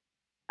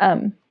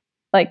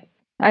 Like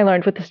I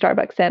learned with the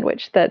Starbucks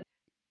sandwich that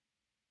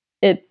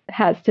it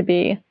has to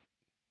be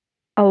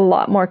a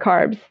lot more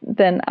carbs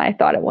than I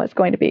thought it was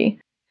going to be.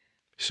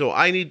 So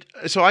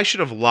I should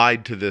have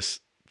lied to this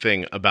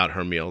thing about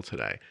her meal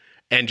today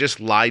and just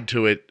lied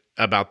to it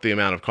about the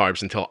amount of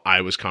carbs until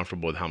I was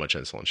comfortable with how much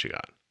insulin she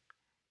got.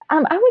 I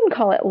wouldn't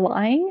call it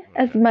lying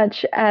as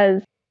much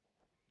as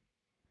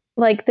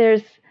like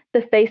there's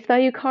the face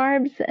value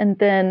carbs and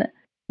then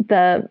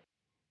what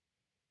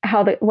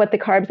the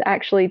carbs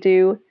actually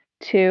do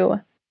to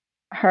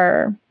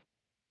her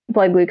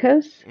blood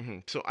glucose. Mm-hmm.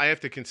 So I have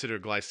to consider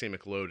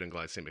glycemic load and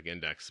glycemic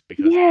index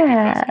because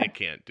it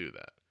can't do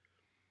that.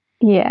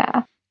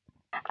 Yeah.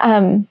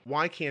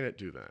 Why can't it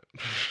do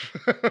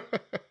that?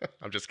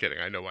 I'm just kidding.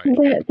 I know why.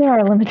 There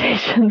are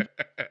limitations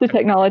to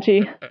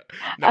technology.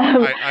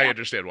 No, I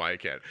understand why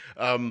it can't.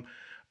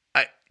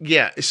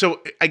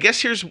 So I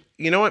guess here's,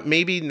 you know what,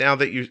 maybe now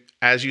that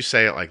as you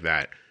say it like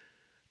that,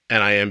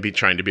 and I am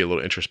trying to be a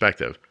little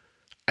introspective,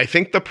 I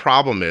think the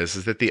problem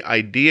is that the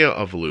idea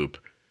of loop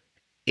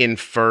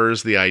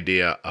infers the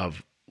idea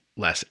of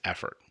less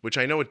effort, which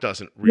I know it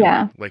doesn't really.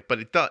 Yeah. Like, but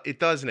it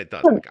does and it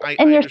doesn't. Like,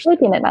 and you're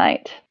sleeping at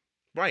night.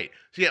 Right.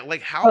 So yeah,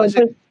 like how is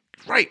it?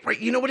 Right.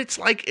 You know what it's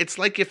like? It's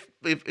like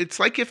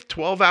if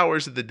 12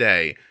 hours of the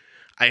day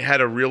I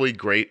had a really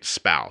great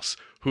spouse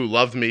who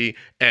loved me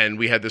and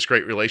we had this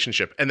great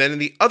relationship, and then in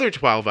the other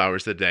 12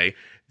 hours of the day,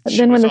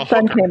 then when the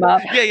sun came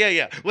up,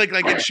 yeah,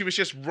 like she was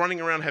just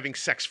running around having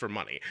sex for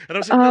money, and I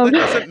was like, no, that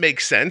doesn't make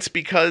sense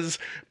because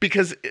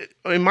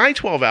in my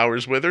 12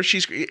 hours with her,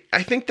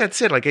 I think that's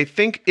it. Like I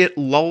think it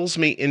lulls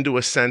me into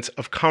a sense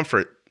of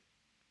comfort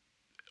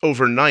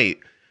overnight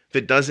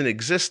that doesn't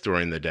exist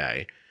during the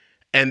day,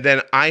 and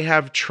then I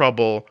have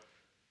trouble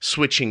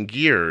switching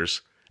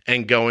gears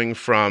and going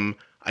from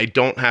I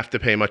don't have to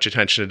pay much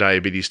attention to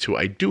diabetes to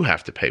I do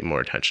have to pay more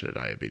attention to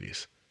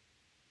diabetes.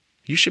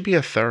 You should be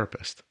a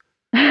therapist.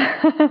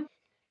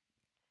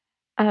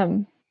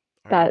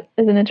 That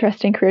is an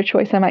interesting career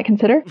choice I might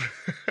consider.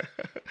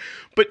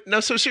 But no,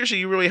 so seriously,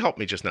 you really helped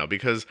me just now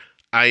because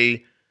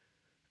that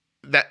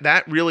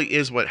really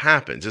is what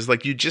happens. Is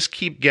like you just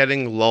keep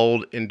getting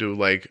lulled into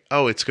like,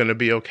 oh, it's going to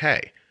be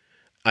okay.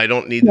 I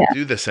don't need to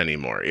do this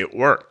anymore. It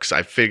works.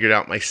 I figured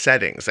out my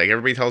settings. Like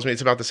everybody tells me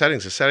it's about the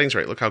settings. The settings,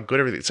 right? Look how good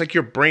everything. It's like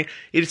your brain.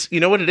 It's, you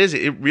know what it is?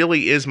 It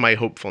really is my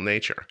hopeful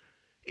nature.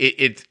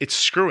 It's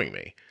screwing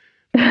me.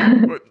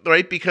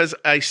 Right? Because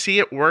I see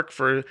it work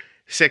for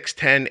 6,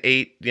 10,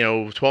 8,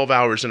 12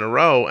 hours in a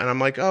row. And I'm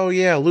like, oh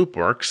yeah, loop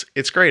works.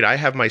 It's great. I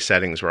have my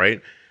settings,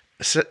 right?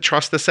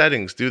 Trust the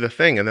settings, do the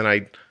thing. And then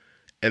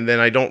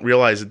I don't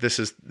realize that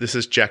this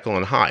is Jekyll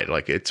and Hyde.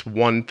 Like it's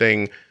one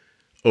thing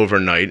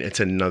overnight. It's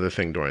another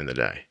thing during the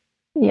day.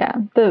 Yeah.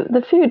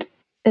 The food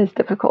is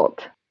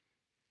difficult.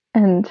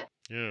 And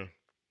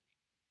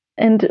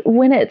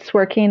when it's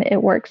working,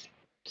 it works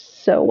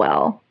so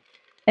well.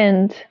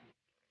 And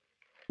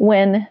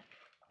when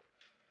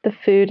the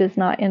food is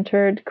not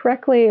entered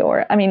correctly,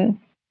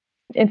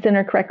 it's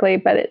entered correctly,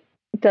 but it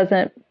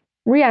doesn't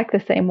react the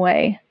same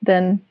way,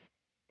 then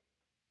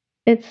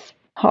it's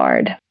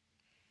hard.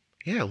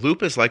 Yeah,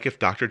 loop is like if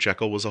Dr.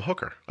 Jekyll was a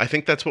hooker. I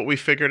think that's what we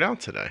figured out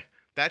today.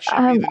 That should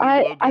be the new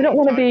logo.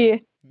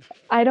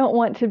 I don't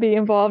want to be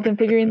involved in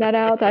figuring that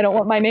out. I don't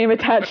want my name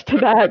attached to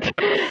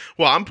that.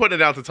 Well, I'm putting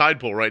it out the Tide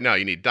Pool right now.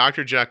 You need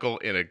Dr. Jekyll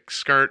in a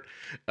skirt,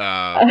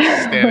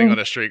 standing on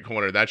a street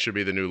corner. That should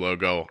be the new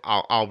logo.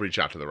 I'll reach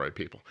out to the right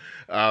people.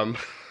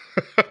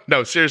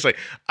 No, seriously.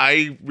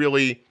 I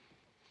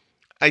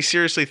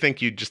seriously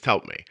think you'd just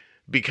help me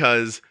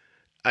because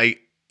I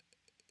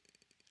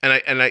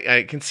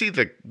can see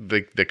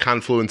the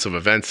confluence of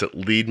events that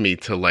lead me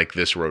to like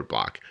this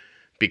roadblock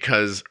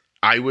because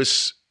I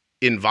was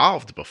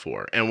involved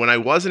before. And when I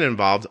wasn't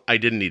involved, I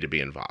didn't need to be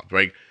involved,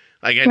 right?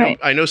 Like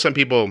I know some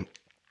people,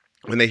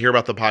 when they hear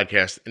about the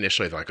podcast,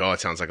 initially they're like, oh, it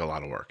sounds like a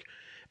lot of work.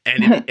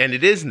 And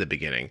it is in the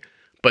beginning.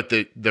 But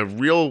the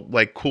real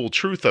like cool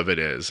truth of it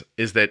is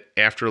that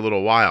after a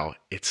little while,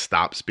 it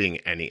stops being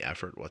any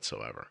effort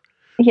whatsoever.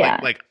 Yeah.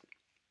 Like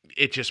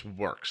it just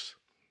works.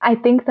 I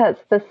think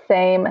that's the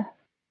same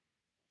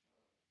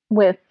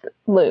with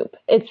Loop.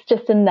 It's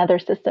just another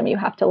system you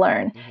have to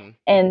learn. Mm-hmm.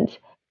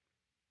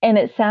 And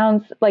it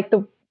sounds like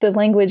the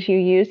language you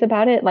use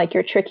about it, like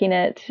you're tricking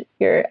it,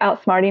 you're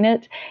outsmarting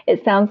it.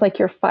 It sounds like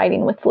you're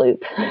fighting with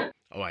Loop.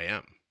 Oh, I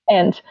am.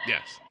 And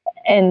yes.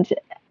 And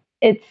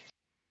it's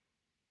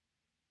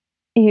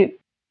you.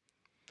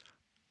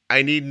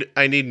 I need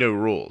new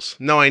rules.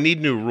 No, I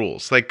need new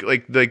rules. Like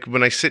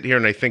when I sit here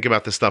and I think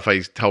about the stuff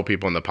I tell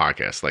people on the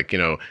podcast, like,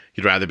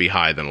 you'd rather be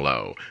high than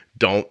low.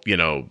 Don't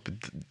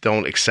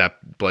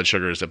accept blood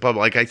sugars. Blah,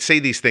 blah. Like, I say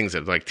these things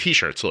that like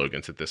t-shirt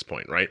slogans at this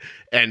point, right?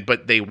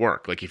 But they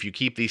work. Like, if you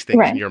keep these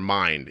things in your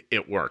mind,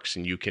 it works,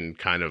 and you can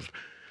kind of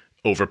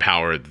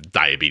overpower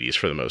diabetes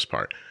for the most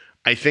part.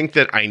 I think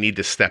that I need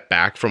to step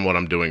back from what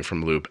I'm doing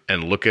from Loop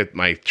and look at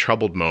my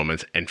troubled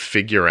moments and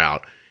figure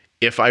out,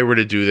 if I were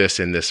to do this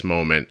in this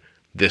moment,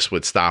 this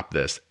would stop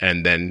this,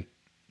 and then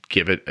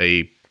give it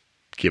a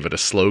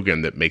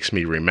slogan that makes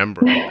me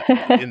remember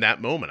in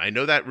that moment. I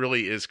know that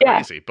really is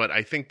crazy, but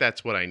I think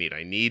that's what I need.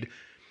 I need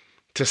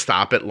to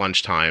stop at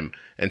lunchtime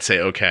and say,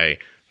 okay,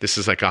 this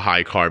is like a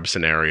high carb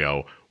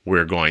scenario.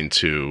 We're going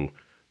to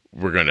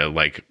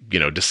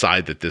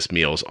decide that this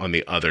meal's on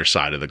the other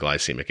side of the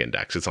glycemic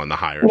index. It's on the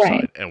higher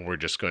side, and we're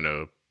just going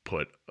to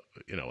put,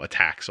 a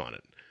tax on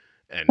it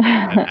and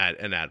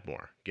add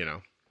more,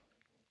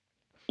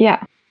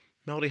 Yeah.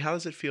 Melody, how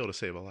does it feel to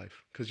save a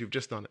life? Because you've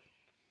just done it.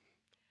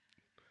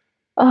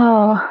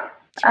 Oh,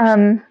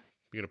 You're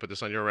gonna put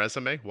this on your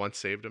resume? Once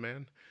saved a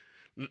man.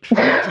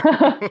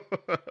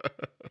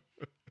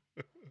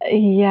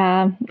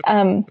 yeah.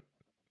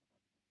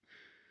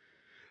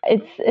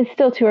 It's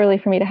still too early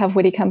for me to have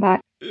Woody come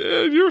back.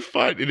 Yeah, you're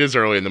fine. It is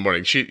early in the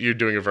morning. You're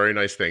doing a very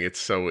nice thing.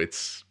 It's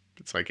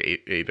like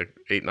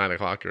 9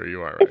 o'clock, or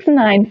you are. Right? It's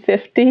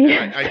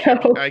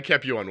 9:50. I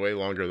kept you on way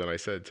longer than I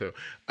said too.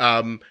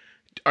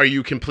 Are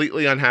you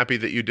completely unhappy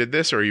that you did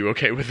this, or are you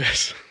okay with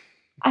this?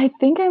 I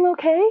think I'm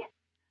okay.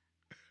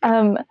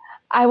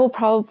 I will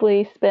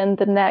probably spend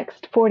the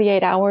next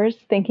 48 hours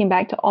thinking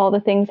back to all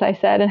the things I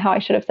said and how I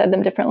should have said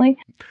them differently.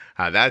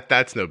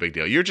 That's no big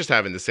deal. You're just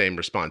having the same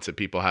response that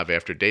people have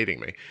after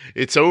dating me.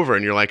 It's over,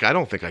 and you're like, I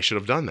don't think I should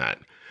have done that.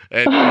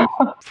 And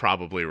you're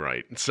probably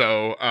right.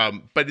 So,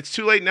 but it's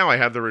too late now. I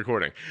have the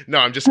recording. No,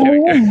 I'm just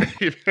kidding.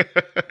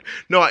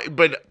 No,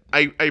 but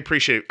I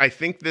appreciate it. I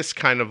think this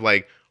kind of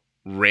like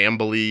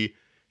rambly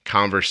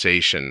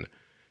conversation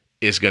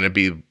is going to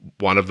be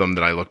one of them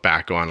that I look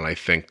back on and I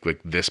think like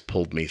this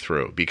pulled me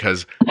through,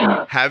 because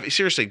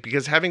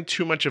having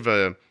too much of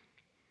a,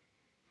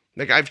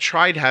 like, I've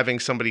tried having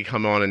somebody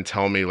come on and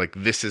tell me like,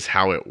 this is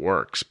how it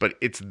works, but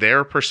it's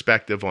their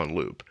perspective on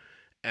Loop.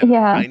 And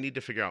I need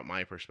to figure out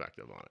my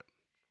perspective on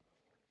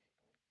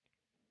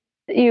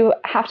it. You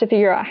have to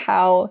figure out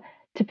how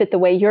to fit the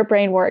way your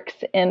brain works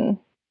in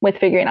with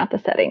figuring out the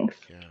settings.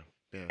 Yeah.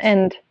 Yes.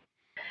 And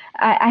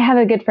I have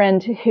a good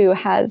friend who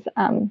has,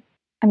 I'm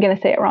going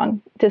to say it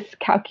wrong,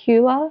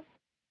 dyscalculia.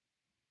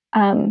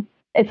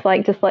 It's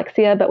like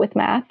dyslexia, but with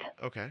math.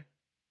 Okay.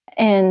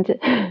 And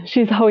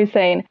she's always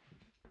saying,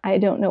 I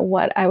don't know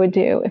what I would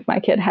do if my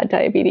kid had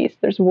diabetes.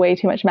 There's way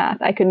too much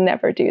math. I could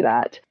never do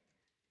that.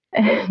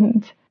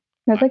 And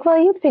I was like,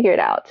 well, you'd figure it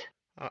out.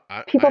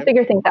 People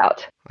figure things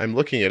out. I'm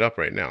looking it up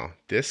right now.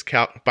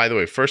 By the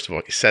way, first of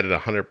all, you said it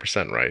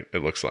 100% right.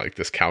 It looks like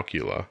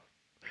dyscalculia.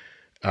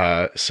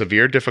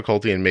 Severe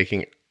difficulty in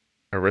making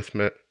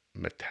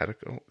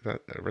arithmetical?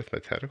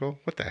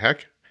 What the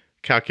heck?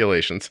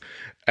 Calculations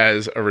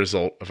as a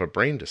result of a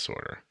brain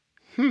disorder.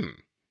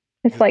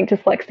 It's like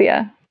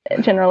dyslexia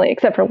generally,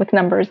 except for with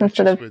numbers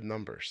instead of with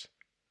numbers.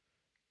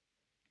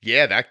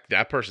 Yeah,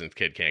 that person's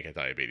kid can't get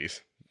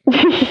diabetes.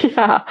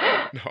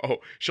 Yeah. No,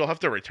 she'll have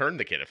to return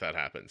the kid if that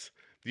happens.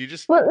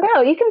 Well,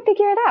 no, you can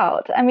figure it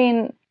out. I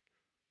mean,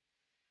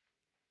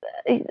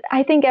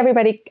 I think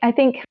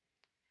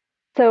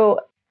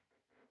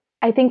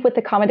with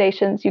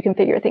accommodations, you can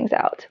figure things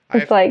out.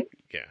 I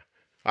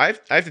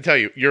have to tell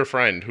you, your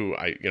friend, who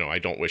I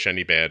don't wish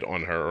any bad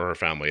on her or her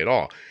family at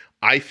all.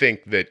 I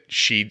think that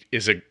she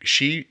is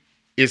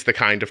the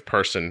kind of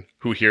person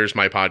who hears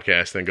my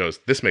podcast and goes,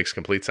 "This makes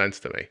complete sense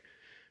to me."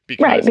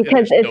 Because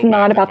it's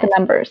not about the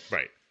numbers.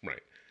 Right.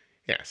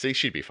 Yeah, see,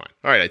 she'd be fine.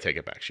 All right, I take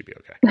it back. She'd be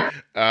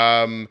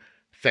okay.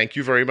 Thank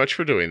you very much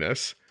for doing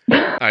this.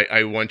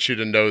 I want you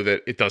to know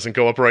that it doesn't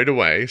go up right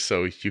away,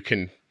 so you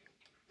can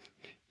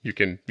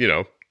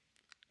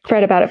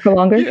fret about it for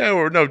longer. Yeah,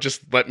 or no,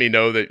 just let me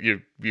know that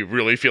you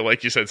really feel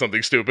like you said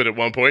something stupid at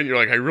one point. You're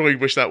like, I really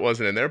wish that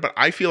wasn't in there, but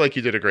I feel like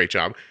you did a great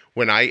job.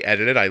 When I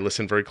edit it, I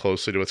listen very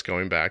closely to what's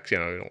going back. I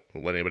don't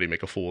let anybody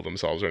make a fool of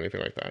themselves or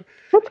anything like that.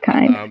 That's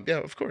kind. Yeah,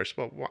 of course.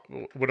 Well,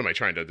 what am I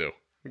trying to do?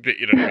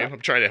 You know what I mean? I'm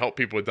trying to help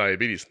people with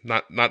diabetes,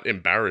 not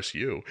embarrass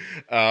you.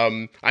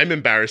 I'm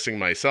embarrassing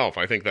myself.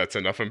 I think that's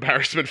enough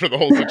embarrassment for the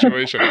whole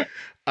situation.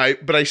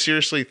 But I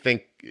seriously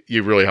think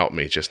you really helped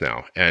me just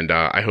now. And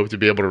I hope to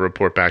be able to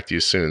report back to you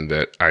soon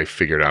that I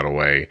figured out a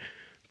way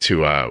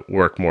to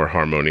work more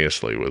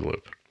harmoniously with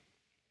Loop.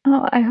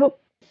 Oh, I hope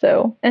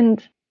so.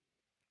 And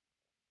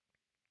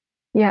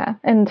yeah,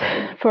 and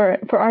for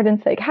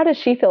Arden's sake, how does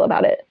she feel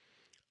about it?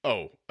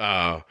 Oh,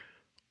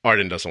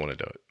 Arden doesn't want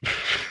to do it.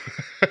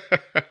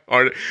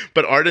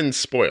 But Arden's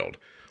spoiled.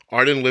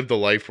 Arden lived a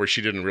life where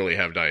she didn't really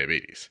have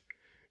diabetes.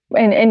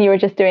 And you were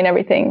just doing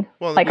everything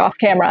like off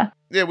camera.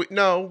 Yeah,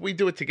 we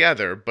do it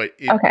together, but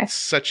it's Okay.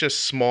 such a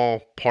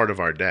small part of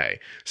our day.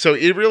 So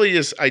it really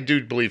is, I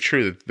do believe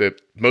true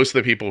that most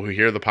of the people who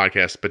hear the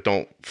podcast but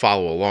don't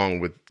follow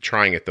along with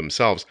trying it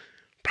themselves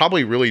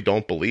probably really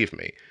don't believe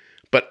me.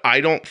 But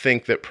I don't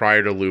think that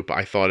prior to Loop,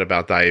 I thought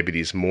about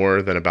diabetes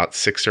more than about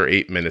 6 or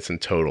 8 minutes in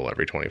total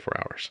every 24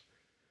 hours.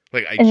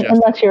 Like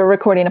unless you're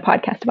recording a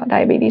podcast about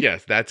diabetes.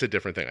 Yes, that's a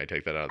different thing. I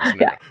take that out of the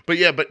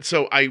scenario. But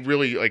so I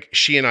really, like,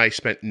 she and I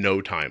spent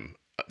no time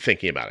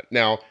thinking about it.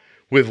 Now,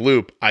 with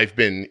Loop, I've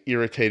been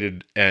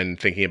irritated and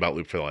thinking about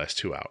Loop for the last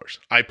 2 hours.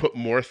 I put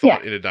more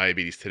thought into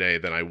diabetes today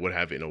than I would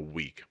have in a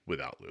week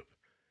without Loop.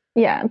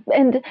 Yeah.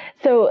 And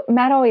so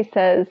Matt always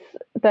says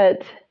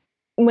that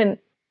when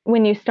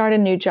you start a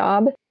new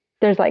job,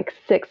 there's like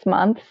 6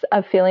 months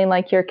of feeling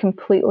like you're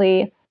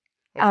completely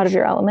out of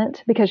your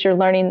element because you're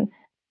learning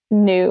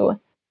new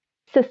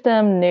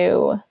system,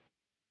 new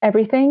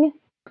everything.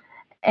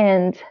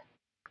 And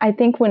I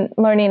think when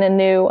learning a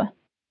new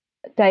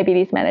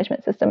diabetes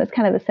management system is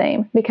kind of the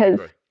same because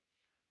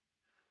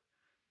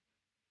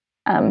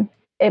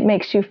it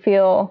makes you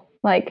feel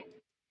like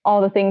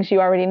all the things you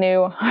already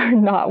knew are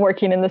not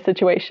working in the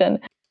situation.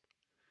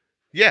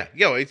 Yeah,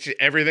 it's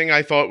everything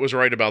I thought was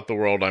right about the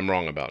world I'm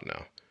wrong about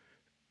now.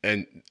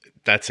 And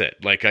that's it.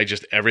 Like,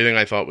 everything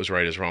I thought was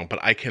right is wrong, but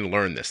I can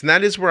learn this. And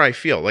that is where I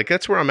feel like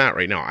that's where I'm at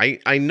right now.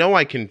 I know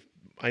I can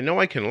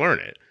learn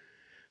it.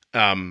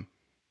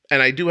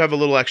 And I do have a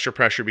little extra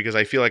pressure because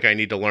I feel like I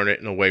need to learn it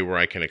in a way where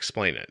I can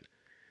explain it.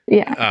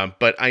 Yeah.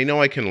 But I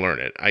know I can learn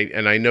it.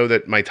 I know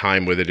that my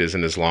time with it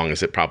isn't as long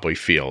as it probably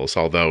feels,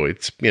 although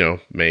it's,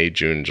 May,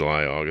 June,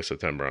 July, August,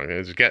 September.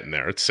 It's getting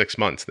there. It's 6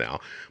 months now.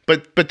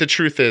 But the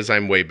truth is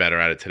I'm way better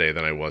at it today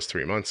than I was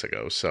 3 months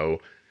ago. So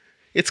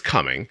it's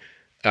coming.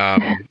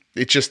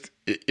 It just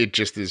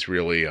is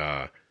really,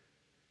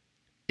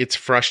 it's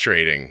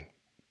frustrating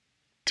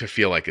to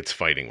feel like it's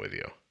fighting with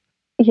you.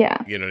 Yeah.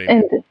 You know what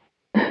I mean?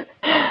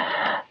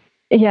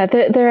 Yeah,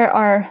 there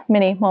are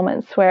many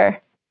moments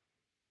where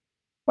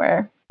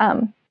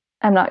I'm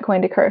not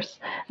going to curse,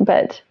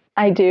 but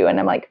I do, and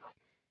I'm like,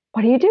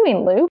 "What are you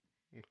doing, Lou?"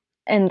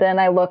 And then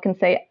I look and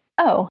say,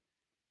 "Oh,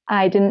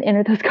 I didn't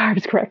enter those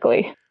carbs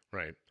correctly."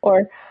 Right.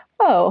 Or,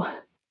 "Oh,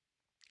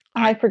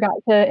 I forgot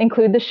to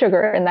include the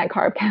sugar in that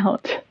carb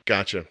count."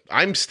 Gotcha.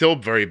 I'm still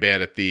very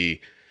bad at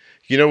the,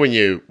 when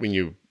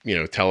you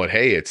tell it,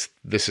 hey,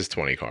 this is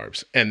 20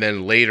 carbs, and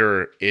then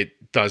later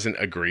it doesn't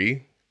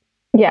agree.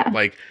 Yeah.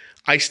 Like,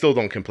 I still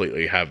don't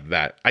completely have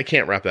that. I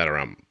can't wrap that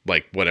around,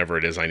 like, whatever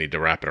it is I need to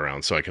wrap it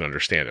around so I can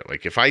understand it.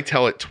 Like, if I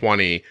tell it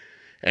 20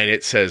 and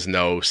it says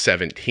no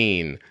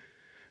 17,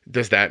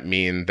 does that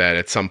mean that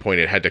at some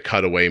point it had to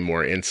cut away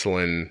more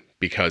insulin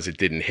because it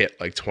didn't hit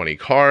like 20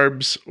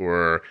 carbs?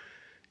 Or,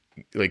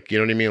 like, you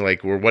know what I mean?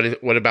 Like, or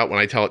what about when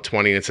I tell it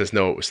 20 and it says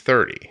no, it was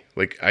 30?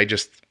 Like, I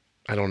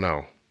don't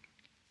know.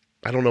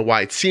 I don't know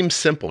why. It seems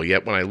simple,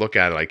 yet when I look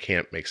at it, I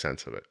can't make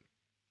sense of it.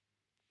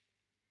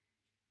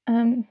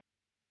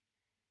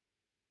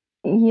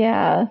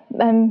 Yeah,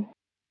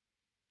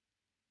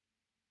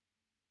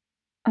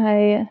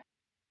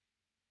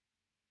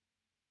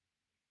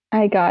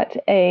 I got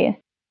a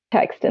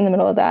text in the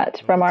middle of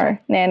that from our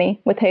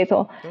nanny with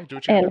Hazel.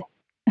 And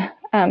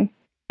I'm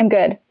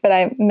good, but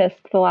I missed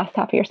the last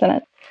half of your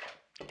sentence.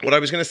 What I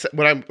was going to say,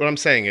 what I'm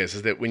saying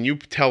is that when you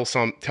tell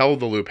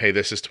the Loop, hey,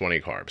 this is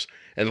 20 carbs,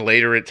 and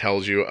later it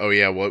tells you, oh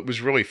yeah, well, it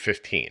was really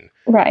 15.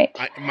 Right.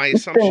 My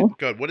assumption,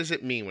 good. What does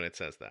it mean when it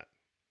says that?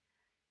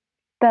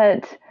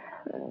 That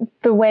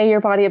the way your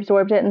body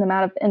absorbed it and the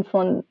amount of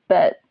insulin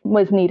that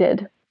was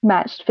needed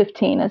matched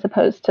 15 as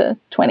opposed to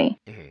 20.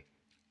 Mm-hmm.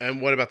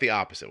 And what about the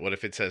opposite? What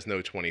if it says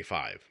no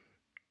 25?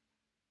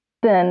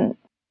 Then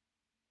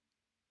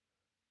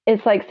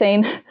it's like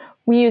saying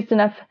we used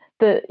enough.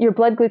 Your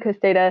blood glucose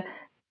data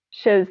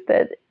shows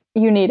that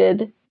you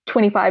needed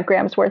 25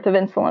 grams worth of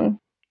insulin.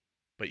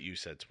 But you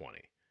said 20.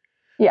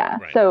 Yeah.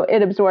 Right. So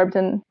it absorbed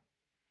and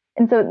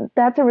so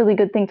that's a really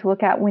good thing to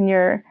look at when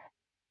you're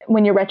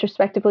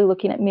retrospectively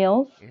looking at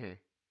meals, mm-hmm.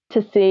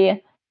 to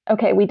see,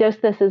 okay, we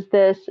dosed this as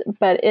this,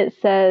 but it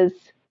says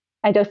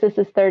I dosed this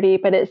as 30,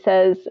 but it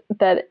says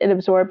that it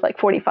absorbed like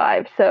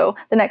 45. So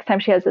the next time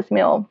she has this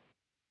meal,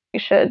 you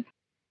should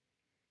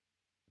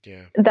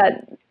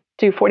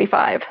do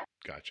 45.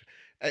 Gotcha.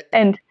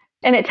 And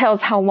it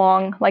tells how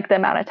long, like the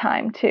amount of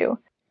time too.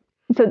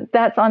 So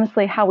that's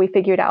honestly how we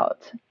figured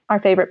out our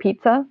favorite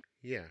pizza.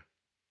 Yeah.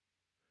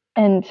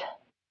 And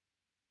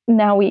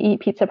now we eat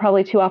pizza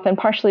probably too often,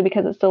 partially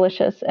because it's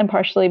delicious and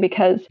partially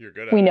because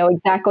we know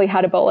exactly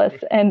how to bolus.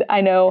 And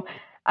I know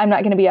I'm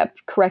not going to be up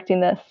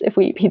correcting this if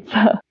we eat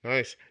pizza.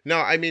 Nice. No,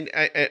 I mean,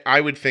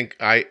 I would think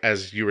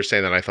as you were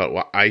saying that, I thought,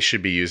 well, I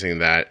should be using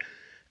that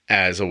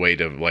as a way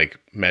to like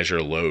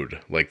measure load,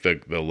 like the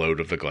load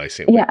of the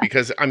glycemic. Yeah.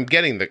 Because I'm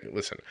getting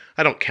listen,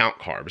 I don't count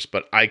carbs,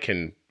 but I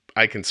can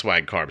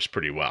swag carbs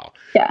pretty well.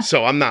 Yeah.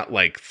 So I'm not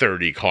like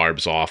 30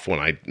 carbs off when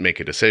I make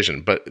a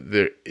decision, but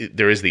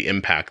there is the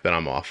impact that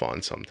I'm off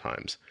on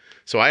sometimes.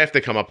 So I have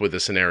to come up with a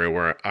scenario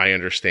where I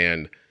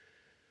understand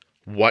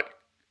what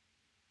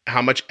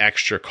how much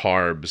extra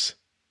carbs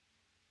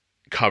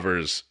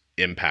covers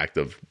impact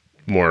of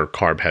more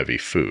carb-heavy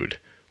food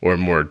or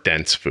more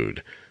dense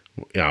food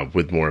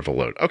with more of a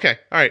load. Okay,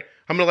 all right.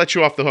 I'm going to let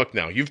you off the hook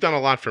now. You've done a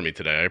lot for me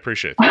today. I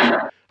appreciate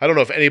that. I don't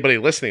know if anybody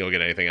listening will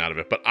get anything out of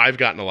it, but I've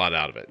gotten a lot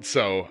out of it.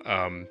 So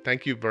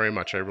thank you very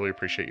much. I really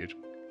appreciate you.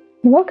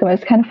 You're welcome. It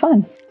was kind of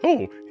fun.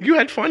 Oh, you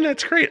had fun?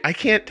 That's great. I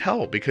can't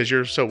tell because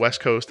you're so West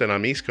Coast and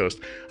I'm East Coast.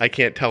 I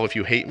can't tell if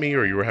you hate me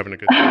or you were having a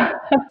good time.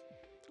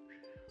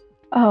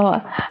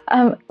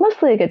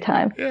 Mostly a good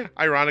time. Yeah.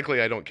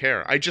 Ironically, I don't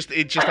care. I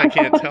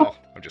can't tell.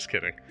 I'm just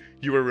kidding.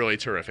 You were really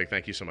terrific.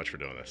 Thank you so much for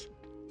doing this.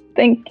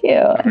 Thank you.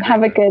 And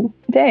have a good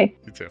day.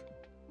 You too.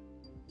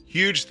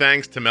 Huge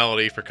thanks to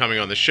Melody for coming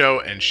on the show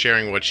and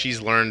sharing what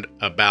she's learned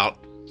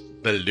about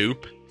the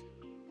Loop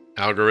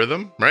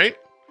algorithm, right?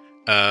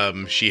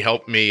 She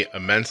helped me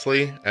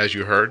immensely, as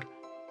you heard.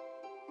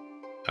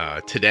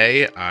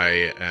 Today,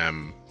 I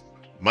am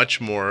much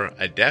more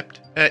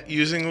adept at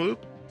using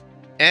Loop.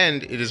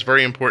 And it is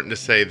very important to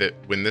say that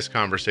when this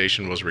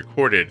conversation was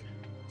recorded,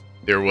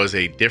 there was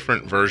a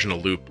different version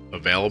of Loop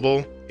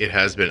available. It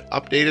has been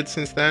updated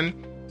since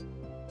then.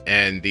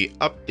 And the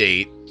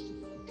update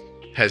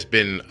has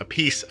been a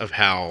piece of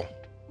how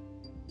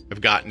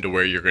I've gotten to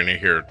where you're going to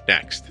hear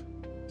next.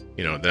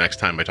 You know, the next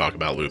time I talk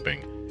about looping,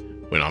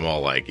 when I'm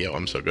all like, yo,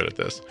 I'm so good at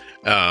this.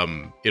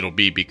 It'll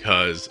be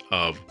because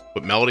of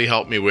what Melody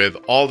helped me with,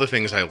 all the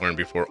things I learned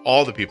before,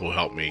 all the people who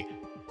helped me,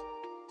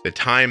 the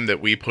time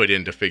that we put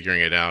into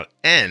figuring it out,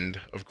 and,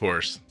 of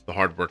course, the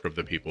hard work of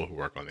the people who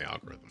work on the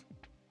algorithm.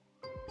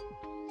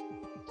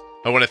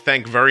 I want to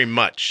thank very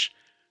much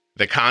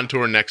the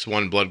Contour Next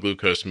One blood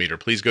glucose meter.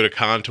 Please go to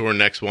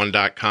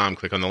contournext1.com,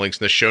 click on the links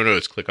in the show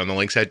notes, click on the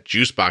links at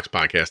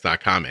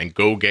juiceboxpodcast.com, and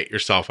go get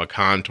yourself a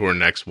Contour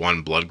Next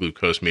One blood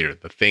glucose meter.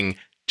 The thing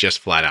just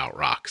flat out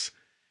rocks.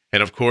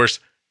 And of course,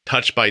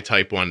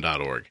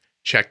 touchedbytype1.org.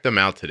 Check them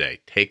out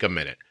today. Take a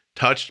minute.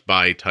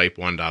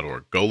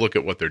 Touchedbytype1.org. Go look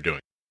at what they're doing.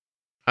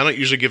 I don't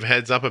usually give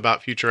heads up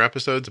about future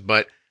episodes,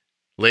 but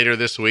later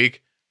this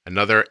week,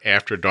 another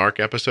After Dark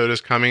episode is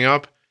coming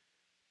up.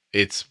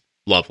 It's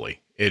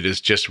lovely. It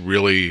is just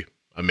really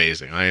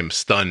amazing. I am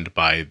stunned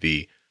by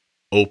the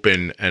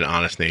open and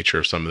honest nature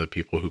of some of the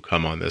people who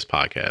come on this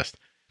podcast.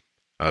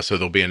 So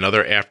there'll be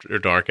another After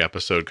Dark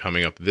episode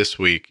coming up this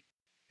week,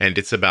 and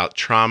it's about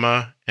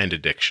trauma and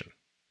addiction.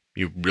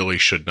 You really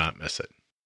should not miss it.